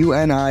 That's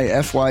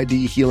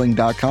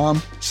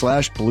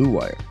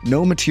unifydhealing.com/bluewire.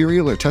 No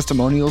material or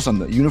testimonials on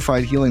the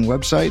Unified Healing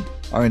website,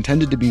 are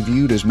intended to be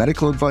viewed as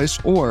medical advice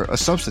or a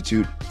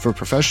substitute for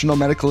professional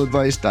medical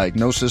advice,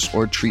 diagnosis,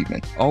 or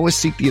treatment. Always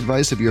seek the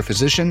advice of your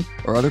physician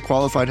or other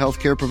qualified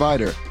healthcare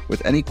provider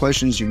with any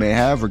questions you may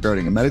have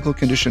regarding a medical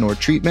condition or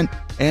treatment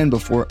and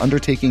before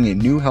undertaking a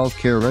new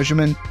healthcare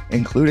regimen,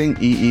 including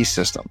EE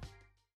system.